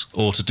boss,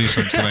 or to do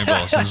something to the main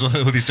boss. And there's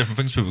all these different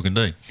things people can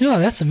do. Yeah,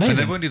 that's And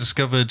amazing. they've only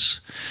discovered,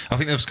 I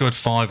think they've discovered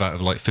 5 out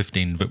of like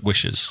 15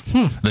 wishes.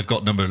 They've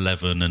got number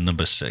 11 and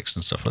number 6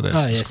 and stuff like this.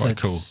 Oh, It's yes, quite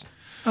cool.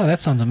 Oh,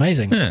 that sounds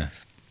amazing. Yeah.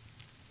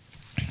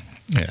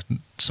 Yeah,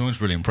 someone's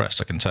really impressed,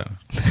 I can tell.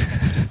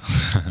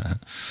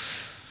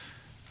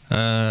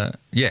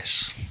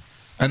 Yes.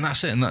 And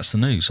that's it, and that's the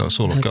news. That's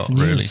all I've That's got,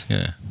 the really. news.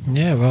 Yeah.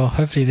 Yeah, well,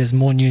 hopefully there's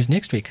more news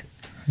next week.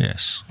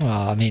 Yes.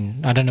 Well, I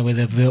mean, I don't know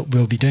whether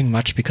we'll be doing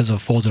much because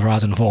of Forza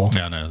Horizon 4.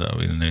 Yeah, I know, that'll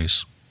be the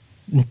news.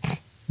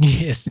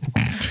 Yes.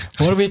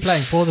 What are we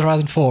playing? Forza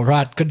Horizon 4.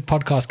 Right, good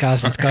podcast,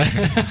 guys. Let's go.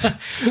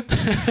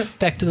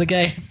 Back to the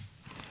game.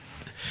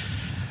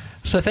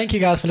 So thank you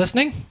guys for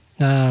listening.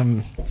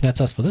 That's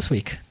us for this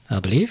week, I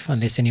believe,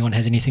 unless anyone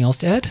has anything else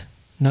to add.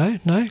 No?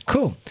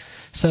 Cool.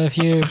 So if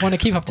you want to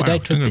keep up to Wow,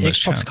 date with the look at this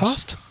Xbox chance.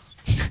 Cast,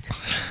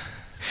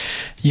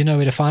 you know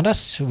where to find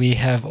us. We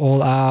have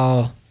all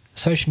our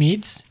social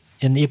medias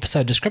in the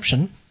episode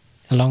description,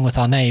 along with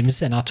our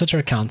names and our Twitter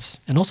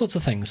accounts and all sorts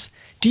of things.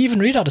 Do you even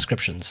read our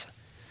descriptions?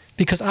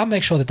 Because I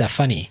make sure that they're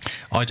funny.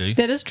 I do.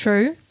 That is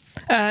true.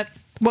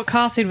 What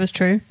Carl said was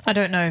true. I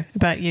don't know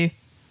about you.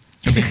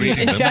 I've been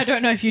reading I them.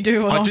 don't know if you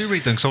do or I not. do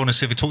read them because I want to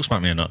see if he talks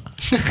about me or not.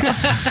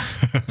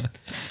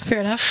 Fair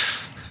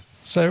enough.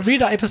 So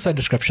read our episode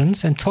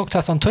descriptions and talk to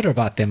us on Twitter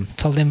about them.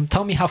 Tell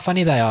me how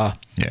funny they are,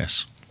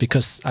 Yes.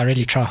 because I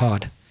really try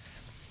hard.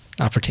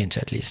 I pretend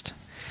to, at least.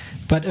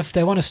 But if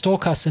they want to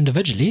stalk us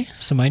individually,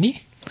 Simone,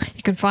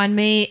 You can find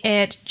me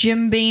at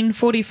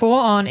JimBean44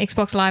 on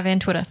Xbox Live and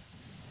Twitter.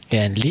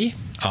 and Lee,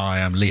 I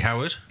am Lee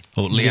Howard,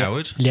 or Lee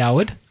Howard. Lee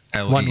Howard,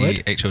 one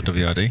word,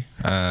 LeeHoward,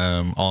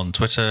 on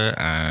Twitter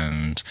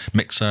and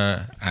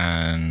Mixer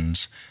and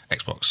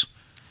Xbox.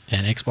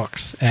 and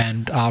Xbox.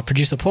 And our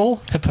producer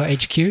Paul, Hippo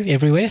HQ,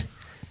 everywhere.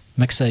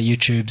 Mixer,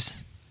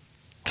 YouTube's,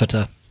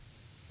 Twitter.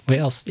 Where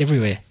else?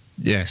 Everywhere.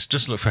 Yes,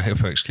 just look for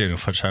Hippo HQ and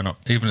it'll turn up.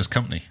 Even his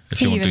company, if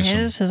He you want to even do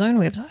has some. his own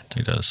website.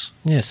 He does.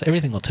 Yes,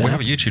 everything will turn We up.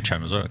 have a YouTube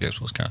channel as well,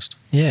 Xbox Cast,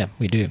 Yeah,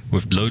 we do.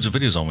 with loads of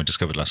videos on we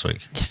discovered last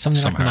week.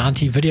 Something like Somehow.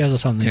 90 videos or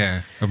something.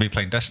 Yeah, I'll be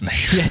playing Destiny.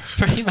 Yeah, it's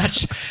pretty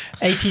much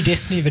 80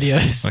 Destiny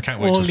videos. I can't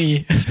wait All till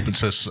Lee.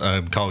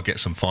 Carl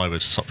gets some fibre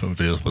to supplement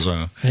videos up as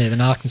well. Yeah,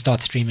 then I can start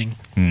streaming.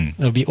 Hmm.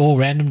 It'll be all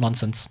random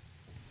nonsense.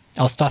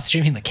 I'll start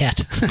streaming the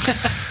cat.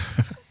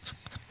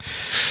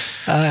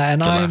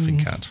 And The I'm laughing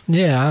cat.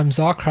 Yeah, I'm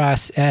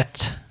Zarkrius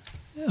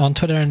on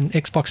Twitter and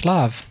Xbox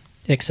Live.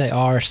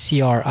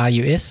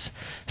 XARCRIUS.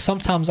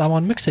 Sometimes I'm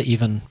on Mixer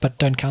even, but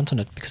don't count on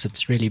it because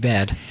it's really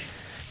bad.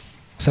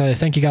 So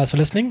thank you guys for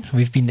listening.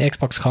 We've been the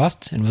Xbox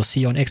Cast, and we'll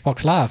see you on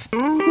Xbox Live.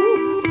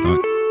 Right.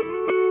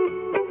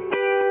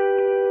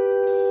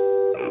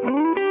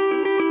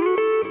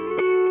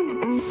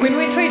 When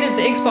we tweet as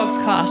the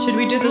Xbox Cast, should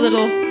we do the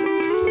little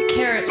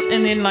carrot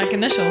and then like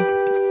initial?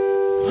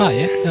 Oh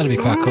yeah, that'll be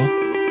quite cool.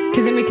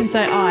 Because then we can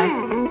say I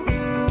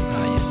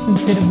Ah yes.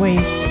 instead of we.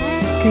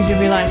 Because you'll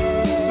be like,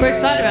 we're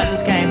excited about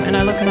this game. And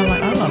I look and I'm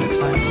like, I'm not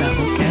excited about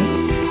this game.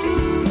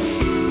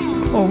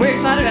 Or we're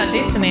excited about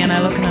Destiny. And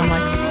I look and I'm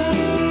like,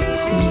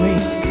 who's we?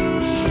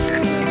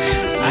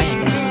 I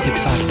ain't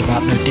excited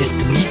about no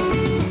Destiny.